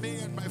against me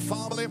and my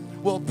family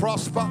will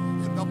prosper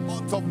in the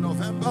month of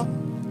November.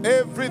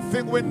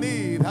 Everything we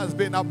need has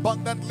been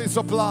abundantly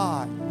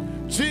supplied.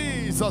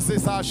 Jesus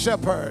is our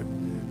shepherd.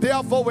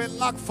 Therefore we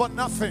lack for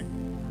nothing.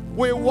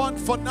 We want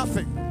for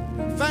nothing.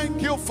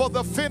 Thank you for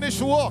the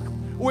finished work.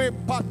 We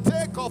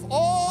partake of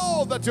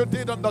all that you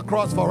did on the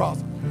cross for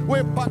us.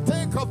 We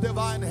partake of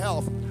divine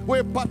health.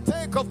 We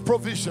partake of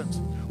provisions.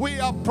 We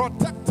are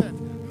protected.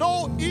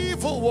 No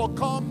evil will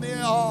come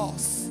near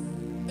us.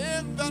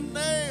 In the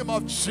name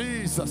of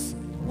Jesus,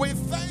 we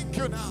thank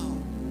you now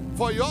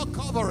for your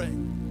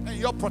covering and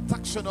your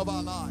protection of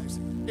our lives.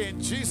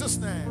 In Jesus'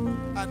 name.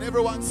 And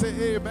everyone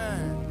say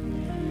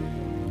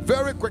amen.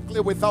 Very quickly,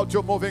 without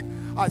you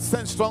moving, I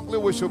sense strongly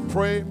we should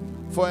pray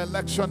for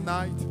election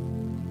night,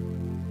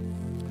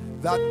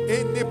 that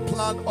any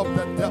plan of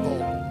the devil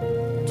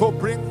to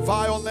bring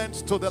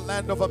violence to the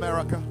land of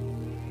America,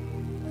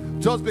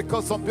 just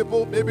because some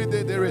people, maybe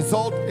the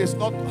result is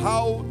not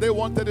how they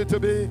wanted it to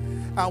be,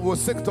 and will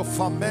seek to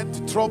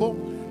foment trouble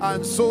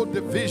and sow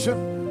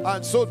division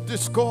and sow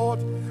discord.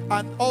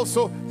 And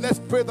also, let's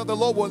pray that the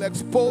Lord will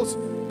expose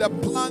the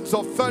plans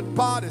of third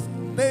parties,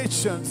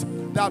 nations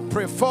that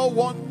prefer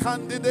one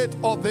candidate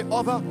or the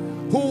other,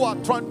 who are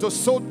trying to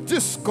sow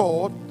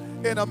discord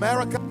in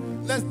America.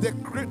 Let's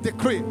decree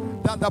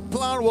that the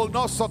plan will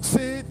not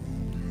succeed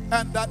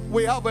and that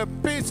we have a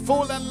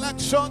peaceful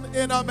election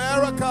in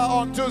America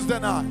on Tuesday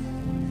night.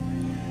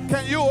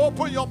 Can you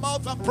open your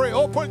mouth and pray?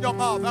 Open your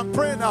mouth and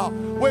pray now.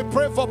 We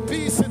pray for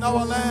peace in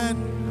our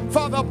land.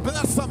 Father,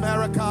 bless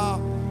America.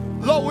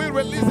 Lord, we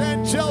release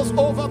angels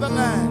over the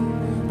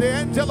land. The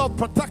angel of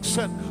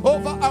protection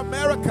over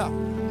America.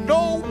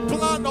 No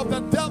plan of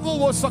the devil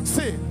will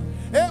succeed.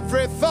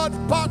 Every third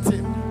party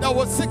that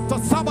will seek to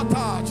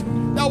sabotage,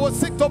 that will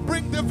seek to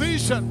bring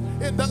division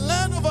in the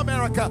land of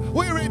America,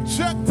 we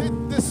reject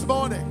it this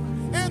morning.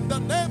 In the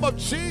name of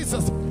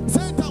Jesus,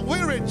 Satan, we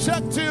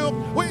reject you.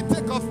 We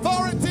take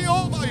authority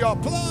over your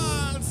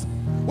plans.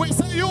 We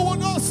say you will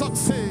not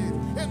succeed.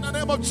 In the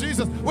name of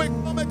Jesus, we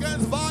come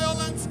against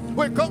violence.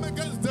 We come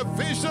against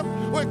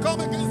division. We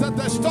come against the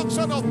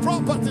destruction of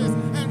properties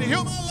and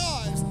human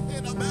lives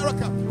in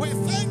America. We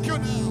thank you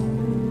now.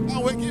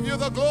 And we give you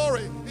the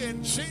glory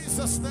in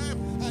Jesus' name.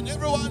 And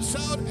everyone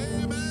shout,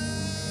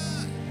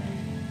 amen.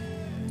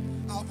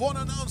 I have one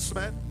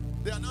announcement.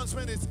 The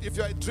announcement is, if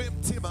you're a dream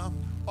teamer,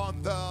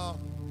 on the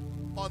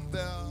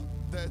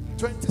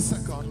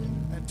 22nd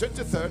and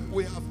 23rd,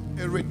 we have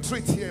a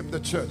retreat here in the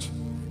church.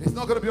 It's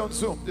not going to be on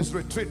Zoom. This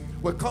retreat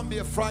will come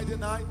here Friday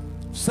night,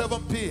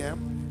 7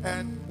 p.m.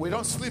 and we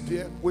don't sleep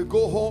here. We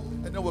go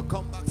home and then we'll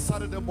come back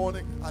Saturday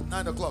morning at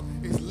 9 o'clock.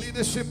 It's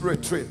leadership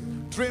retreat.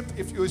 Dreamed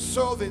if you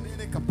serve in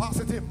any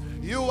capacity,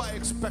 you are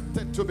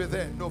expected to be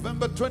there.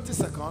 November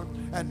 22nd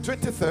and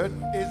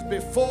 23rd is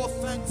before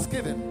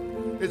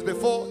Thanksgiving. It's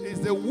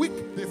the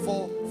week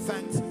before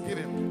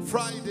Thanksgiving.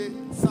 Friday,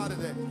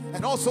 Saturday.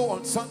 And also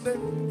on Sunday,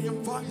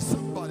 invite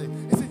somebody.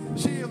 You see,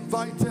 she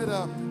invited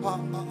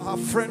her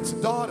friend's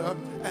daughter,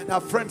 and her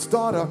friend's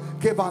daughter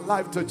gave her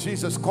life to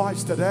Jesus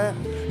Christ today.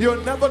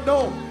 You'll never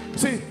know.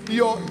 See,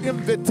 your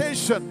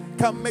invitation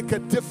can make a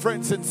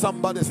difference in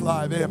somebody's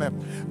life.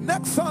 Amen.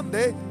 Next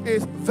Sunday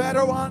is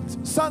Veterans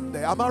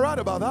Sunday. Am I right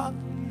about that?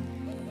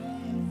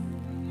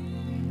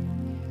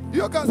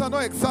 You guys are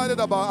not excited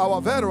about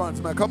our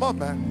veterans, man. Come on,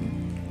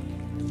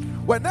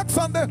 man. Well, next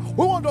Sunday,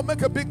 we want to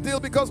make a big deal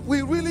because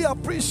we really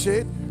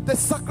appreciate the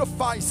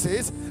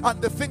sacrifices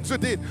and the things we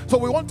did. So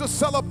we want to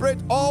celebrate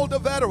all the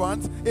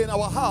veterans in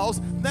our house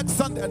next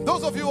Sunday. And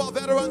those of you who are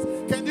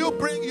veterans, can you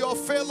bring your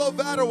fellow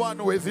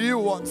veteran with you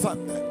on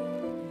Sunday?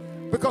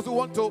 Because we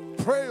want to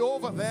pray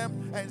over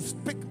them and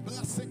speak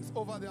blessings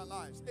over their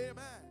lives. Amen.